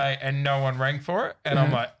other day and no one rang for it. And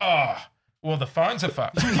I'm like, oh, well, the phones are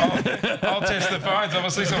fucked. I'll test the phones.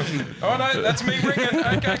 Obviously, so, oh no, that's me ringing.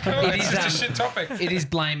 Okay, cool. It It's is, just a shit topic. It is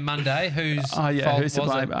Blame Monday. Whose fault who's to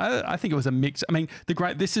was blame? it? I think it was a mix. I mean,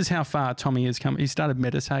 this is how far Tommy has come. He started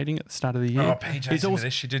meditating at the start of the year. Oh, PJ's He's into also,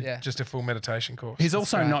 this. She did just a full meditation course. he's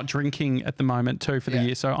also great. not drinking at the moment too for the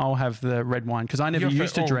year, so I'll have the red wine because I never You're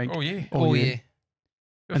used to drink. Oh, yeah. All year.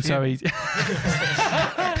 And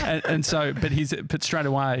so he's but straight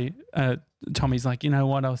away Tommy's like, you know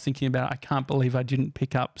what, I was thinking about, I can't believe I didn't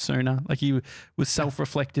pick up sooner. Like he was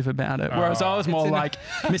self-reflective about it, whereas I was more like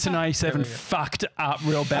Mr. 97 fucked up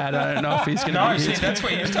real bad. I don't know if he's going to No, be see, here. that's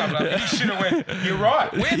where you started up. You should have went, you're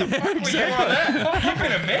right. Where the fuck were you on that? You've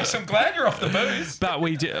been a mess. I'm glad you're off the booze. But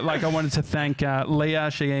we did, like, I wanted to thank Leah.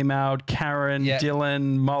 She emailed Karen,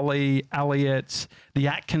 Dylan, Molly, Elliot, the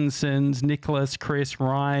Atkinsons, Nicholas, Chris,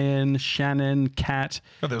 Ryan, Shannon, Kat,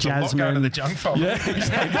 God, there was a Jasmine. lot going to the junk folder.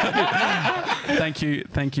 Thank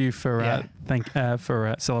you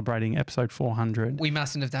for celebrating episode 400. We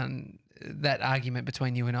mustn't have done that argument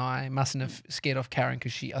between you and I mustn't have scared off Karen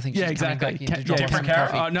because I think Yeah, she's exactly. coming back in to drop off Different some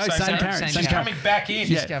Karen? coffee. Oh, no, same Karen. She's coming back in.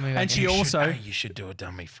 She's coming back and in. she also You should do a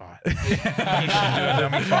dummy fight. You should do a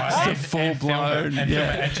dummy fight. Just a full-blown,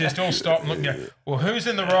 And just all stop and look and go, well, who's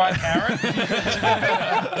in the right, Karen?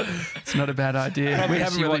 it's not a bad idea. Probably We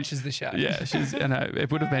haven't she really watches the show. Yeah,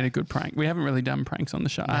 it would have been a good prank. We haven't really done pranks on the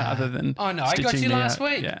show other than Oh no, I got stitching you me last out.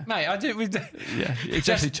 week, Yeah, mate. I do. yeah. It's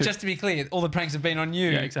actually Just to be clear, all the pranks have been on you.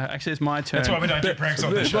 yeah, exactly. Actually, it's my turn. That's why we don't do pranks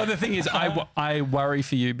on the show. Well, the thing is, I worry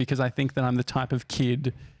for you because I think that I'm the type of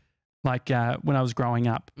kid. Like when I was growing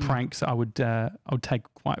up, pranks I would take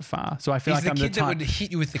quite far. So I feel He's like I'm the the kid that type. would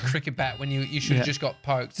hit you with the cricket bat when you should have just got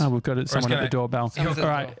poked. Oh, we've got someone at the doorbell. Someone's at All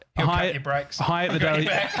the right, door. He'll hi, cut your brakes. hi at the Daily.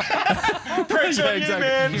 Brakes Yeah, on you, exactly.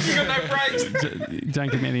 man. You got no brakes.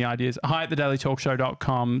 Don't give me any ideas. Hi at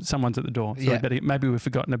thedailytalkshow.com. Someone's at the door. So Yeah. maybe we've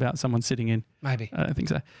forgotten about someone sitting in. Maybe. I don't think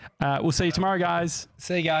so. We'll see you tomorrow, guys.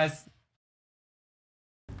 See you guys.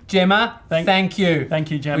 Gemma, thank you.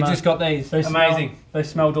 Thank you, Gemma. We just got these. They Amazing. They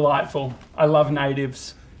smell delightful. I love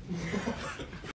natives.